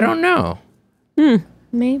 I don't know.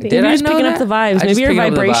 Maybe. Did You're I just know picking that? up the vibes. I just Maybe your picking up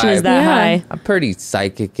the vibration is vibe. that Yeah. high. I'm pretty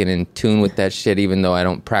psychic and in tune with that shit, even though I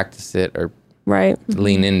don't practice it or Right.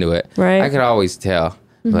 lean into it. Right. I could always tell.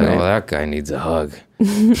 Like, oh, that guy needs a hug.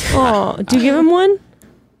 Oh, do you give him one?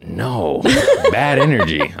 No, bad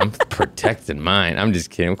energy. I'm protecting mine. I'm just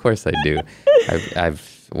kidding. Of course I do.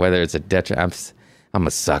 I've whether it's a detriment. I'm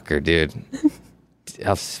a sucker, dude.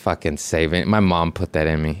 I'll fucking save it. My mom put that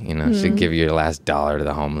in me. You know, she'd give you your last dollar to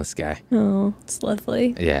the homeless guy. Oh, it's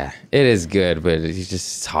lovely. Yeah, it is good, but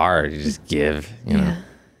it's hard. You just give. You know.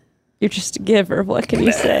 You're just a giver. What can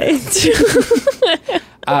you say?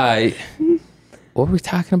 What were we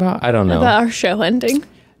talking about? I don't know. About our show ending.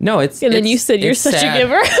 No, it's. And then you said you're such sad. a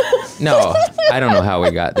giver. No, I don't know how we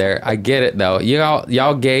got there. I get it though.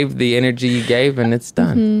 Y'all gave the energy you gave, and it's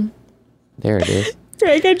done. There it is.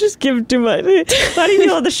 Craig, I just give too much. How do you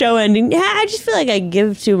feel about the show ending? Yeah, I just feel like I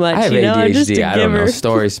give too much. I have ADHD. I'm just a I don't know. giver.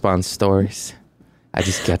 Stories spawn stories. I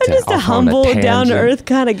just get to. I'm just a humble, down to earth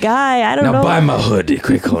kind of guy. I don't know. Now buy my hoodie,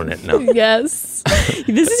 quick on it. No. Yes.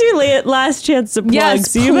 This is your last chance to plug.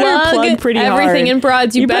 Yes, so you better plug pretty hard. everything in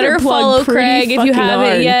Broads. You better plug follow pretty Craig if you fucking haven't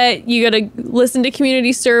hard. yet. You got to listen to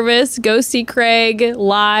community service. Go see Craig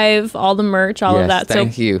live. All the merch, all of that.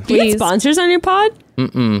 Thank you. Do you Please. get sponsors on your pod?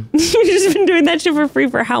 Mm-mm. You've just been doing that shit for free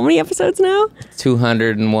for how many episodes now?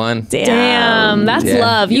 201. Damn, that's Yeah.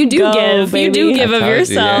 love. You do go, give. baby. You do give I of told you,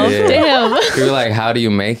 yourself. yeah. Damn. You're like, how do you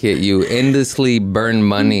make it? You endlessly burn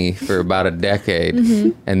money for about a decade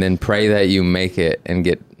and then pray that you make it and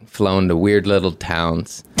get flown to weird little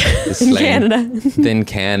towns. In Canada. Then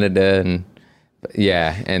Canada and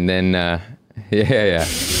and then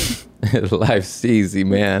life's easy,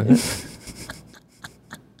 man.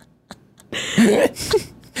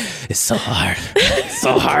 It's so hard. It's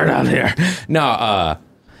so hard out here. No, I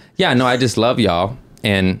just love y'all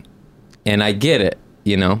and I get it,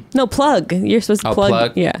 you know. No, plug. You're supposed to Oh, plug.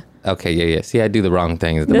 plug? Yeah. Okay, yeah. See, I do the wrong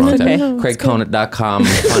things at the That's wrong okay. time. CraigConant.com,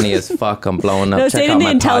 funny as fuck. I'm blowing up. No, Check say it out in the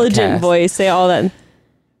my intelligent podcast. voice. Say all that.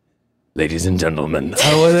 Ladies and gentlemen.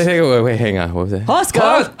 Oh, wait, hang on. What was it? Oscar.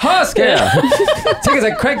 Oscar. Check us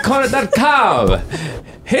at CraigConant.com.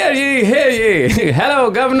 Hear ye.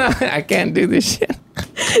 Hello, Governor. I can't do this shit. No,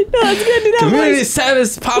 that's good. Do that Community voice.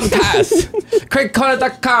 Service Podcast.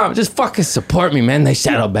 CraigConant.com. Just fucking support me, man. They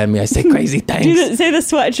shadow ban me. I say crazy things. Say the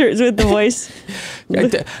sweatshirts with the voice.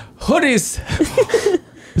 Hoodies.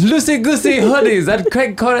 Loosey-goosey hoodies at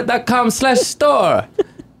CraigConant.com/store.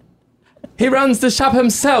 He runs the shop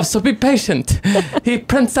himself, so be patient. He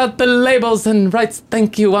prints out the labels and writes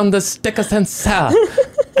thank you on the stickers and sell.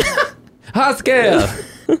 Oscar,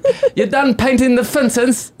 you done painting the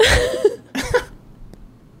fences?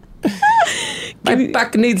 My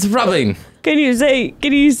back needs rubbing. Can you say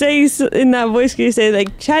in that voice? Can you say like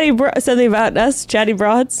something about us, chatty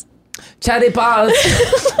broads? Chatty Broads.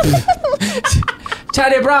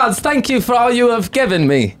 Chatty Broads, thank you for all you have given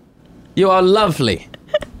me. You are lovely.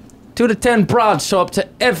 2 to 10 broads show up to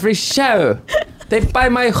every show. They buy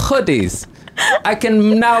my hoodies. I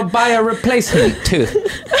can now buy a replacement tooth.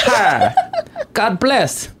 Ha! God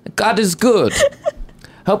bless. God is good.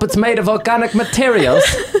 Hope it's made of organic materials.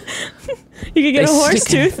 You can get a horse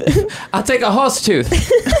stick- tooth. I'll take a horse tooth.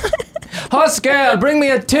 Horse girl, bring me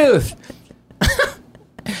a tooth.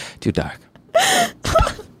 Too dark.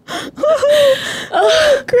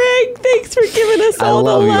 Oh, Craig, thanks for giving us all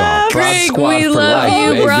the love you all. laughs. Broad Craig, Squad we for love life,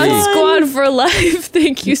 you. baby. Broad Squad for life.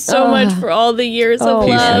 Thank you so much for all the years of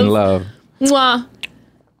Peace love. and love. Mwah.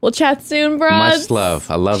 We'll chat soon, broads. Much love.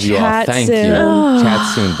 I love you all. Chat Thank soon. you.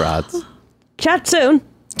 Chat soon, broads. Chat soon.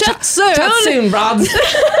 Chat soon. Chat soon, broads.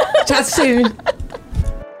 Chat soon.